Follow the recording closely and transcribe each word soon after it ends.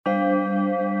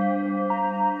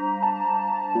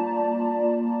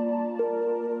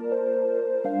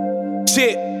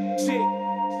Shit.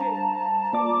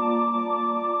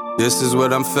 This is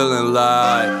what I'm feeling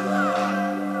like.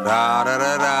 Da da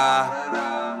da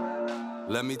da.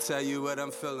 Let me tell you what I'm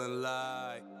feeling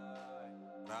like.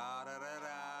 Da da da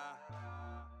da.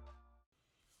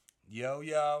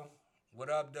 Yo,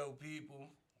 what up, though, people?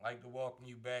 Like to welcome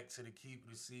you back to the Keep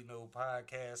the C No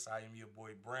podcast. I am your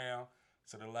boy Brown.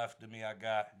 To the left of me, I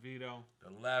got Vito,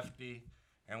 the lefty,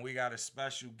 and we got a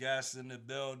special guest in the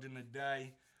building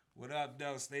today. What up,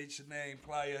 though? State your name,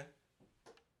 player.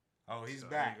 Oh, he's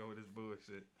back. Go with this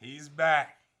bullshit. He's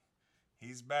back.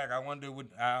 He's back. I wonder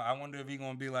if he's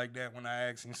gonna be like that when I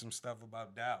ask him some stuff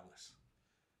about Dallas.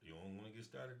 You don't want to get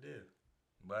started there.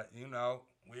 But you know,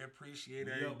 we appreciate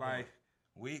everybody.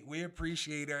 We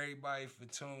appreciate everybody for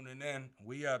tuning in.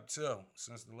 We up too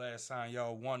since the last time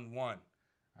y'all won one.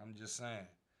 I'm just saying.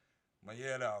 But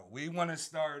yeah, though, we want to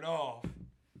start off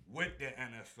with the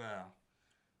NFL.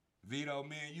 Vito,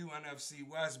 me and you NFC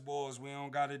West boys, we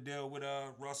don't got to deal with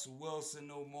Russell Wilson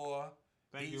no more.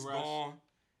 Thank He's you, Russ. gone.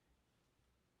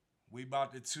 We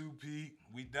about to two-peat.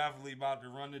 We definitely about to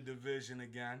run the division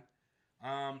again.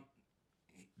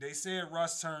 They said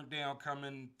Russ turned down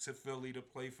coming to Philly to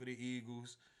play for the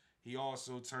Eagles. He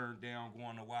also turned down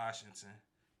going to Washington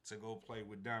to go play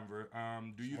with Denver.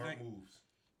 Do you Smart think moves.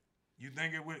 you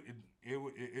think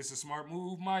it's a smart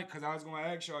move, Mike? Because I was going to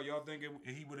ask y'all think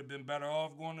he would have been better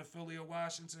off going to Philly or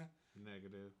Washington?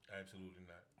 Negative. Absolutely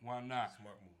not. Why not?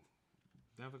 Smart move.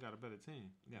 Denver got a better team.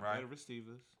 Got Right. better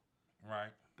receivers.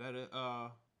 Right. Better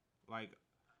like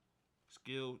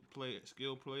skilled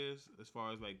players as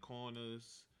far as like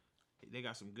corners. They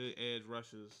got some good edge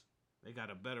rushers. They got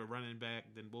a better running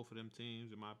back than both of them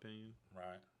teams, in my opinion.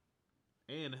 Right.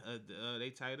 And they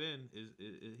tight end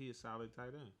is he a solid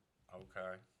tight end.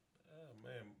 Okay.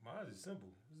 Man, mine is simple.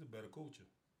 It's a better culture.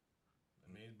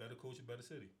 I mean, it's better culture, better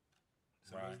city.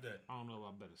 Simple Right. as that. I don't know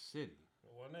about better city.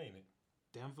 Well, why ain't it?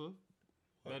 Denver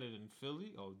What? better than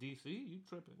Philly or DC? You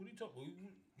tripping? What are you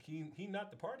talking? He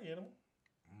not the party animal.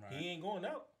 Right. He ain't going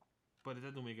out. But it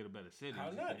doesn't make it a better city. How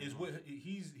It's not? just, It's what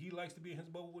he likes to be in his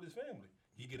bubble with his family.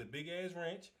 He get a big ass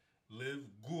ranch, live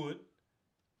good,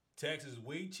 taxes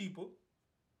way cheaper.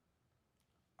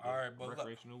 All right, but look,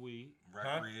 recreational weed.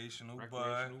 recreational bud.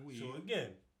 Recreational weed. So again,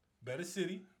 better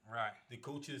city. Right. The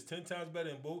coach is 10 times better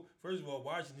than both. First of all,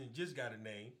 Washington just got a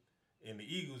name, and the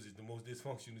Eagles is the most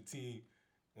dysfunctional team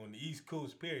on the East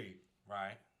Coast, period.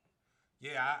 Right.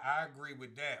 Yeah, I agree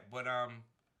with that. But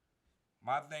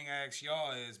my thing I ask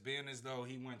y'all is, being as though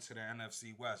he went to the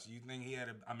NFC West, you think he had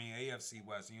AFC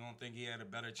West, you don't think he had a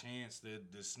better chance to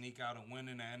sneak out and win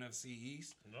in the NFC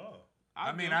East? No.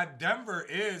 Denver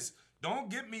is, don't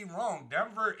get me wrong,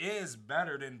 Denver is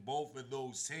better than both of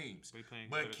those teams. They playing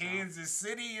But good at Kansas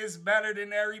City is better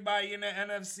than everybody in the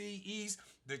NFC East.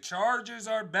 The Chargers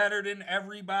are better than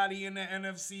everybody in the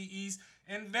NFC East.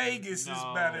 And Vegas is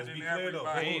No, better let's than be clear, though.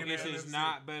 everybody in the Vegas is NFC.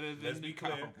 not better Let's than be the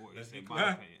clear. Cowboys, Let's be in clear.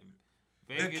 my opinion.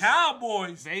 The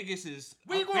Cowboys. Vegas is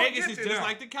We gonna Vegas get is to just them.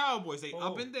 like the Cowboys. They Oh.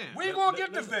 up and down. We gonna get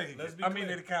to let's Vegas. be I mean,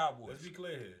 clear. to the Cowboys. Let's be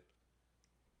clear here.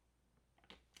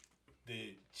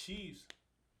 The Chiefs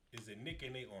is a nick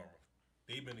in their armor.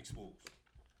 They've been exposed.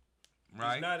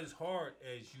 Right. It's not as hard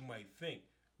as you might think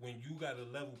when you got a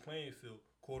level playing field,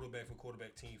 quarterback for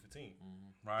quarterback, team for team.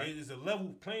 Right. It is a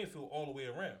level playing field all the way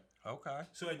around. Okay.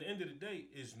 So at the end of the day,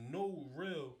 it's no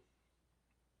real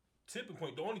tipping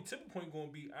point. The only tipping point going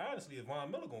to be, honestly, if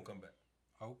Von Miller going to come back.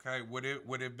 Okay. Would it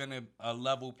have been a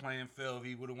level playing field if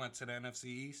he would have went to the NFC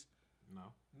East?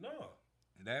 No. No.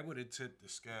 That would have tipped the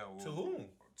scale. To whom?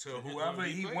 To whoever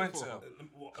he played went for. to.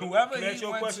 Can Whoever I ask he you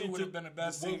a went question to would have been the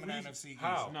best what team in the reason? NFC East.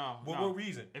 How? No. What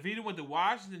reason? If he went to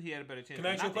Washington, he had a better chance. Can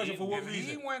I ask you a Not the question for what Eagles. If he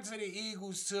reason? went to the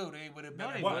Eagles too, they would have been.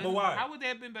 No, they Why- wouldn't. but why? How would they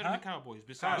have been better Huh? than the Cowboys?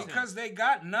 Besides him? Because they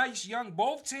got nice young.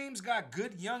 Both teams got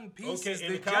good young pieces. Okay,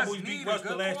 and They the Cowboys just beat need Russ a the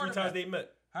good last 3 quarterback. times they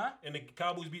met. Huh? And the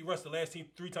Cowboys beat Russ the last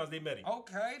 3 times they met him.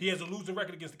 Okay. He has a losing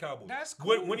record against the Cowboys. That's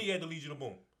When cool. he had the Legion of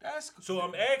Boom. That's So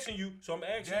I'm asking you.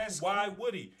 That's why cool.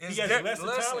 would he? It's He has di- less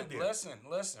talent there.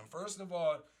 Listen. First of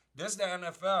all, this the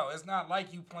NFL. It's not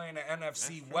like you playing the NFC That's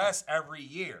true. West every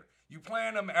year. You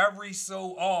playing them every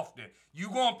so often. You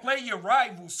gonna play your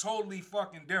rivals totally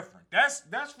fucking different. That's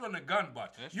from the gun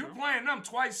butt. That's You true. playing them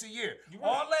twice a year. right.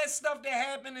 All that stuff that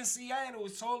happened in Seattle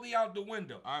is totally out the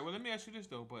window. All right, well, let me ask you this,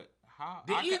 though. But how?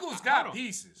 The I ca- Eagles hold got on.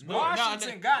 pieces. No.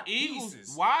 Washington got Eagles,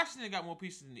 pieces. Washington got more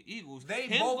pieces than the Eagles. They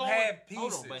Him both have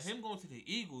Hold on, pieces. but him going to the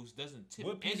Eagles doesn't tip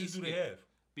What any pieces do they scale. have?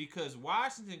 Because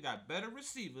Washington got better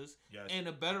receivers Yes. and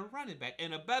a better running back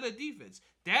and a better defense.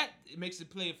 That makes the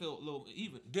playing field a little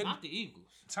even. Didn't- Not the Eagles.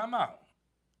 Time out.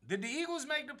 Did the Eagles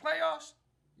make the playoffs?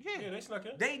 Yeah, they snuck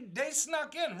in. They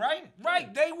snuck in, right?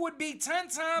 Right. They would be 10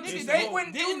 times. Nigga, They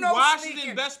wouldn't do didn't no Washington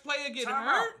sneaking. best player get Time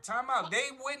hurt? out. They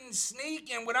wouldn't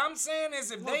sneak. And what I'm saying is,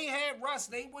 if they had Russ,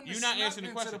 they wouldn't You're have not snuck answering the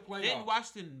into question. the playoffs. Didn't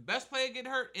Washington best player get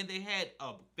hurt? And they had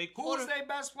a big Who quarter. was their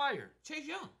best player? Chase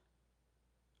Young.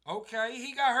 Okay,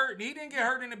 he got hurt. He didn't get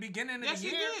hurt in the beginning of Yes, the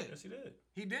he year. did. Yes, he did.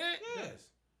 He did? Yes.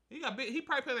 He got big. He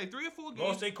probably played like 3 or 4 games.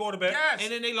 Lost their quarterback. Yes.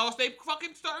 And then they lost their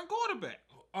fucking starting quarterback.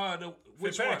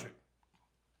 Which Fitzpatrick. one?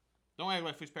 Don't act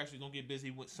like Fitzpatrick's gonna get busy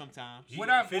with sometimes.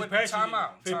 Time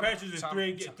out. Fitzpatrick is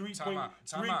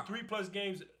 3+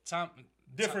 games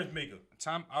difference maker.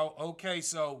 Okay,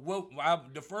 so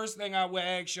the first thing I would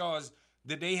ask y'all is,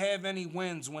 did they have any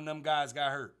wins when them guys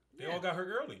got hurt? They all got hurt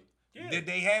early. Yeah. Did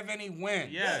they have any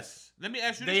wins? Yes. Let me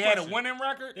ask you They this had question. a winning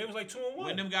record? They was like 2-1.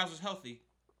 When them guys was healthy,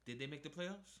 did they make the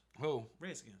playoffs? Who?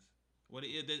 Redskins. Well,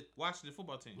 the Washington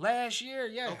football team. Last year,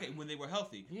 yeah. Okay, when they were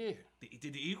healthy. Yeah.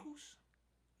 Did the Eagles?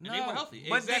 No, They were healthy.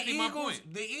 But Exactly the my Eagles,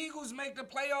 point. the Eagles make the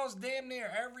playoffs damn near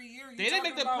every year. They didn't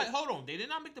make the hold on. They did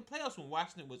not make the playoffs when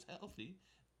Washington was healthy.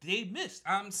 They missed.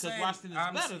 I'm saying, Washington is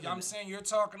better than I'm them. saying you're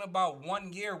talking about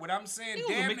 1 year. What I'm saying, Eagles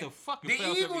will damn make it, the fucking the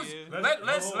playoffs Eagles. every year.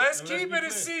 Let's be keep it clear.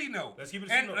 a C note. Let's keep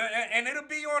it a C note. And it'll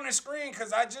be on the screen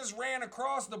because I just ran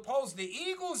across the post. The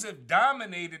Eagles have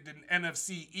dominated the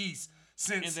NFC East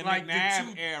since In the like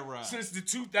McNabb era. Since the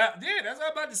 2000. Yeah, that's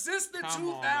how about the since the Come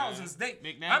on, 2000s. man.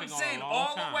 They, McNabb I'm been going saying a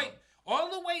long time.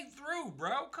 all the way through,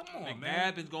 bro. Come on,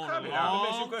 man. McNabb been going Cut a it out. Let me ask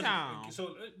you a long question. time.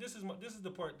 So this is the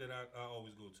part that I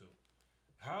always go to.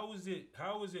 How is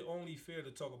it only fair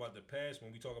to talk about the past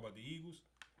when we talk about the Eagles,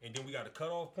 and then we got a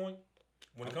cutoff point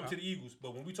when it comes to the Eagles?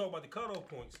 But when we talk about the cutoff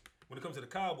points, when it comes to the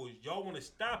Cowboys, y'all want to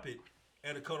stop it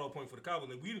at a cutoff point for the Cowboys.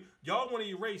 Like y'all want to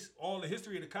erase all the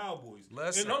history of the Cowboys.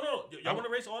 Listen, no. Y'all want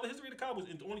to erase all the history of the Cowboys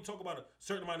and only talk about a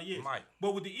certain amount of years. Mike.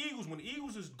 But with the Eagles, when the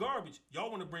Eagles is garbage, y'all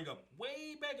want to bring up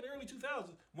way back in the early 2000s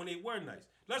when they were nice.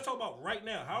 Let's talk about right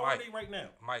now. How are Mike. they right now?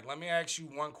 Mike, let me ask you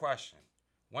one question.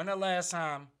 When the last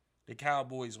time the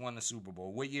Cowboys won the Super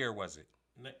Bowl? What year was it?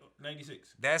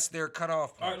 96. That's their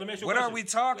cutoff point. All right, let me ask you a What are question. we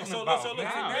talking So, about, look, man?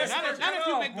 wow, That's not their if you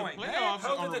cutoff make the point, man. playoffs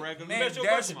How on did a the- regular. let me Man, ask you a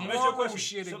that's question. Let me ask you a moral question.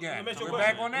 shit So, again. let me ask you a We're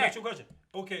question. back on Let me that. ask you a question.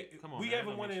 Okay, Come on, we man,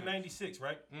 haven't that won don't it in make 96,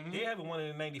 right? They haven't won it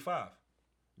in 95.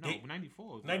 No,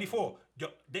 94. was 94.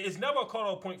 It's never a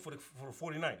cutoff point for the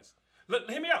 49ers. Look,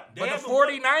 hear me out. They But the haven't won-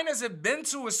 49ers have been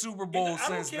to a Super Bowl I don't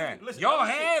since care- then. listen, Y'all I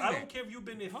haven't. don't care if you've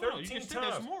been there Hold on, 13 you can say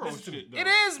times. that's moral Listen to me. shit, though. It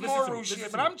is Listen to moral me, listen shit,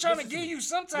 to but me, I'm trying to listen to give me. you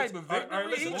some type of Listen, all right, victory.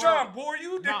 listen, He hold trying on. to bore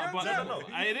you No, down. but No.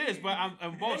 it is. But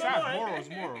on both No, sides, no, moral is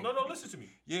moral. No, listen to me.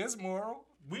 Yeah, it's moral.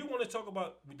 We want to talk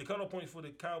about the cutoff point for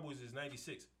the Cowboys is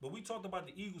 96. But we talked about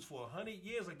the Eagles for 100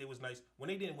 years like they was nice when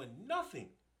they didn't win nothing.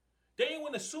 They ain't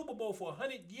win a Super Bowl for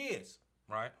 100 years.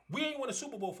 Right. We ain't won a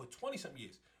Super Bowl for 20-something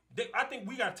years. I think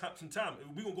we got some time.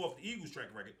 We're going to go off the Eagles track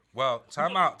record. Well,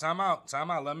 time out.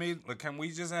 Can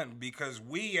we just end? Because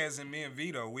we, as in me and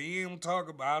Vito, we ain't talk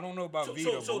about, I don't know about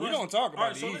Vito, but we don't talk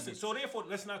about the Eagles. Listen, so therefore,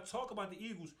 let's not talk about the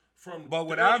Eagles from But the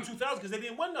what early I'm- 2000s because they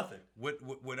didn't win nothing.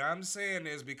 What I'm saying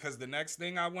is, because the next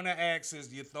thing I want to ask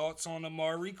is your thoughts on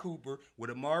Amari Cooper.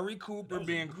 With Amari Cooper was a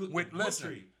being good listen,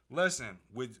 trade.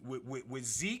 with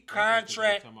Zeke They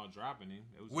contract, talking about dropping him.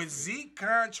 It was with a trade. Zeke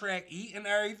contract eating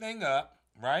everything up,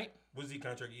 right? Was the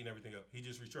contract eating everything up? He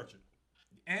just restructured.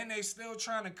 And they still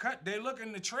trying to cut. They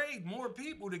looking to trade more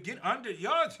people to get under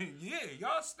y'all. Yeah,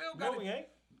 y'all still got No, we ain't.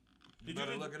 You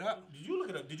better look it up. Did you look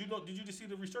it up? Did you just see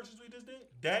the restructures we just did?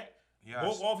 Dak, Yes.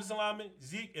 both offensive linemen,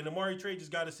 Zeke, and Amari trade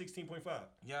just got a 16.5.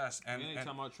 Yes, and You ain't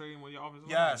talking about trading with your offensive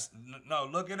yes, no,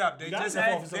 look it up. They got just enough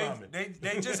asked, offensive linemen.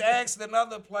 they just asked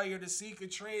another player to seek a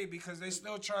trade because they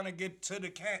still trying to get to the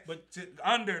cap,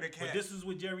 under the cap. But this is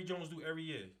what Jerry Jones do every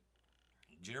year.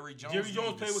 Jerry Jones Jerry Jones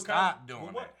need to played with stop Kyle.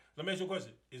 doing What? that. Let me ask you a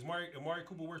question. Is Amari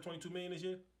Cooper worth $22 million this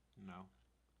year? No.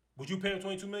 Would you pay him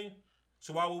 $22 million?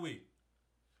 So why would we?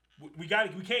 We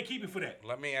can't keep him for that.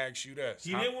 Let me ask you this: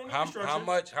 He didn't want to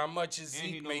how much is And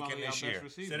he Zeke no longer making our this best year?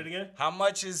 receiver. Say it again. How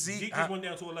much is Zeke? Zeke just went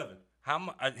down to 11.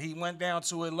 He went down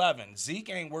to 11. Zeke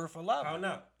ain't worth 11. How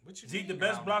not? What you Zeke mean, the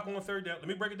best how? block on third down. Let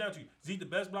me break it down to you. Zeke the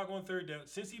best block on third down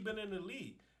since he been in the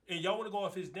league. And y'all want to go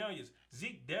off his down years.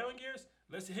 Zeke down years?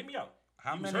 Listen, hit me out.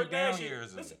 How He was many hurt last down year.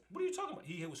 years is Listen, it? what are you talking about?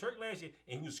 He was hurt last year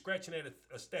and he was scratching at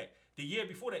a stack. The year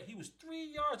before that, he was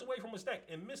 3 yards away from a stack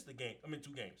and missed the game.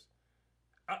 2 games.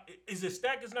 Is the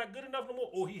stack is not good enough no more,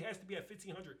 or he has to be at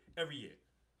 1,500 every year?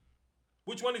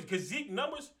 Which one is? Because Zeke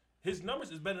his numbers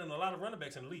is better than a lot of running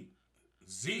backs in the league.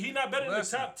 He's not better than the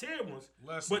top tier ones,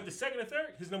 but the second and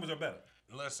third, his numbers are better.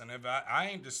 listen, if I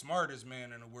ain't the smartest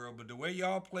man in the world, but the way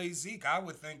y'all play Zeke, I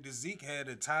would think that Zeke had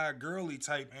a Ty Gurley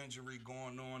type injury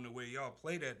going on the way y'all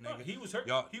play that nigga. No, he was hurt.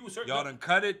 Y'all, He was hurt. Y'all done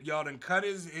cut it. Y'all done cut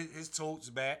his totes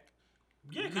back.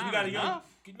 Yeah, because we Not got a young. enough.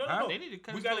 No. They need to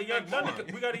cut We his got a toes young back thunder.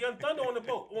 more. We got a young thunder on the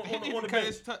boat. He On need the to cut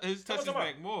bench. his touches Come on.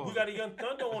 back more. We got a young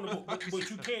thunder on the boat, but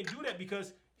you can't do that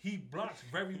because he blocks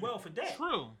very well for that.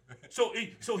 True. So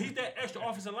he's that extra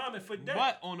offensive lineman for that.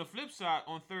 But on the flip side,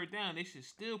 on third down, they should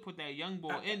still put that young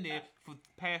boy in there for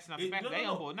passing out the back. That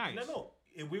young boy nice. No.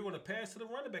 If we're going to pass to the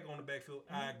running back on the backfield,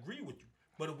 I agree with you.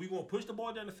 But if we're going to push the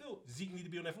ball down the field, Zeke need to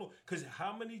be on that floor. Because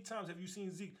how many times have you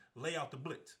seen Zeke lay out the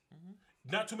blitz?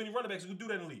 Not too many running backs who do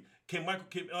that in the league. Can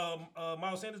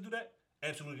Miles Sanders do that?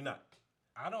 Absolutely not.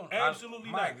 I don't. Absolutely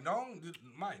Mike, not.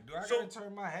 Mike, do I So- gotta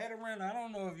turn my head around? I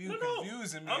don't know if you No.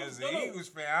 confusing me I'm- as no. an Eagles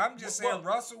fan. I'm just What- saying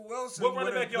Russell Wilson what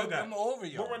running would have back y'all put got? them over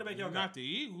y'all. What running back y'all got? Not the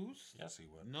Eagles. Yes, he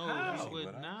would. No, How? he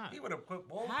would not. He would have put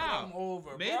both How? of them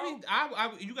over, Maybe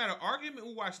bro. you got an argument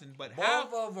with Washington, but Both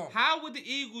how of 'em. how would the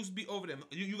Eagles be over them?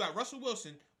 You got Russell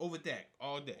Wilson over Dak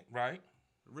all day. Right?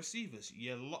 Receivers,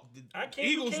 I can't-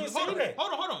 Eagles. you can't hold say on, that.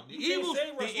 hold on. The You can't Eagles. say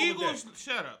The Russell Eagles. over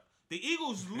Shut up. The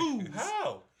Eagles lose.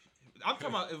 How? I'm talking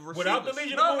about receivers. Without the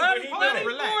Legion No, of Boom, let where me he hold did on, it.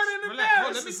 relax. More than Relax. Hold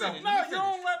on, let me embarrassing. finish. No, Let me you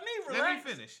don't finish. let me relax. Let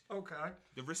me finish. Okay.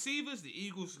 The receivers, the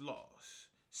Eagles lost.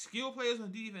 Skill players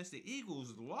on defense, the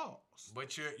Eagles lost.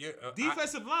 But you're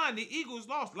Defensive line, the Eagles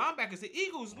lost. Linebackers, the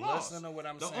Eagles lost. Listen to what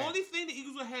I'm the saying. only thing the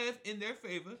Eagles will have in their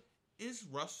favor is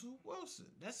Russell Wilson.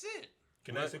 That's it.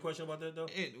 Can I ask a question about that, though?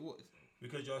 And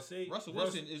Because y'all say Russell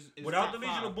Wilson is without top the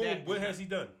Legion five of Boom, back what defense. has he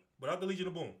done? Without the Legion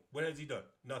of Boom, what has he done?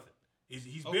 Nothing.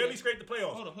 He's Okay. barely scraped the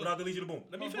playoffs Hold on. without the Legion of Boom.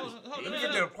 Let me finish. Hold on. He Let me get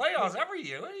finish. to the playoffs every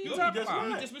year. What are you He talking does about?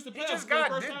 not. He just missed the He playoffs just for the got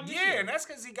first time this yeah, year. and that's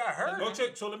because he got hurt.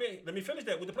 Okay, so let me finish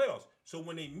that with the playoffs. So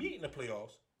when they meet in the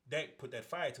playoffs, Dak put that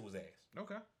fire to his ass.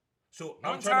 Okay. So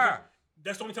One I'm trying time. to.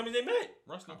 That's the only time they met.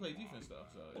 Russ don't play defense though,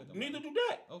 so it don't Neither matter. do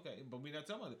that. Okay, but we're not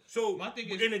talking about it. So My thing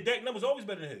is- and the Dak number's always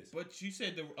better than his. But you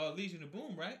said the Legion of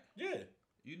Boom, right? Yeah.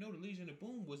 You know the Legion of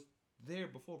Boom was there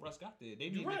before Russ got there. They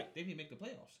You're didn't. right. They didn't make the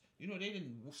playoffs. You know they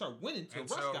didn't start winning until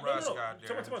Until Russ got Russ there. got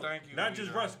there. Come on. Thank you, Not just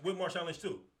Legion. Russ, with Marshawn Lynch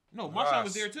too. No, Marshawn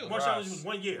was there too. Russ. Marshawn Lynch was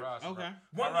 1 year. Okay.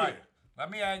 One All right. year. Let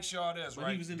me ask y'all this, But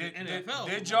right? he was in the did, NFL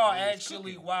did when y'all he was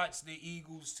actually cooking. watch the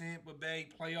Eagles Tampa Bay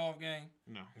playoff game?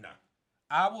 No. Nah.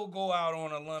 I will go out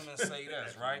on a limb and say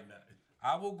this, right? Nah.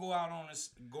 I will go out on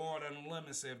a limb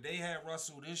and say if they had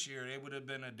Russell this year, it would have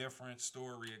been a different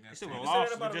story They against still them. would You have can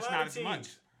say that lost, about but a just lot not of as much.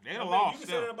 teams. They'd My have man, lost You can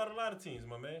say that still. about a lot of teams,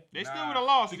 my man. They still Nah. would have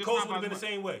lost. The just Colts not would have by been the as much.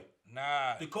 same way.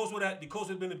 Nah. The Colts would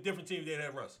have been a different team if they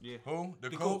had Russ. Yeah. Who? The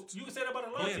The Colts? Colts. You can say that about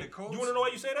a lot Yeah, of the teams. Colts. You want to know why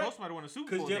you say Colts that? might have won a Super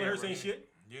Because Bowl. Jalen there, Hurts right? ain't shit.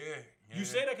 Yeah. You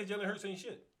say that because Jalen Hurts ain't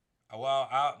shit. Well,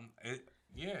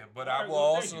 yeah, but All I right, will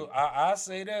well, thank also you. I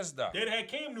say this though. They'd had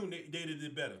Cam Newton, they'd have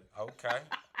did better. Okay.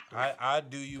 I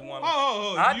do you one.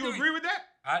 Oh, I you do- agree with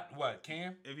that? What,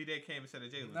 Cam? If he did came instead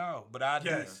of Jalen. No, but I do.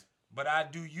 Yes. But I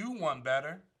do you one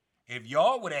better. If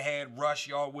y'all would have had Rush,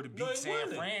 y'all would have beat No, they San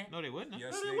wouldn't. Fran. No, they wouldn't.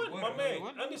 Yes, No, they they wouldn't, would. my man.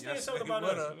 wouldn't. Understand Yes, something they about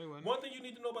us. would've. One thing you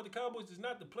need to know about the Cowboys is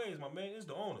not the players, my man. It's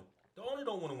the owner. The owner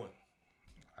don't want to win.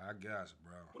 I guess,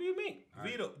 bro. What do you mean,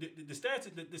 right. Vito? The stats,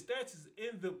 the stats is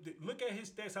in the. Look at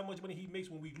his stats. How much money he makes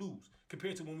when we lose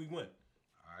compared to when we win.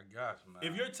 I guess, man.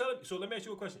 If you're telling, so let me ask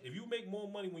you a question. If you make more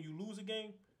money when you lose a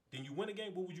game than you win a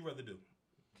game, what would you rather do?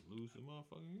 Lose the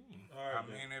motherfucking game. All I right,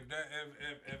 man. mean,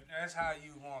 if that's how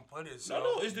you want to put it, so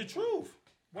No, it's the truth.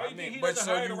 Why I you mean, think he but doesn't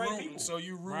so hire you the right rooting, people? so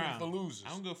you rooting Brown, for losers. I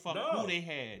don't give a fuck No. who they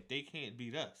had. They can't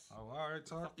beat us. Oh, all right,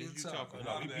 talk Fuck is your you talk. talking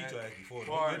No, about? we My beat bad. your ass before.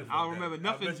 Boy, Don't get it I don't like remember that.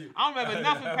 nothing. bet you- I don't remember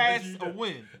nothing bet past you a don't.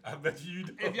 win. I bet you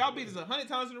don't. If y'all beat us 100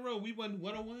 times in a row, we won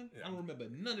 101. I don't remember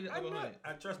none of the other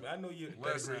 100. Trust me, I know you.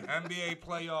 Listen, NBA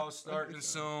playoffs starting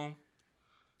soon.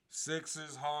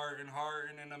 Sixers,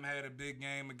 Harden, and them had a big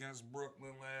game against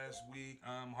Brooklyn last week.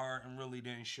 Harden really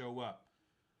didn't show up.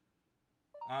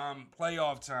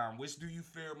 Playoff time. Which do you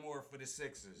fear more for the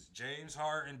Sixers? James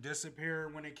Harden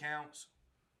disappearing when it counts,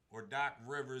 or Doc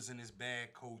Rivers and his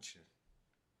bad coaching?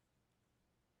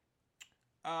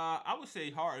 I would say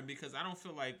Harden because I don't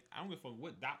feel like I don't give a fuck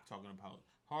what Doc talking about.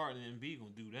 Harden and B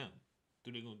gonna do them.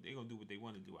 They gonna do what they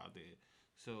want to do out there.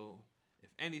 So if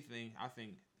anything, I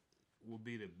think will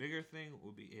be the bigger thing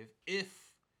will be if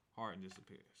Harden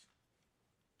disappears.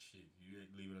 Shit, you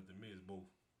leave it up to me. It's both.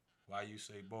 Why you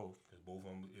say both? Because both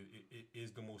of them, it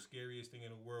is the most scariest thing in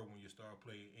the world when your star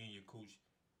player and your coach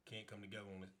can't come together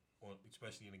on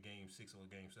especially in a game 6 or a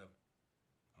game 7.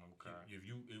 Okay.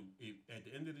 If at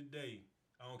the end of the day,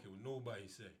 I don't care what nobody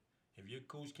say. If your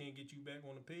coach can't get you back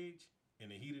on the page in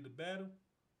the heat of the battle,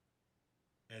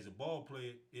 as a ball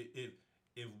player, if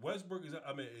Westbrook is,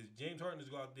 if James Harden is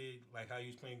go out there like how he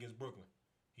was playing against Brooklyn,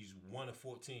 He's 1 of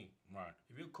 14. Right.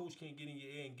 If your coach can't get in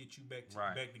your ear and get you back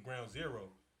Right. to ground zero,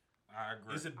 I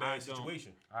agree. it's a bad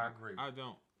situation. I agree. I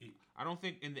don't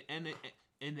think in the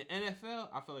NFL,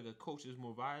 I feel like a coach is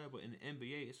more valuable. In the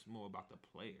NBA, it's more about the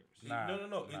players. Nah,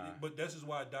 No. nah. But this is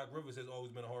why Doc Rivers has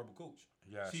always been a horrible coach.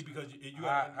 Yes. See, because you I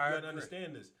gotta agree.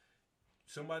 understand this.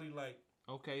 Somebody like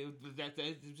Okay,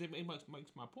 that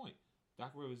makes my point.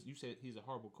 Doc Rivers, you said he's a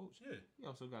horrible coach. yeah. He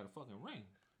also got a fucking ring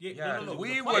Yeah, no.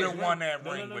 we The would players, have won that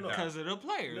No, ring no, with no. Doc. because of the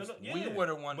players. We would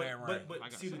have won that ring. But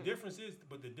Like I see, the said. difference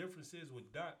is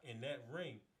with Doc in that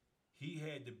ring, he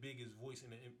had the biggest voice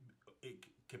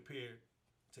compared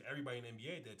to everybody in the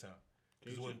NBA at that time.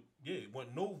 Because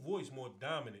wasn't no voice more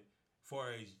dominant as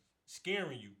far as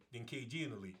scaring you than KG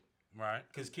in the league. Right.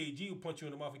 Because KG will punch you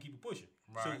in the mouth and keep you pushing.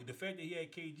 Right. So the fact that he had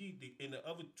KG and the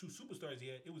other two superstars he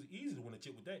had, it was easy to win a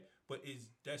chip with that. But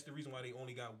that's the reason why they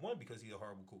only got one, because he's a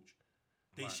horrible coach.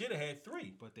 They Right. should have had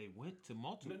three. But they went to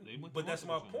multiple. But that's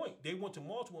my point. They went to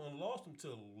multiple and lost them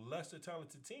to lesser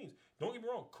talented teams. Don't get me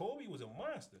wrong, Kobe was a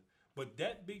monster. But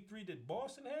that big three that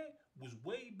Boston had was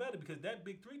way better because that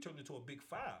big three turned into a big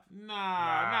five.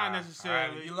 Not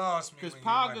necessarily. You lost me Because when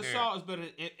Paul you went Gasol is better,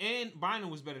 and Bynum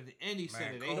was better than any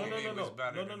center they Kobe had. was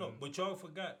better No. than- But y'all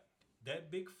forgot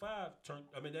that big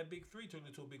big three turned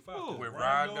into a big five. Who? With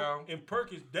Rondo Rondo? and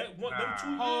Perkins. That one, them 2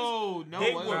 years. Oh no,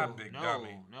 They it were- wasn't. Not big no,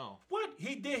 dummy. no. What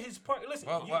he did his part. Listen,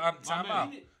 Well, time My out.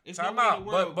 man, it's Time no way in out. the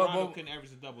world But Rondo can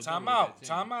average a double. time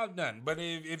out then. But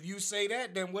if you say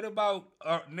that, then what about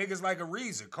niggas like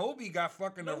Ariza? Kobe got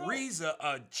fucking No. Ariza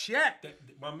a check.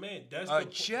 my man, that's A the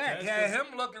check. that's Had the-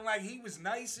 him looking like he was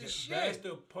nice as That's shit.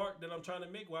 the part that I'm trying to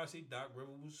make why I say Doc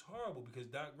Rivers was horrible, because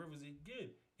Doc Rivers,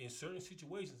 again, in certain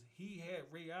situations, he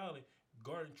had Ray Allen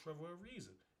guarding Trevor Ariza.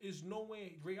 There's no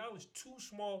way Ray Allen's too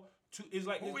small. It's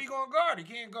like Who he gonna guard? He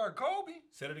can't guard Kobe.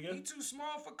 Said it He again. too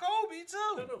small for Kobe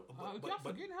too. No, Y'all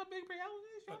forgetting how big Ray Allen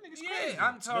is? Y'all niggas Yeah, crazy.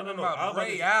 I'm talking I about was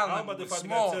Ray to- Allen. I was about to was fucking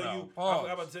small tell though. you. Pause.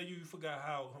 I'm about to tell you forgot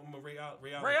how Ray Allen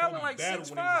Ray and Allen Kobe like battled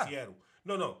when he 6'5". was in Seattle.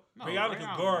 No. No, Ray Allen Ray can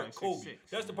Allen guard like Kobe. 6'6",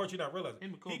 That's the man. part you're not realizing.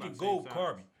 Him and Kobe He can about go the same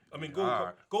Carby. I mean, go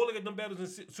Alright. go look at them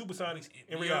battles in Supersonics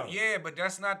and Ray Allen. Yeah, but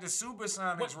that's not the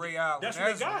Supersonics What? Ray Allen. That's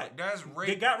what they got. That's Ray.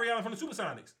 They got Ray Allen from the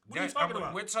Supersonics. What are you talking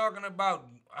about? We're talking about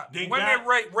They when got-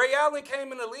 did Ray Allen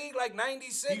came in the league like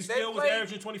 '96. He They still was played.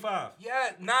 averaging 25.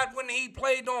 Yeah, not when he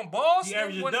played on Boston. He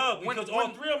averaged a when, dub when- because when-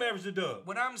 all three of them averaged a dub.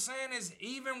 What I'm saying is,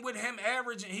 even with him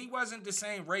averaging, he wasn't the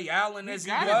same Ray Allen as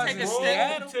he Gotta was take in a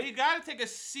Seattle. step. He gotta take a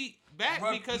seat back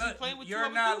But because he's playing with two you're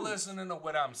other not dudes. listening to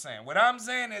what I'm saying. What I'm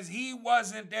saying is he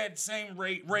wasn't that same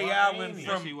Ray Why Allen ain't he?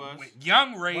 from Yes, he was.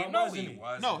 young Ray. Why No, wasn't he he?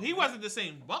 wasn't. No, he wasn't the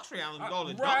same Bucks Ray Allen with all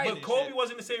the right. dunking But and Kobe shit.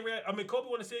 wasn't the same. Kobe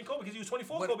wasn't the same Kobe because he was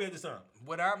 24 What- Kobe at this time.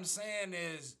 What I'm saying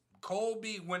is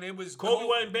Kobe, when it was Kobe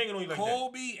wasn't banging on you like that.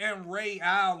 Kobe and Ray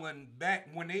Allen back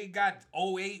when they got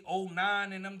 08,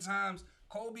 09 in them times,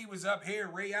 Kobe was up here.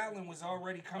 Ray Allen was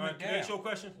already All coming right, can I ask you a down.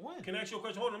 question? When? Can I ask you a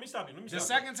question? Hold on, let me stop you. The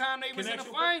second time they was I in the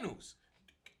ask you a finals.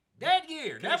 That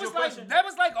year. Can I That ask was you a like question? that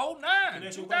was like Can I 09,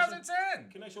 ask you a question?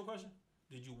 2010. Can I ask you a question?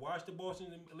 Did you watch the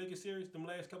Boston Lakers series, them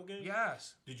last couple games?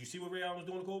 Yes. Did you see what Ray Allen was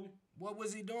doing to Kobe? What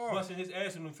was he doing? Busting his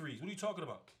ass in them threes. What are you talking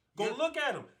about? Go Yeah. look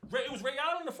at him. It was Ray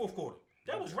Allen in the fourth quarter.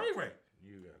 That was Ray.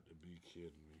 You got to be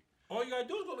kidding me. All you gotta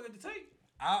do is go look at the tape.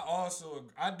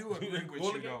 I do agree with Go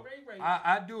you look though. at Ray.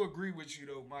 I do agree with you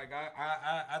though, Mike.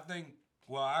 I think.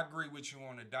 Well, I agree with you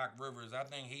on the Doc Rivers. I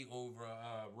think he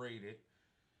overrated.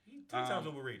 He's 10 times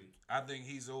overrated. I think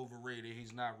he's overrated.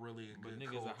 He's not really a But good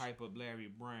niggas coach. are hype up Larry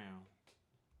Brown.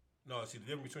 No, see the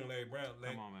difference between Larry Brown.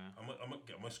 Come on, man. I'm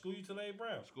gonna school you to Larry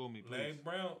Brown. School me, please. Larry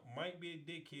Brown might be a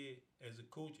dickhead as a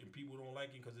coach, and people don't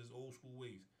like him because his old school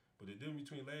ways. But the difference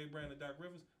between Larry Brown and Doc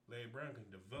Rivers, Larry Brown can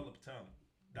develop talent.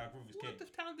 Doc Rivers What can't. the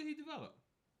talent did he develop?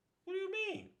 What do you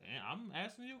mean? Man, I'm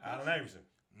asking you. a Allen question. Iverson.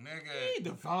 Nigga, He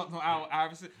developed no Allen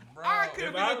Iverson. Bro, I could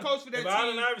have been a coach for that if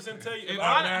Allen team. Iverson tell you, If if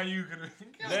I- Allen, now you can.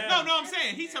 No, I'm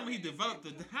saying he's telling me he developed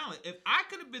the talent. If I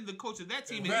could have been the coach of that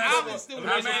team, and Man, Allen still let would me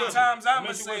How have ask you many a been. times Let I'ma me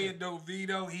ask you a say question. it though,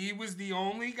 Vito? He was the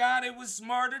only guy that was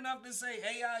smart enough to say,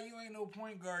 "AI, you ain't no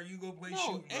point guard. You go play No,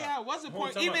 shooting guard." AI was a Hold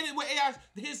point. on, time Even with AI,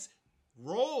 his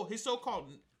role, his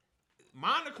so-called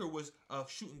moniker was a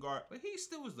shooting guard, but he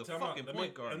still was the Time out. fucking Let me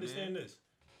point guard. understand Man. this.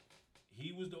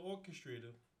 He was the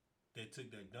orchestrator that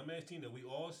took that dumbass team that we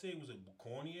all say was a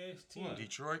corny ass team. What?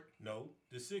 Detroit. No,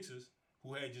 the Sixers,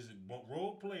 who had just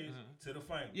role players to the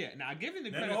finals. Yeah, now giving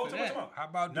the Now, credit hold for on, that. time out. How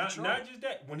about Not Detroit? just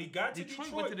that. When he got to Detroit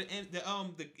Detroit, went to the end,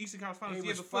 the Eastern Conference Finals They the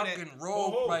year was before that. fucking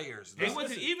role Whoa. players. They though. went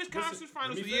to the Eastern Listen, Conference let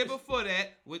Finals me the year finish. before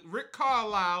that with Rick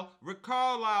Carlisle. Rick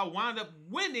Carlisle wound up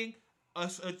winning a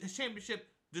championship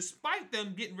despite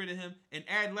them getting rid of him and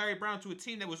add Larry Brown to a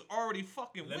team that was already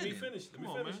fucking let winning. me finish. Let Come me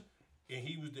on, finish. man. And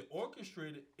he was the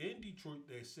orchestrator in Detroit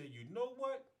that said, you know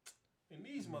what? And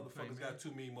these motherfuckers got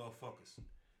too many motherfuckers.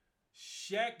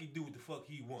 Shaq can do what the fuck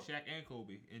he wants. Shaq and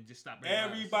Kobe, and just stop.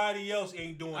 Everybody else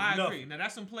ain't doing I nothing. agree. Now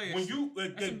that's some players. When you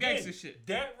that's some gangster shit.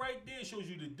 That right there shows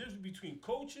you the difference between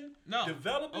coaching, No.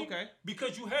 developing. Okay.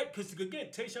 Because again,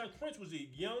 Tayshaun Prince was a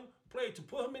young player. To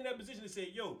put him in that position and say,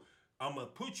 yo, I'm gonna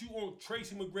put you on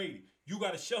Tracy McGrady. You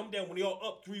gotta shut him down when they all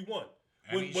up 3-1.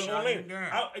 And he shut him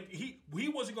down. He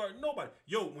wasn't guarding nobody.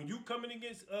 Yo, when you coming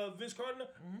against Vince Carter,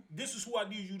 this is who I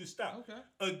need you to stop. Okay.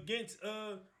 Against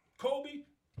Kobe,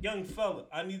 young fella,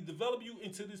 I need to develop you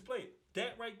into this play.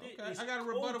 That right there is I got a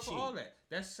rebuttal for coaching. all that.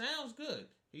 That sounds good.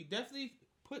 He definitely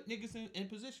put niggas in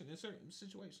position in certain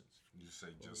situations. You say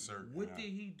just certain. What did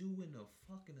he do in the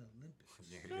fucking Olympics?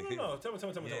 No.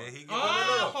 Tell me. Yeah, he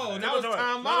That was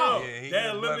time No. out. Yeah, he That get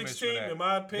a Olympics blemish for team, that. in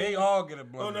my opinion. They all get a Oh,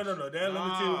 blemish. no. That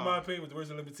Olympic team, in my opinion, was the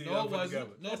worst Olympic team No, ever it put wasn't.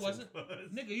 together. No, it Yes, wasn't. was.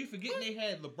 Nigga, you forgetting they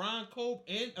had LeBron, Kobe,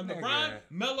 and Nigga. LeBron,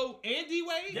 Melo, and D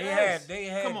Wade? Yes. They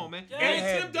had. Come on, man. They And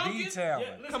had Tim Duncan? B talent.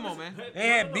 Yeah, listen, Come on, listen. man. They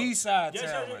had B-side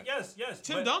Yes, talent. Yes.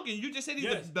 Tim but- Duncan, you just said he's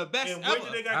yes. the best And where ever.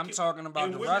 did they got I'm ki- talking about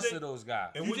and the where rest did they- of those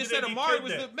guys. and You where just did said they get Amari killed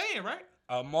was at? the man, right?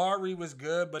 Amari was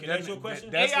good, but Can I ask you a question?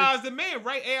 that's AI the- is the man,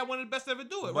 right? AI one of the best to ever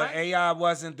do it, but right? AI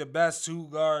wasn't the best two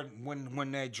guard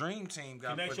when that dream team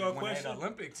got Can I ask put you a when that question?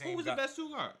 Olympic team Who was the got best two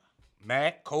guard?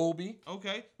 Mac, Kobe.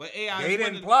 Okay, but AI. They is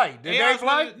one didn't of the- play. Did AI they is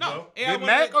one play? of the- No. No. AI Did one of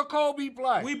Mac the- or Kobe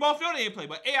play? We both know they didn't play,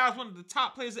 but AI is one of the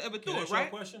top players to ever do Can I it, ask you a right?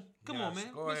 question? Come on, Yes,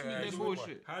 man. go Listen ahead. to Ask that you a bullshit.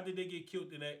 question. How did they get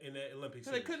killed in that Olympics? Because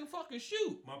they series? couldn't fucking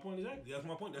shoot. My point exactly. That's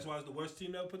my point. That's why it's the worst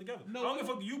team ever put together. No, I don't give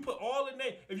a fuck. You put all the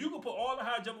name. If you could put all the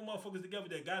high jumping motherfuckers together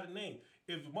that got a name,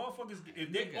 if they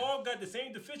Nigga. all got the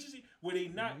same deficiency where they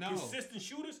not No. consistent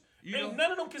shooters, You ain't know-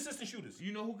 none of them consistent shooters.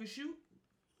 You know who can shoot?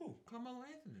 Who? Carmelo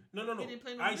Anthony. No. He didn't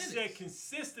play no I minutes. said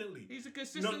consistently. He's a No,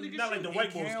 consistent nigga. not like the shoot.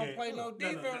 white He boys can't can't. play no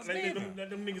defense like neither.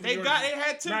 them niggas They in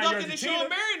had Tim Not in Duncan and Sean Argentina.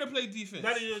 Marion to play defense.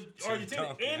 Not in Argentina.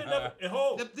 Duncan. And another and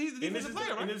hold. He's the And this defensive is player,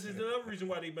 right? And this is another reason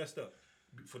why they messed up.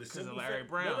 For the simple of Larry fact,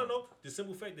 Brown. No. The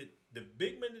simple fact that the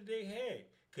big men that they had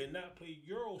could not play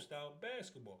Euro style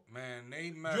basketball. Man,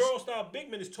 they messed. Euro style big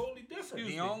men is totally different.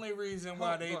 The only reason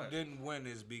why they Go ahead. didn't win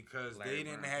is because Larry they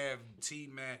didn't Brown. have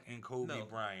T-Mac and Kobe No.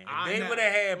 Bryant. I'm If they not- would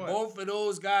have had What? both of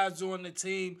those guys on the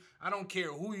team, I don't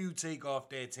care who you take off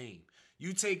that team.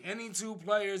 You take any two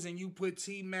players and you put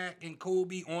T-Mac and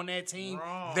Kobe on that team,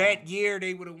 Wrong. that year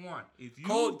they would have won. If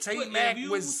you T-Mac if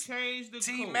you was change the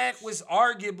T-Mac coach- was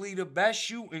arguably the best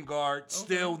shooting guard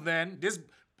still then. This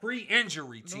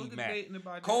pre-injury No T-Mac. debating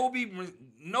about that. Kobe was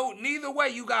neither way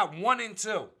you got 1 and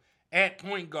 2 at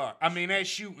point guard. I mean at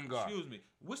shooting guard. Excuse me.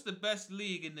 What's the best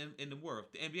league in the world?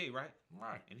 The NBA, right?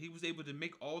 Right. And he was able to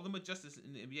make all them adjustments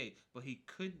in the NBA, but he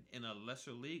couldn't in a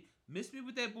lesser league. Miss me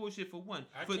with that bullshit for one.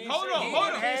 I But can't hold say on, that. hold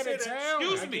I on. can't say Had a that. talent.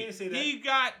 Excuse I me. can't say that. He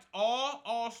got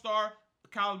all-star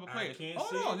caliber I players. can't Hold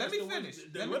say on, let that's me the worst- finish.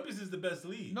 The Let me- Olympics is the best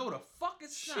league. No, the fuck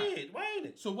it's not. Shit, why ain't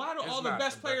it? So why do It's all the not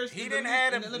best the players? best. He in the didn't league-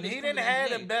 have in the- Olympics he come didn't from have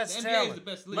NBA? the best NBA is talent. the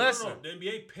best league. Listen. No, the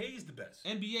NBA pays the best.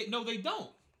 NBA, no, they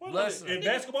don't. What, Listen. in Nigga,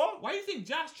 basketball? Why do you think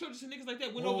Josh Childress and niggas like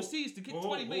that went Whoa, overseas to get whoa,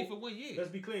 20 million whoa. for 1 year?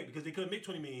 Let's be clear, because they couldn't make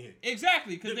 20 million here.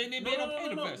 Exactly, because they don't pay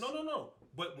the best. No.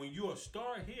 But when you're a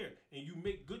star here and you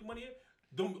make good money here,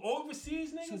 them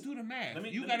overseas niggas. So do the math. Let me-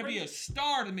 You let me got to break be a it-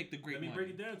 star to make the great Let me money. break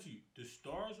it down to you. The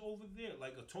stars over there,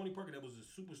 like a Tony Parker that was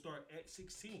a superstar at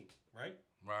 16, right?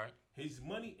 Right. His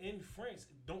money in France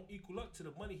don't equal up to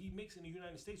the money he makes in the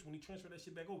United States when he transferred that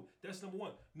shit back over. That's number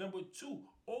one. Number two,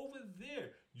 over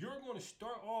there, you're going to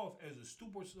start off as a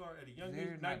superstar at a young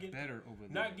They're age, not better over there.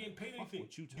 not getting paid Fuck anything.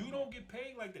 what you talking You don't get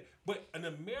paid like that. But an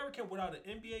American without an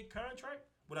NBA contract,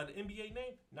 without an NBA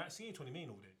name, not seeing 20 million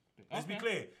over there. Let's be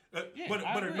Okay. clear. Yeah, but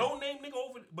I a agree. no name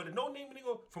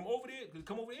nigga from over there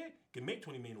come over here can make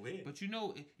 20 million over here. But you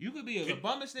know, you could be the It-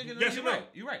 bummest nigga. yes, You're you know. right.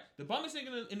 You're right. The bummest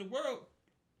nigga in the world,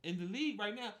 in the league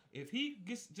right now, if he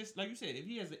gets, just like you said, if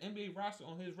he has an NBA roster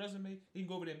on his resume, he can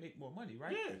go over there and make more money,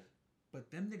 right? Yeah.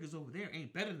 But them niggas over there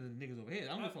ain't better than the niggas over here. I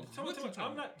don't give a fuck So- what so you talking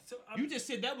I'm about. not. So You just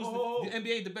said that was Oh. the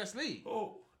NBA the best league.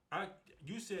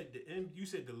 You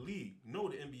said the league. No,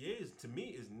 the NBA is to me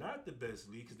is not the best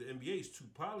league because the NBA is too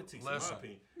politics in Listen. my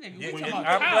opinion. Nigga, Yeah, we When talking you- about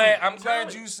I'm talent. glad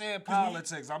Talent. you said 'Cause we-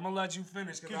 politics. I'm gonna let you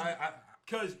finish because I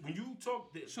Because when you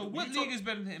talk, So when what you league talk- is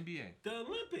better than the NBA? the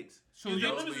Olympics? So So the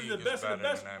your Olympics is league the is best of the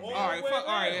better best. than All NBA. All right, the way fuck,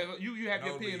 all right. around. You have your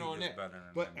No opinion league on is that. better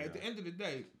than But NBA. at the end of the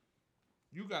day,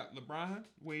 you got LeBron,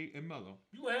 Wade, and Melo.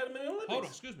 You gonna have them in the Olympics? Hold on,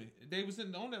 excuse me. They was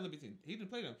on that Olympic team. He didn't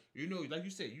play them. You know, like you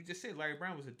said, you just said Larry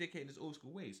Brown was a dickhead in his old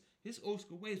school ways. His old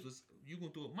school ways was you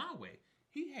gonna do it my way.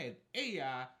 He had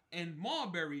AI and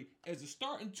Marbury as a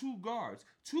starting two guards,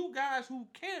 two guys who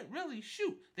can't really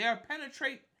shoot. They are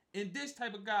penetrate in this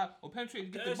type of guy or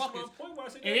penetrate to get That's the my buckets. point. Why I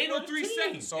said It ain't no that's 3 team.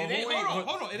 seconds. So It ain't,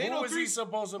 hold on. It ain't who no was 3 he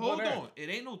supposed to put Hold in? on. It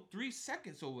ain't no 3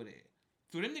 seconds over there.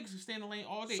 So them niggas can stay in the lane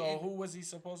all day. So And who was he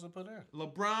supposed to put in?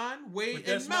 LeBron, Wade, But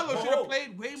that's and my- Melo should hold. have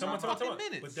played way more fucking Time.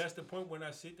 minutes. But that's the point when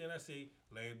I sit there and I say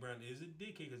Larry Brown is a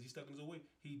dickhead because he's stuck in his way.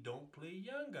 He don't play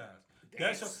young guys.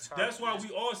 That's why we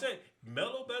all said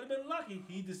Melo better been lucky.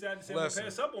 He decided to say Listen.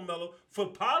 pass up on Melo for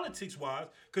politics wise.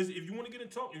 Because if you want to get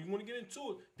into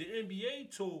it, the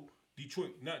NBA told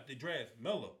Detroit not to draft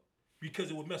Melo because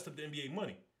it would mess up the NBA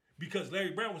money. Because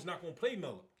Larry Brown was not going to play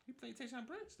Melo. He played Tayshaun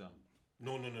Prince though.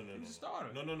 No. He's a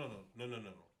starter. No. I don't know.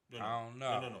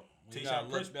 No. We gotta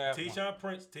look that one. Tayshaun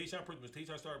Prince. When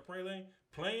Tayshaun started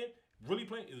really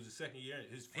playing, it was his second year.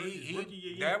 His rookie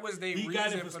year. That was the he got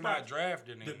reason in for spots. not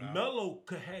drafting him. The now. Melo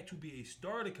had to be a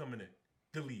starter coming in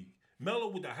the league. Melo,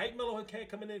 with the hype Melo had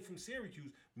coming in from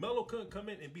Syracuse, Melo couldn't come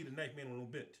in and be the ninth man on the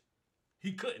bench.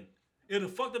 He couldn't. It'd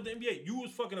have fucked up the NBA. You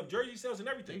was fucking up jersey sales and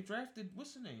They everything. drafted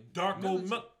what's the name? Darko Milicic.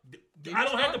 Melo. Did I he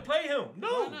don't have start? to play him. No.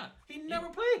 Why not? He never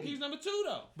played. He's number 2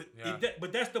 though. But, Yeah.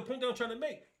 but that's the point that I'm trying to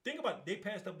make. Think about it. They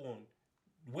passed up on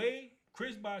Wade,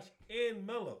 Chris Bosh, and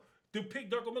Melo to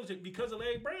pick Darko Milicic because of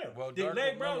Larry Brown. Well, Then Darko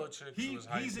Larry Brown, Milicic was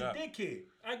he's a hyped up. dickhead.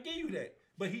 I give you that.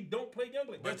 But he don't play young.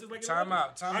 Like, But that's just like in time the out,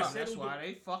 others. time I out. said it That's was why the-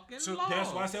 they fucking So lost.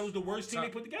 That's why I said it was the worst team they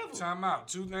put together. Time out.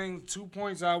 2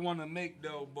 points I want to make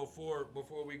though before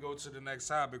we go to the next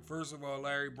topic. First of all,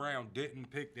 Larry Brown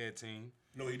didn't pick that team.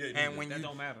 No, he didn't. And when That you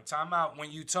don't matter. time out,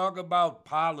 when you talk about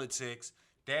politics,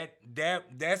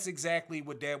 that's exactly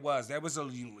what that was. That was a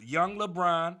young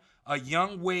LeBron, a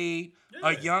young Wade,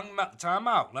 a young time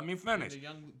out. Let me finish.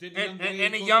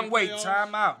 And a young Wade.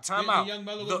 Time out. Time out.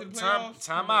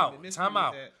 Time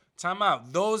out. Time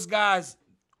out. Those guys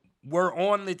were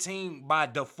on the team by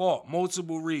default,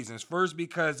 multiple reasons. First,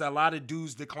 because a lot of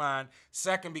dudes declined.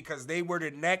 Second, because they were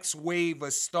the next wave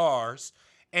of stars.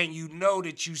 And you know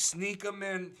that you sneak them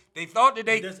in. They thought that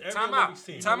they But that's every time Olympics out,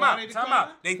 team. time Why out, they time declined?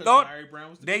 out. They 'Cause thought Larry Brown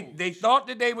was the they coach. they thought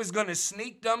that they was gonna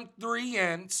sneak them 3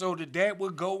 in so that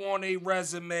would go on a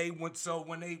resume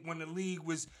when the league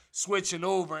was switching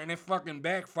over, and it fucking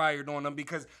backfired on them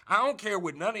because I don't care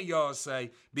what none of y'all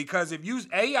say, because if you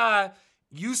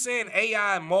saying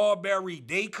AI and Marbury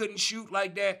they couldn't shoot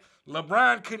like that.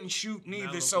 LeBron couldn't shoot neither,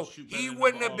 Melo so could shoot better he than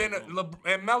wouldn't have all been. of them.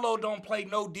 And Melo don't play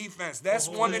no defense. That's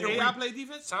one of the. AI play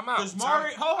defense? Time out. Does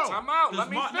Mari, hold on. Time out. Does Let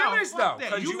me no, finish fuck though,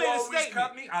 that. because you made a always statement.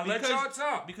 cut me. I let y'all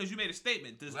talk. Because you made a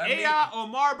statement. Does Let me- AI or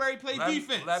Marbury play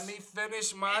defense? Let me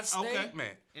finish my Okay.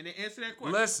 statement. And then answer that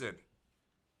question. Listen,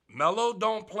 Melo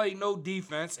don't play no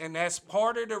defense, and that's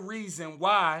part of the reason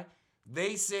why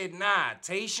they said, nah,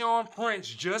 Tayshaun Prince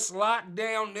just locked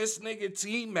down this nigga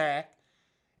T-Mac,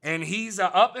 and he's an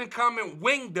up-and-coming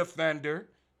wing defender.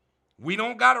 We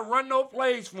don't got to run no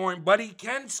plays for him, but he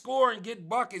can score and get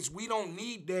buckets. We don't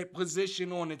need that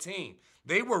position on the team.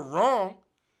 They were wrong.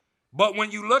 But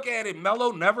when you look at it,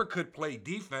 Melo never could play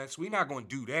defense. We're not going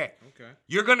to do that. Okay.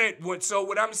 You're going to, so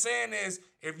what I'm saying is,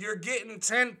 if you're getting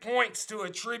 10 points to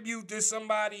attribute to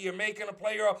somebody, you're making a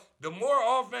player off, the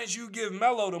more offense you give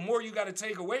Melo, the more you got to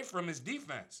take away from his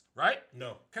defense, right?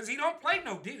 No. Because he don't play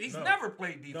no defense. He's No. never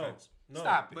played defense. No.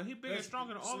 Stop it. But he bigger and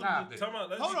stronger than all Stop of them. it. Time out.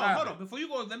 Let's Hold stop on. it. Before you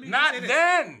go, let me Not say this.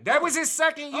 then. That was his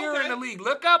second year Okay. in the league.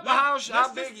 Look up how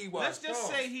big he was. Let's just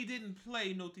Pause. say he didn't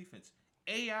play no defense.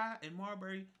 AI and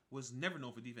Marbury was never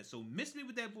known for defense. So miss me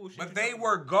with that bullshit. But they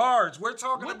were guards. We're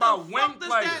talking What about the wing fuck does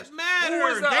players. that matter? Who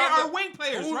was the They other- are wing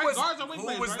players, who right? was- Guards are wing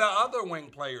players, Who was right? the other wing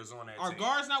players on that Are team?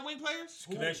 guards not wing players?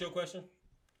 Can I ask you a question?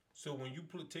 So when you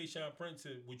put Tayshaun Prince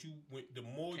in, the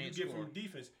more you Can't get score. from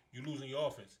defense, you losing your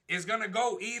offense. It's gonna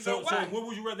go either So way. what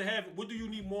would you rather have? What do you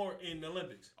need more in the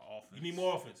Olympics? Offense. You need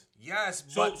more offense. Yes,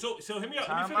 So but hear me out.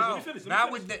 time Let out. me finish.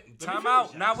 Not with that. Time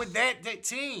out. Not with that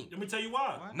team. Let me tell you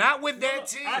why. Not with No, that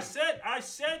team. I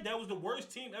said that was the worst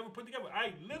team ever put together.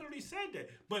 I literally said that.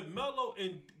 But Melo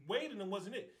and Wade and them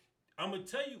wasn't it. I'm gonna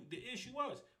tell you the issue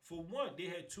was, for one, they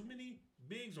had too many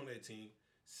bigs on that team.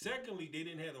 Secondly, they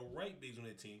didn't have the right bigs on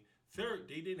that team. Third,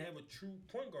 they didn't have a true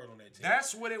point guard on that team.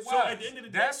 That's what it was. So at the end of the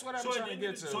day, That's what I'm so at trying the to end get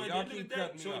of to. the- so at the Y'all end of the keep day-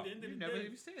 cutting me so at off. the end of You the never day-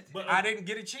 even said that. but, I didn't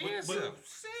get a chance but- to.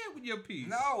 Say it with your piece.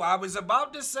 No, I was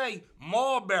about to say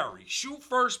Marbury, shoot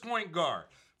first point guard.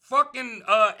 Fucking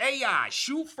AI,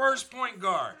 shoot first point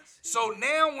guard. So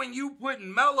now when you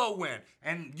putting Melo in,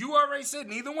 and you already said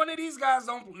neither one of these guys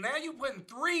don't. Now you putting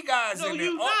 3 guys No, in there.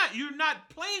 you're not. You're not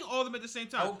playing all of them at the same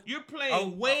time. Oh, You're playing oh,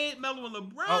 Wade, Melo, and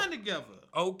LeBron together.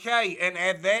 Okay, and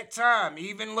at that time,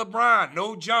 even LeBron,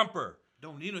 no jumper.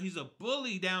 Don't need him. He's a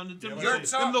bully down in them You're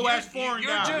little ass foreign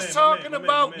You're guys. just My man, talking my man,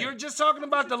 about. my man. You're just talking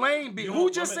about the lane. You know, Who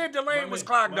my just man, said the lane my was man,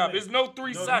 clogged my up? man. It's no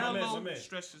 3 No, seconds. Melo my man.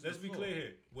 stretches Let's the be floor. clear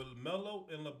here. With Melo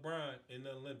and LeBron in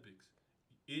the Olympics,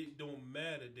 it don't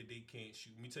matter that they can't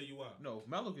shoot. Let me tell you why. No,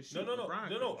 Melo can shoot. No. LeBron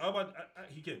No. couldn't.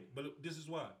 He can. But this is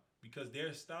why. Because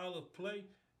their style of play,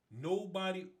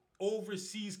 nobody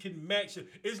overseas can match it.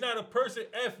 It's not a person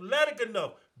athletic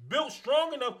enough, built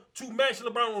strong enough to match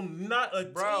LeBron on not a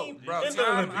team in the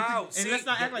time Olympics. out. And See, let's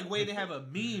not act like Wade didn't have a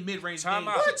mean mid-range Time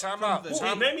game. out, time from out, the Who,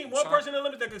 time- tape. name me one Time- person in the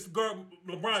Olympics that can guard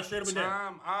LeBron straight up and down.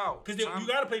 Time out. Because you Time-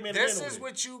 got to play man to This man is over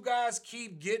what you guys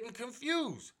keep getting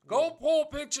confused. Go pull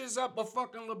pictures up of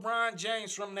fucking LeBron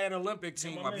James from that Olympic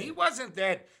team. my man. He wasn't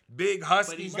that big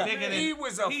husky he's guy. bigger than- He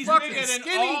was a he's fucking bigger than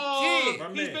skinny all- kid. My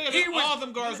He's man. bigger He than was all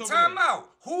them guards over time there. out.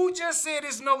 Who just said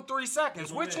it's no 3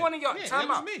 seconds? my Which man. one of y'all? Yeah, time that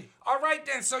was out. me. All right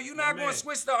then. So you're not My going man. to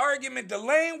switch the argument. The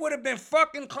lane would have been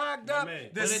fucking clogged up. man.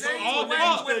 The But it's same all way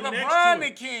fault. with Stood next LeBron to that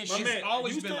him. can't My shoot. man,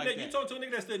 always you been stood like there- that. You talked to a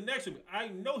nigga that stood next to me. I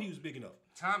know he was big enough.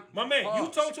 Time, My man, you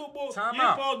pause. talk to a boy. Time yeah,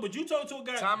 out. pause, but you talk to a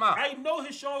guy. Time out. I know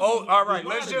his shoulders. Oh, all right.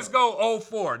 was Let's wide just enough. go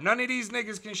 0-4. None of these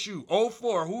niggas can shoot.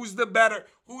 0-4. Who's the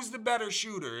better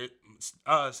shooter?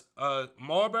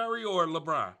 Marbury or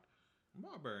LeBron?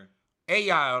 Marbury.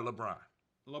 AI or LeBron?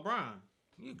 LeBron.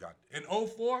 You got it. In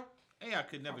 0-4? AI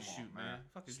could never Come on, shoot, man.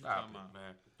 Fuck is you Stop talking it, about?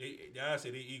 man. I say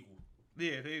they equal.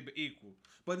 Yeah, they be equal.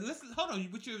 But listen, hold on.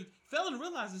 What you're failing to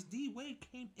realize is D Wade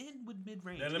came in with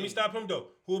mid-range. Now let me games. stop him though.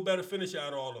 Who a better finisher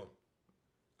out of all of them?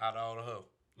 Out of all the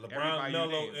who? LeBron, Everybody Melo,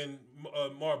 names.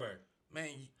 and Marbury. Man,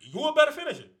 Who a better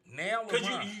finisher? now Because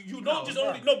LeBron. you don't just LeBron.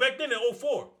 only know back then in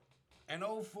 04. In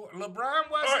 0-4. LeBron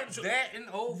wasn't right, so- that in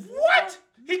 0-4. What?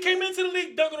 He came into the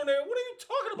league dunking on there. What are you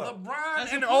talking about? LeBron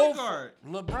As in a point 0-4. guard.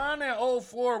 LeBron in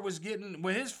 0-4 was getting,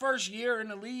 when his first year in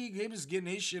the league, he was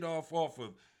getting his shit off of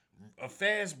a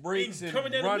fast breaks He's and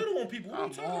coming down run. the middle on people. What are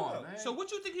you Come talking on, about? man. So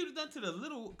what you think he would have done to the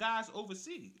little guys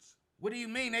overseas? What do you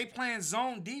mean? They playing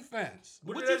zone defense.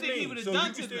 What did do you that think he mean? would have So done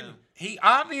you to can them? He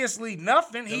obviously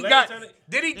nothing. He last got. time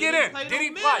Did he they get didn't in? play Did no he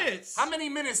play? minutes. How many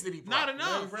minutes did he play? Not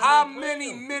enough. How Right.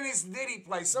 many minutes did he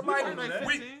play? Somebody, don't know that.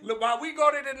 we, 15. look, while we go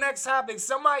to the next topic,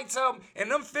 somebody tell me, in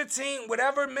them 15,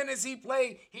 whatever minutes he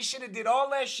played, he should have did all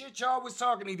that shit y'all was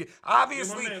talking he did.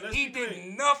 Obviously, Yeah, my man, let's he be did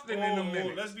clear. nothing in the Oh,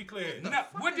 minutes. let's be clear. No,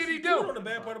 what did he You know do? the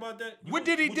bad part about that? What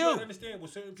did he you do? gotta understand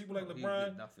with certain people like He LeBron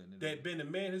did nothing. that been a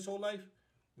man his whole life.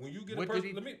 When you get a What did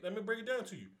person, he- let me break it down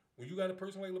to you. When you got a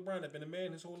person like LeBron that been a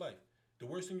man his whole life, the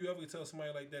worst thing you ever can tell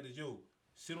somebody like that is, yo,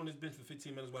 sit on this bench for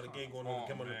 15 minutes while the game going on and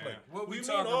come on and play. What we you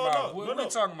talking mean? Oh, about? no, What no, we no.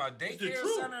 talking about? It's the Daycare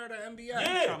truth. center or the NBA?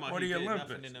 Yeah. Talking about Or he the did nothing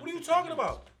Olympics? in them What are you 15 talking years.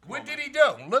 about? What did he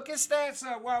do? Look at stats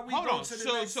up while we Hold go on. to the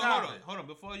So next hold topic. on.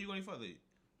 Before you go any further,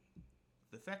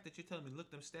 the fact that you're telling me look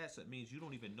them stats up means you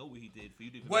don't even know what he did for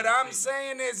you to. Even What make a I'm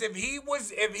statement. saying is,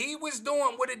 if he was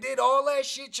doing what it did, all that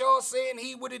shit y'all saying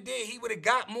he would have did, he would have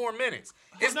got more minutes.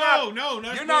 It's No, not, no,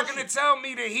 that's you're not bullshit. gonna tell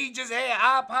me that he just had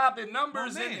eye popping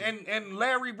numbers My man. and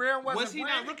Larry Brown wasn't Was he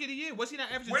playing? not rookie of the year? Was he not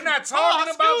averaging? We're not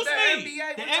talking about the excuse me.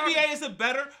 NBA. The We're NBA talking- is a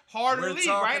better, harder We're league,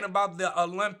 talking right? about the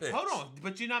Olympics. Hold on,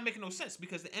 but you're not making no sense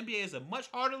because the NBA is a much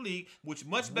harder league with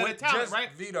much better What- talent, just-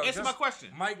 right? Vito, Answer just my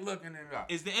question. Mike looking it up.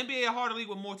 Is the NBA a harder league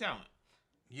with more talent?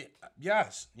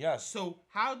 Yes. So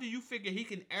how do you figure he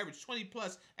can average 20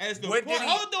 plus as the What point, did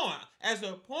he- hold on, as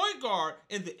a point guard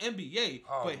in the NBA,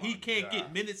 Oh but he my can't God.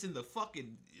 get minutes in the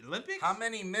fucking Olympics? How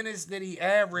many minutes did he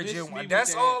average? Miss And me with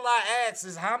that's that. all I ask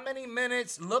is how many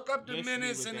minutes. Look up the Miss me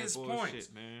minutes with and that his bullshit,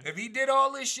 points. man. If he did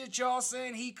all this shit y'all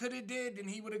saying he could have did, then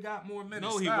he would have got more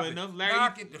minutes. No, he Stop wouldn't it. have. Larry-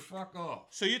 Knock it the fuck off.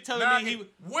 So you're telling Knock me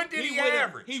it. What did he would've-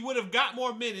 average? He would have got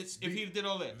more minutes if he did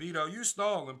all that. Vito, you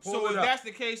stalling. Pull So it if up. that's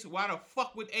the case, why the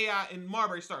fuck would AI and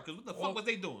Marbury start? Because what the fuck was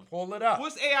they doing? Pull it up.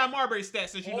 What's AI Marbury stats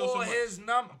since you know so Pull much? his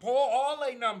number. Pull all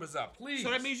their numbers up, please.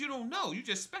 So that means you don't know. You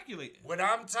just speculating. What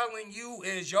I'm telling you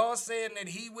is y'all saying that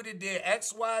he would have did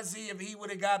XYZ if he would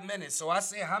have got minutes. So I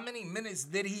say, how many minutes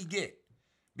did he get?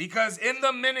 Because in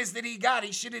the minutes that he got,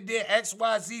 he should have did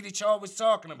XYZ that y'all was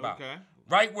talking about. Okay.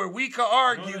 Right? Where we could No,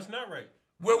 argue. that's not right.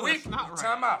 Where No, we that's not right.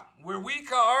 time out. Where we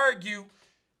could argue.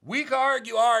 We could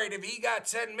argue, all right, if he got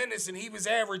 10 minutes and he was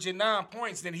averaging 9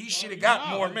 points, then he should have got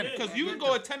more minutes. Because you can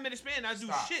go a 10-minute span and not do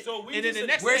Stop. shit. So we and then just the said-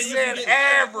 next We're thing you saying can get-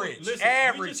 average. Listen, we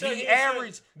average. just said He he said-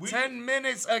 averaged we- 10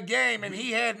 minutes a game and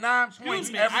he had 9 points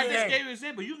Excuse me, every I just game. gave you an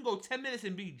example. You can go 10 minutes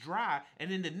and be dry,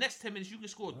 and in the next 10 minutes you can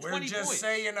score 20 We're just points.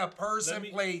 saying a person Let me-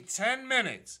 played 10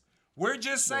 minutes. We're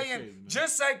just saying, crazy, man.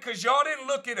 just say, because y'all didn't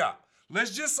look it up.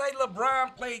 Let's just say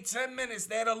LeBron played 10 minutes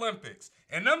that Olympics.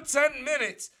 In them 10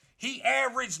 minutes, He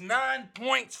averaged 9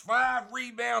 points, 5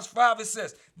 rebounds, 5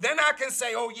 assists. Then I can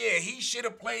say, oh, yeah, he should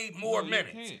have played more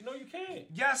minutes. No, you can't.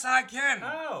 Yes, I can.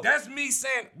 How? That's me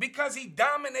saying, because he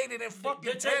dominated in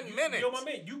fucking 10 minutes. Yo, my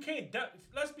man, you can't.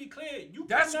 Let's be clear.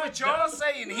 That's cannot what y'all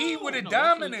saying. He would have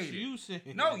dominated. You said.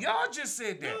 No, y'all just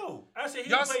said that. No, I said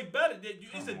he Y'all played better.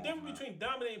 It's a difference between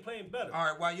dominating and playing better. All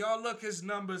right, while y'all look his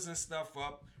numbers and stuff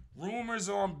up, rumors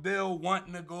on Bill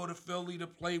wanting to go to Philly to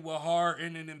play with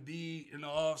Harden and Embiid in the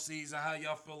offseason. How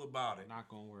y'all feel about it? Not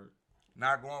gonna work.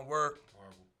 Not going to work.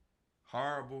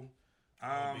 Horrible.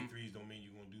 Horrible. Big threes don't mean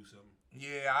you're gonna do something.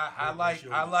 Yeah, I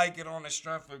like it on the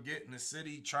strength of getting the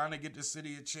city, trying to get the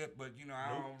city a chip, but you know I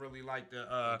don't really like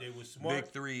the They was smart.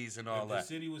 big threes and all If that. the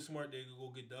city was smart, they could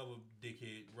go get the other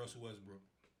dickhead, Russell Westbrook.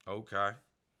 Okay.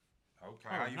 Oh,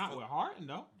 How you not feel? with Harden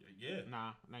though. Yeah.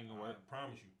 Nah, not gonna work. I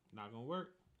promise you. Not gonna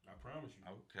work. I promise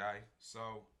you. Okay. So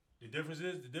The difference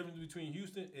between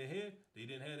Houston and here, they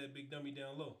didn't have that big dummy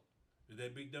down low. If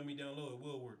that big dummy down low, it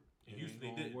will work. In Houston,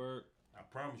 they didn't. Work. I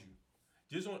promise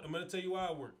you. I'm gonna tell you why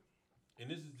it worked. And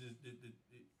this is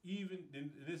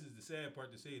this is the sad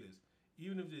part to say this.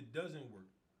 Even if it doesn't work,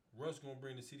 Russ gonna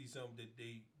bring the city something that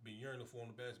they been yearning for on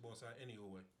the basketball side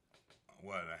anyway.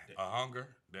 what? A hunger?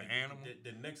 The animal?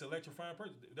 The next electrifying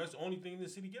person. That's the only thing the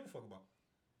city give a fuck about.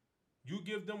 You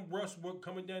give them Russ work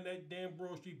coming down that damn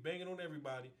Broad Street, banging on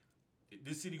everybody.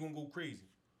 This city gonna go crazy.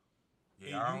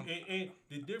 Yeah. And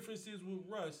the difference is with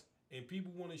Russ, and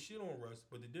people want to shit on Russ,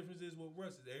 but the difference is with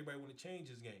Russ is everybody want to change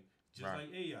his game, just Right.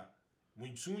 like AI.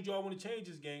 When soon as y'all want to change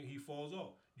his game, he falls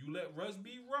off. You let Russ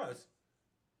be Russ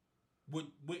with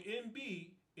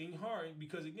MB and Harden,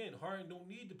 because again, Harden don't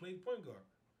need to play the point guard.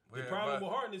 The Yeah, problem but-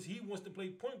 with Harden is he wants to play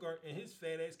point guard, and his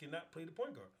fat ass cannot play the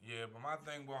point guard. Yeah, but my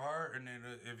thing with Harden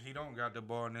is if he don't got the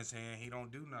ball in his hand, he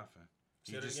don't do nothing.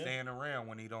 He Say that just again? stand around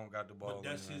when he don't got the ball. But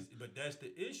that's in his hand. But that's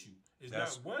the issue. It's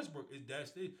That's- not Westbrook.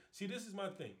 That's the. See, this is my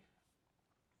thing.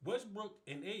 Westbrook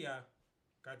and AI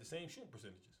got the same shooting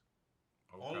percentages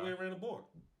all the way around the board.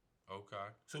 Okay.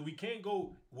 So we can't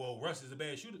go, well, Russ is a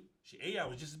bad shooter. Shit, AI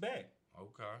was just as bad.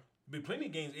 Okay. Been plenty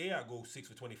of games AI go 6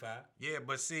 for 25. Yeah,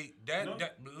 but see that. No.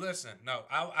 Listen, no,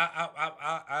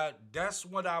 I that's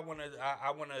what I want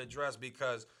to address,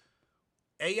 because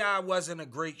AI wasn't a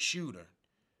great shooter.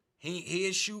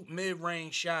 He'd shoot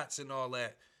mid-range shots and all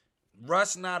that.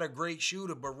 Russ not a great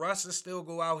shooter, but Russ will still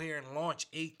go out here and launch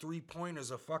 8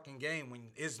 3-pointers a fucking game when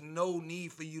there's no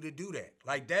need for you to do that.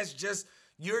 Like, that's just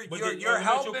you're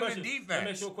helping the Let me defense.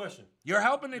 ask you a question. You're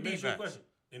helping the Let me ask you a defense. question.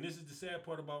 And this is the sad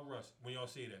part about Russ when y'all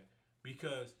say that.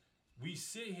 Because we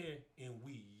sit here and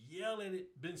we yell at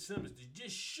it, Ben Simmons, to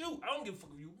just shoot. I don't give a fuck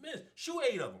if you miss. Shoot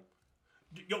 8 of them.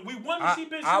 Yo, we want to see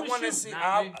Ben I Simmons want to shoot. see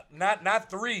not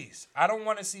threes. I don't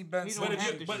want to see Ben He don't Simmons.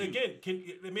 have to But shoot.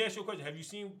 again, let me ask you a question. Have you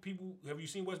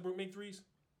seen Westbrook make threes?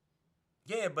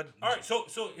 Yeah, but All right, so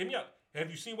hear me out. Have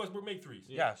you seen Westbrook make threes?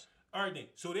 yes. All right then.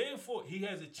 So therefore, he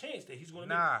has a chance that he's going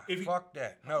to Nah, make. fuck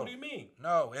that. No. What do you mean?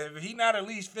 No, if he not at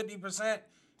least 50%,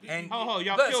 and Y'all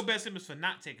listen, killed Ben Simmons for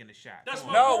not taking the shot. That's Come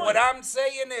on. my No, point. what I'm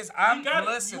saying is, You got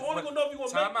listen. it. You only gonna know if you gonna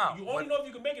time make out. it. You only know if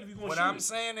you can make it if you gonna What shoot I'm it.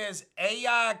 saying is,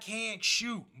 AI can't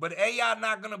shoot, but AI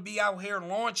not gonna be out here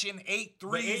launching 8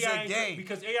 threes AI a ain't game.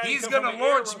 because AI ain't He's come gonna from an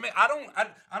launch.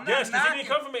 era. I'm not Yes, because he knocking. didn't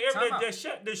come from an era Time out. that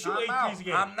shoot Time 8 out. threes a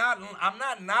game. I'm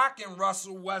not knocking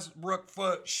Russell Westbrook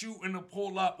for shooting the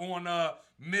pull up on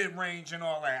mid range and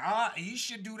all that. He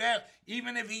should do that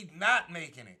even if he's not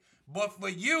making it. But for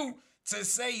you to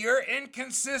say you're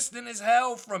inconsistent as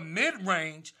hell from mid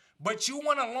range, but you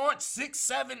want to launch 6,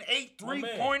 7, 8 My man.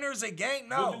 3-pointers a game?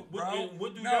 No, what bro.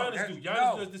 what do No, Giannis do? Giannis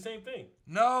no. does the same thing.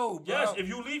 No, bro. Yes, if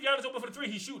you leave Giannis open for the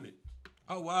 3, he's shooting it.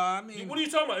 Oh, well, I mean, What are you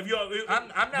talking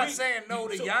about? I'm not saying no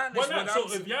to Giannis, Why not? but So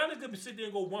I'm if Giannis could sit there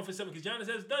and go 1 for 7, because Giannis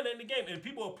has done that in the game, and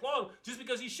people applaud him just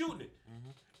because he's shooting it.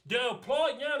 They'll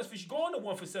applaud Giannis for going to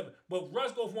 1 for 7, but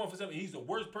Russ goes for 1 for 7. He's the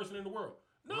worst person in the world.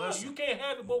 No, Listen. you can't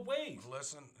have it both ways.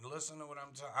 Listen to what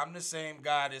I'm talking. I'm the same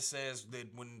guy that says that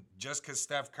when just because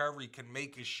Steph Curry can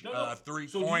make a No. So do you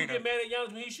three-pointer, get mad at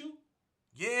Giannis when he shoot?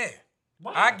 yeah,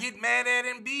 Why? I get mad at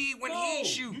Embiid when No, he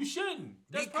shoot You shouldn't.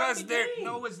 That's because part of the they're game.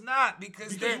 no, it's not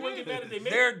because Because you wouldn't get mad if they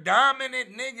made they're it.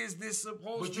 dominant niggas that's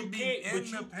supposed But to you be can't. in But the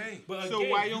you paint. But So again,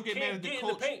 why you don't get can't mad at the get coach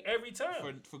in the paint every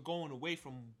time? for going away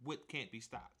from what can't be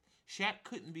stopped. Shaq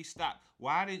couldn't be stopped.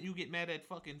 Why didn't you get mad at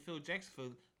fucking Phil Jackson for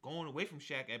going away from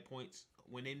Shaq at points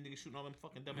when they niggas shooting all them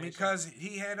fucking dumb ass Because shots?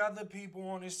 he had other people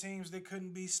on his teams that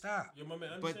couldn't be stopped. Yo, my man,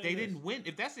 But understand they this. didn't win.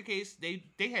 If that's the case, they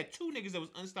had 2 niggas that was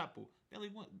unstoppable. They only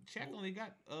won. Shaq only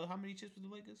got how many chips with the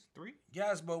Lakers? 3.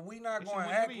 Yes, but we not They going should to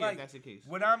win act 3 if like that's the case.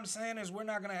 what I'm saying is we're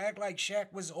not going to act like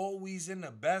Shaq was always in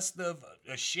the best of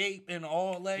shape and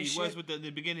all that He shit. was with the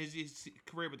beginning of his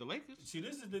career with the Lakers. See,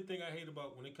 this is the thing I hate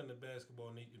about when it comes to basketball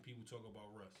and people talk about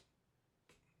Russ.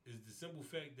 Is the simple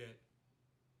fact that,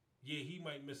 yeah, he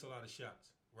might miss a lot of shots,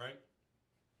 right?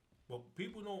 But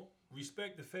people don't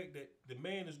respect the fact that the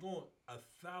man is going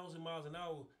 1,000 miles an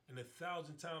hour and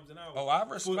 1,000 times an hour. Oh, I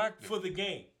respect it. for the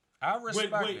game. I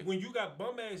respect it. When you got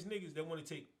bum ass niggas that want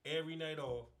to take every night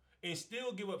off and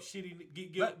still give up shitty,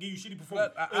 give you shitty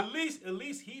performance. At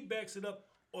least he backs it up.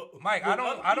 Mike,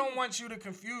 I don't want you to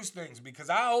confuse things because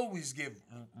I always give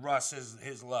Russ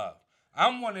his love.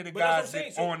 I'm one of the But that's guys what I'm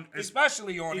that saying. So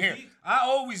especially on if here, he- I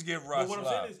always give Russ But what I'm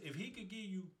love. saying is, if he could give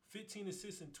you 15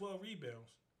 assists and 12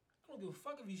 rebounds, I don't give a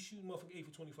fuck if he's shooting motherfucker 8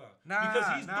 for 25. because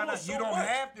he's doing so you don't much.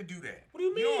 have to do that. What do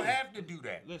you You don't mean? have to do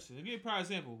that. Listen, to give you a prime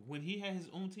example, when he had his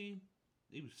own team,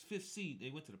 he was 5th seed. They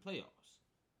went to the playoffs.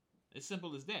 As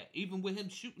simple as that. Even with him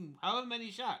shooting however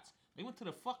many shots, they went to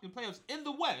the fucking playoffs in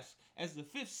the West as the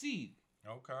 5th seed.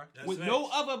 Okay. That's With facts. no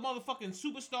other motherfucking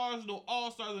superstars, no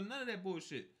all-stars, or none of that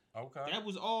bullshit. Okay. That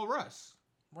was all Russ.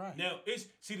 Right. Now it's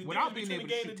the Without difference being between the able to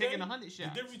game shoot, today. taking 100 shots.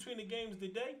 The difference between the games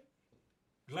today,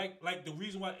 like the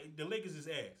reason why the Lakers is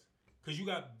ass, because you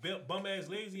got bum ass,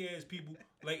 lazy ass people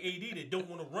like AD that don't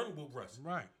want to run with Russ.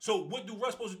 Right. So what do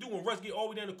Russ supposed to do when Russ get all the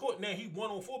way down the court? Now he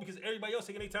 1-on-4 because everybody else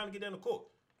taking their time to get down the court.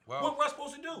 Well, What Russ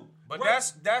supposed to do? But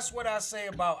Russ, that's what I say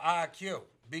about IQ.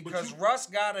 Because Russ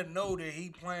gotta know that he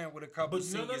playing with a couple But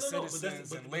no, senior no, no, citizens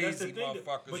but and that's the lazy thing that-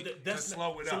 motherfuckers but to that's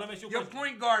slow it so up. let me ask you a Your question.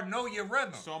 point guard know your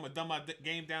rhythm. So I'm going to dumb my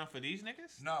game down for these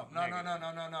niggas? No.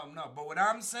 But what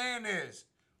I'm saying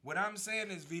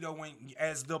is, Vito, when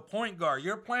as the point guard,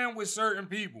 you're playing with certain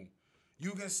people.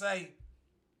 You can say,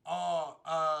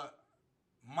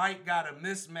 Mike got a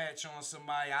mismatch on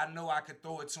somebody. I know I could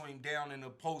throw it to him down in the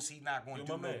post. He not going to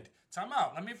do my no. man. Time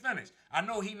out. Let me finish. I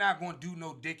know he not going to do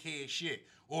no dickhead shit.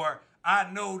 Or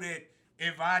I know that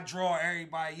if I draw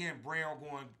everybody in, Brown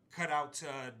going to cut out to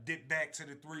dip back to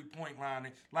the 3-point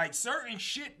line. Like certain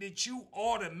shit that you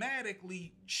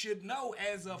automatically should know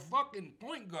as a fucking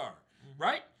point guard,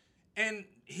 right? And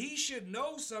he should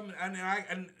know something. And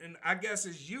I guess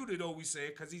it's you that always say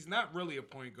it because he's not really a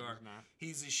point guard. He's not.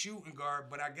 He's a shooting guard,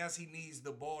 but I guess he needs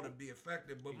the ball to be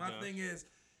effective. But my does. thing is,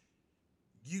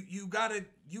 you gotta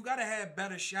have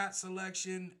better shot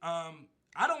selection.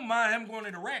 I don't mind him going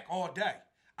to the rack all day.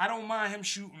 I don't mind him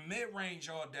shooting mid-range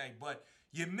all day, but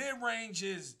your mid-range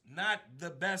is not the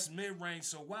best mid-range,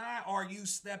 so why are you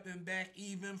stepping back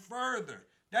even further?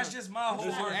 That's just my whole He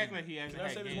act argument. like he hasn't Can I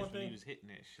had say this games one when he thing? was hitting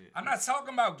that shit.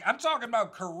 I'm talking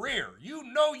about career. You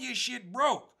know your shit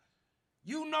broke.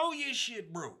 You know your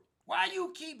shit broke. Why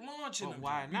you keep launching But them?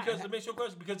 why not? because it makes your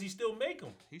question because he still make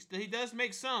them. He does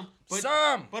make some. But,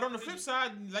 Some. But on the flip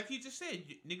side, like he just said,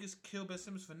 niggas kill Ben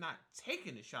Simmons for not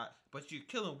taking the shot, but you're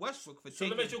killing Westbrook for So taking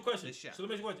let me ask you a question. the shot. So let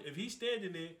me ask you a question. If he's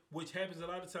standing there, which happens a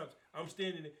lot of times, I'm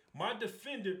standing there. My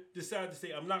defender decides to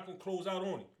say, I'm not going to close out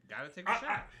on him. Gotta take a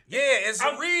shot. Yeah, it's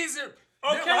a reason.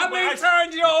 Okay, how but many I-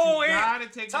 times your old gotta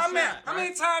head? take a How shot, many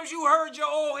right? times you heard your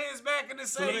old heads back in the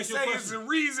So let me say ask you a say it's question. the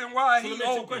reason why So he let me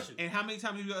ask you a open? question. And how many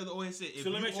times have you always said, if So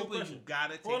let me you ask you a open, you question.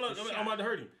 gotta take Hold on, the I'm shot. about to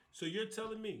hurt him. So you're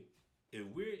telling me if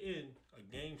we're in a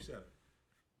game 7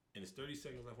 and it's 30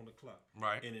 seconds left on the clock,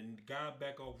 Right. and then guy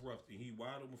back off rough and he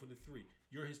wide open for the 3,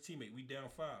 you're his teammate, we down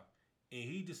 5, and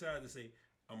he decides to say,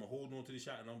 I'm gonna hold on to the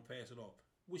shot and I'm gonna pass it off.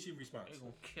 What's your response? They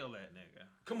gonna kill that nigga.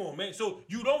 Come on, man. So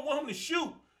you don't want him to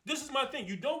shoot. This is my thing.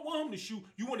 You don't want him to shoot.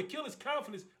 You want to kill his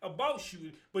confidence about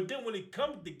shooting. But then when it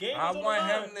comes, the game I is on want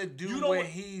the line, him to you do don't what want-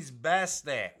 he's best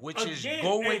at, which is Again,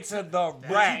 going and- to the But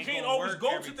rack. you can't gonna always work go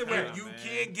every to the time. rack. You man.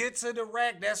 can't get to the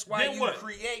rack. That's why Then you what?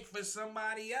 create for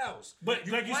somebody else. But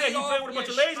like you play said, you off play with a bunch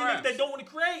of your lazy niggas strengths. that don't want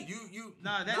to create. You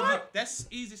Nah, What? that's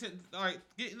easy. All right,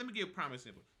 let me give a prime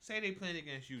example. Say they playing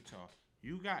against Utah.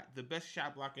 You got the best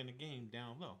shot blocker in the game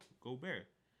down low, Gobert.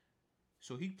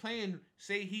 So he playing,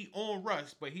 say he on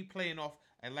Russ, but he playing off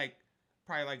at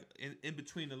probably in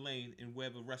between the lane and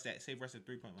wherever Russ at, say Russ at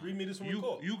 3-point line. 3 meters from the you,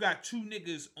 court. You got 2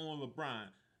 niggas on LeBron.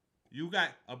 You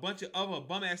got a bunch of other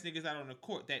bum ass niggas out on the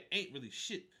court that ain't really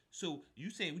shit. So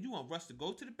you saying you want Russ to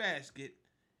go to the basket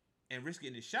and risk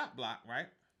getting his shot blocked, right?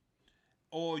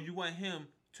 Or you want him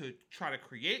to try to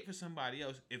create for somebody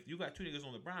else. If you got 2 niggas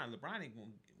on LeBron ain't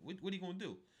going. What he gonna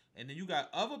do? And then you got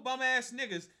other bum ass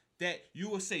niggas that you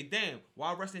will say, damn,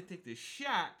 why Russ didn't take the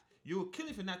shot? you're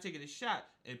killing for not taking a shot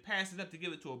and pass it up to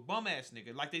give it to a bum ass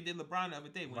nigga like they did LeBron the other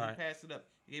day when Right. he passed it up,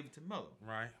 he gave it to Melo.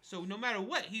 Right. So no matter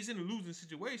what, he's in a losing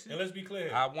situation. And let's be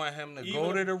clear. I want him to Even-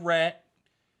 go to the rack.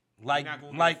 Like, not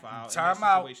gonna like get fouled in time that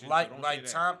out, situation, so like, don't like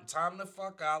say time, time to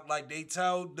fuck out. Like they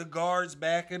tell the guards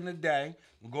back in the day,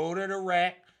 go to the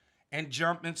rack and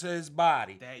jump into his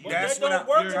body. That's that what don't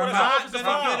work. You're That's an not offensive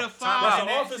gonna foul. get a foul. That's in an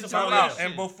that offensive Time foul out. situation.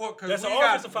 And before, cause That's we an got,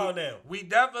 offensive foul now. We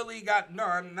definitely got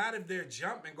not if they're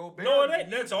jumping. Go back. No,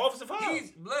 that's an offensive foul.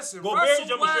 Listen, Gobert Russell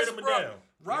jumping straight up and Westbrook. down.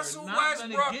 Russell You're not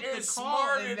gonna Westbrook get the is call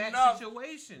smart in that enough.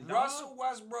 situation, dog. Russell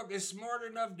Westbrook is smart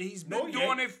enough that he's No, been he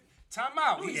doing ain't. it. Time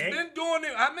out. No, he He's ain't. been doing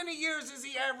it. How many years has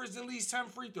he averaged at least 10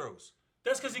 free throws?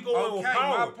 That's because he going with Okay,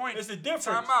 power. my point. It's the difference.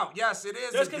 Time out. Yes, it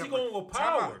is. That's a 'cause he difference. going with Time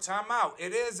power. out. Time out.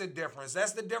 It is a difference.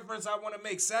 That's the difference I want to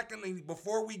make. Secondly,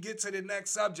 before we get to the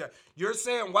next subject, you're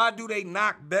saying why do they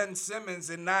knock Ben Simmons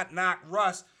and not knock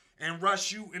Russ, and Russ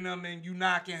shooting them and you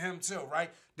knocking him too,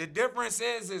 right? The difference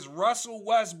is Russell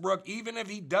Westbrook, even if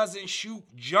he doesn't shoot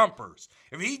jumpers,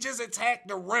 if he just attack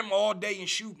the rim all day and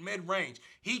shoot mid-range,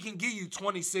 he can give you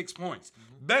 26 points.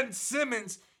 Ben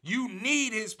Simmons, you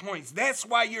need his points. That's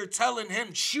why you're telling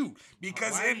him shoot.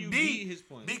 Because Why do you need Embiid, his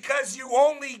points? because you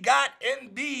only got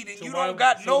Embiid and So you why- don't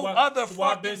got so no why- other so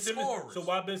why fucking Simmons, scorers. So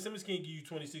why Ben Simmons can't give you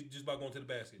 26 just by going to the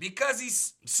basket? Because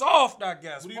he's soft, I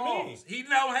guess. What do you Pause. mean? He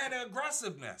don't have the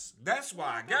aggressiveness. That's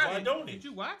why I got Why it. don't he? Did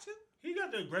you watch him? He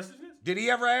got the aggressiveness. Did he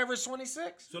ever average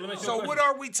 26? So let me ask you a So question. what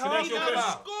are we Can I ask talking you a He's question? not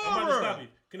a about? I'm about to scorer. stop you.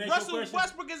 Can I ask you a Russell question?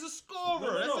 Westbrook is a scorer.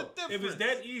 That's a difference. If it's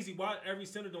that easy, why every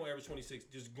center don't average 26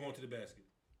 just going to the basket?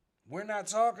 We're not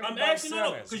talking I'm about asking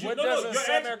no, centers. because What does a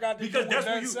center got to do with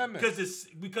Ben Simmons?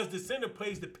 because the center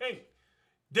plays the paint.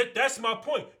 That's my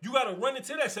point. You got to run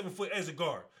into that 7 foot as a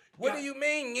guard. What do you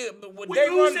mean? When They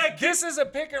you run, said- this is a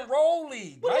pick and roll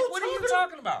league. Like, what are you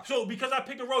talking about? So because I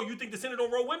pick and roll, you think the center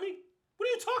don't roll with me? What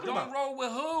are you talking Don't about? roll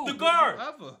with who? The guard.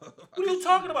 Whoever. What are you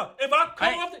talking about? If I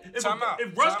come off the,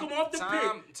 if Russ come off the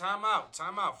pick, Time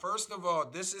out. First of all,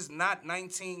 this is not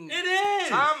 19. it is.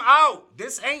 Time out.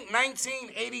 This ain't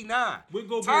 1989. We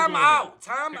go Time back out.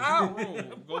 Time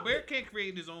out. Gobert can't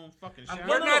create his own fucking shot.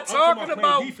 We're no, not I'm talking talking about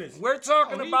about. playing defense. We're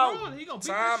talking Oh, he about wrong. He gonna beat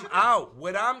time that shit up. out.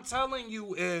 What I'm telling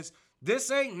you is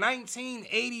this ain't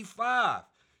 1985.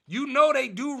 You know they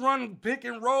do run pick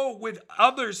and roll with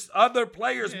other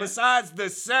players besides the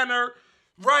center.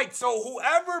 Right, so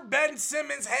whoever Ben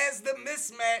Simmons has the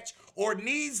mismatch or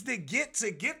needs to get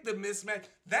the mismatch,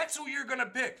 that's who you're gonna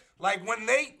pick. Like when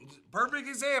perfect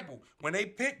example, when they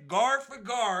pick guard for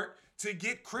guard to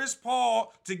get Chris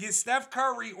Paul, to get Steph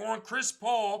Curry on Chris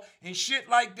Paul and shit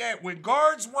like that. When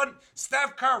guards want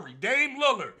Steph Curry, Dame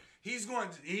Lillard, he's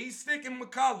sticking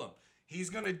McCollum. He's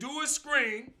gonna do a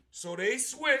screen, so they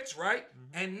switch, right?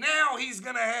 And now he's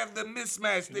gonna have the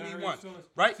mismatch that he wants,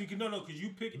 right? See, no, because you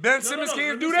pick. Ben Simmons let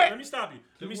can't me do stop- that? Let me stop you.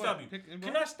 Let me what? stop you. Pick and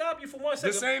Can roll? I stop you for 1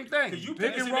 second? same thing. 'Cause you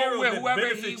Pick pick and roll with whoever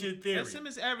benefits he- your theory. Ben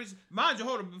Simmons average. Mind you,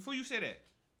 hold on. Before you say that,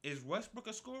 is Westbrook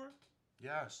a scorer?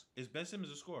 Yes. Is Ben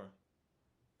Simmons a scorer?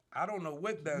 I don't know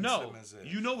what Ben No, Simmons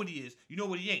is. you know what he is. You know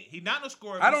what he ain't. He's not no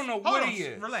scorer. I don't know Hold what on, he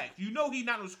is. Relax. You know he's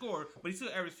not no scorer, but he still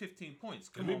averaged 15 points.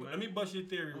 Come on, man. Let me bust your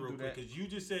theory real do quick, that. because you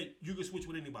just said you can switch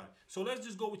with anybody. So let's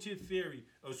just go with your theory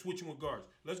of switching with guards.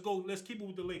 Let's keep it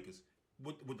with the Lakers.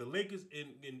 With the Lakers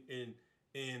in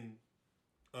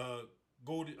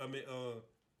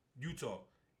Utah.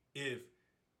 If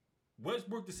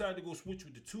Westbrook decided to go switch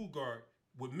with the 2 guard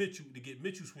with Mitchell to get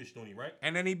Mitchell switched on him, right?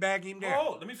 And then he back him down.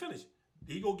 Oh, let me finish.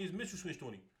 He go get Mitchell switched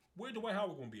on him. Where Dwight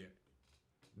Howard gonna be at?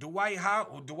 Dwight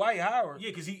Howard. Yeah,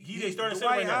 because they started center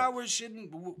Dwight right now. Howard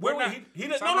shouldn't. Wait, he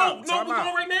does, Time no, out, we're time going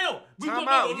out. right now. Time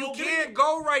out. You can't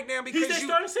go right now because their you,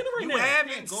 starting center right you now.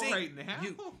 haven't Can't go seen. right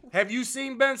now. Have you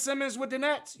seen Ben Simmons with the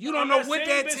Nets? You don't I'm know not what saying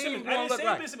that Ben team Simmons. I gonna didn't look say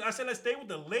like. Ben Simmons. I said let's stay with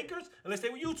the Lakers and let's stay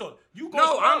with Utah. You go. No,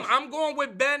 somewhere else. I'm going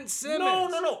with Ben Simmons.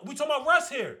 No. We talking about Russ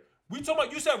here. We talking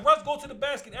about, you said Russ go to the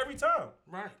basket every time.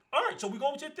 Right. All right, so we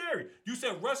going with your theory. You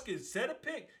said Russ could set a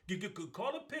pick, could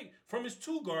call a pick from his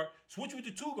 2 guard, switch with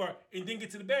the 2 guard, and then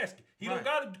get to the basket. He Right. don't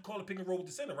got to call a pick and roll with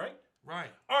the center, right? Right.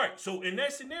 All right, so in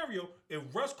that scenario,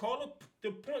 if Russ called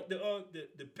the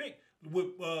pick with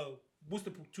what's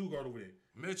the 2 guard over there?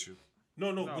 Mitchell.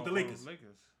 No, with the Lakers. Is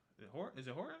it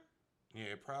Horton?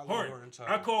 Yeah, probably Horton. Horton.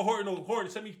 I call Horton. No, Horton.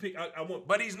 Send me pick. I want.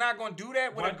 But he's not going to do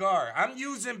that with Why- a guard. I'm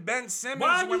using Ben Simmons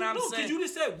Why when you I'm no? saying. Because you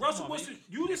just said Russell Come on, Westbrook.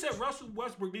 You just said Russell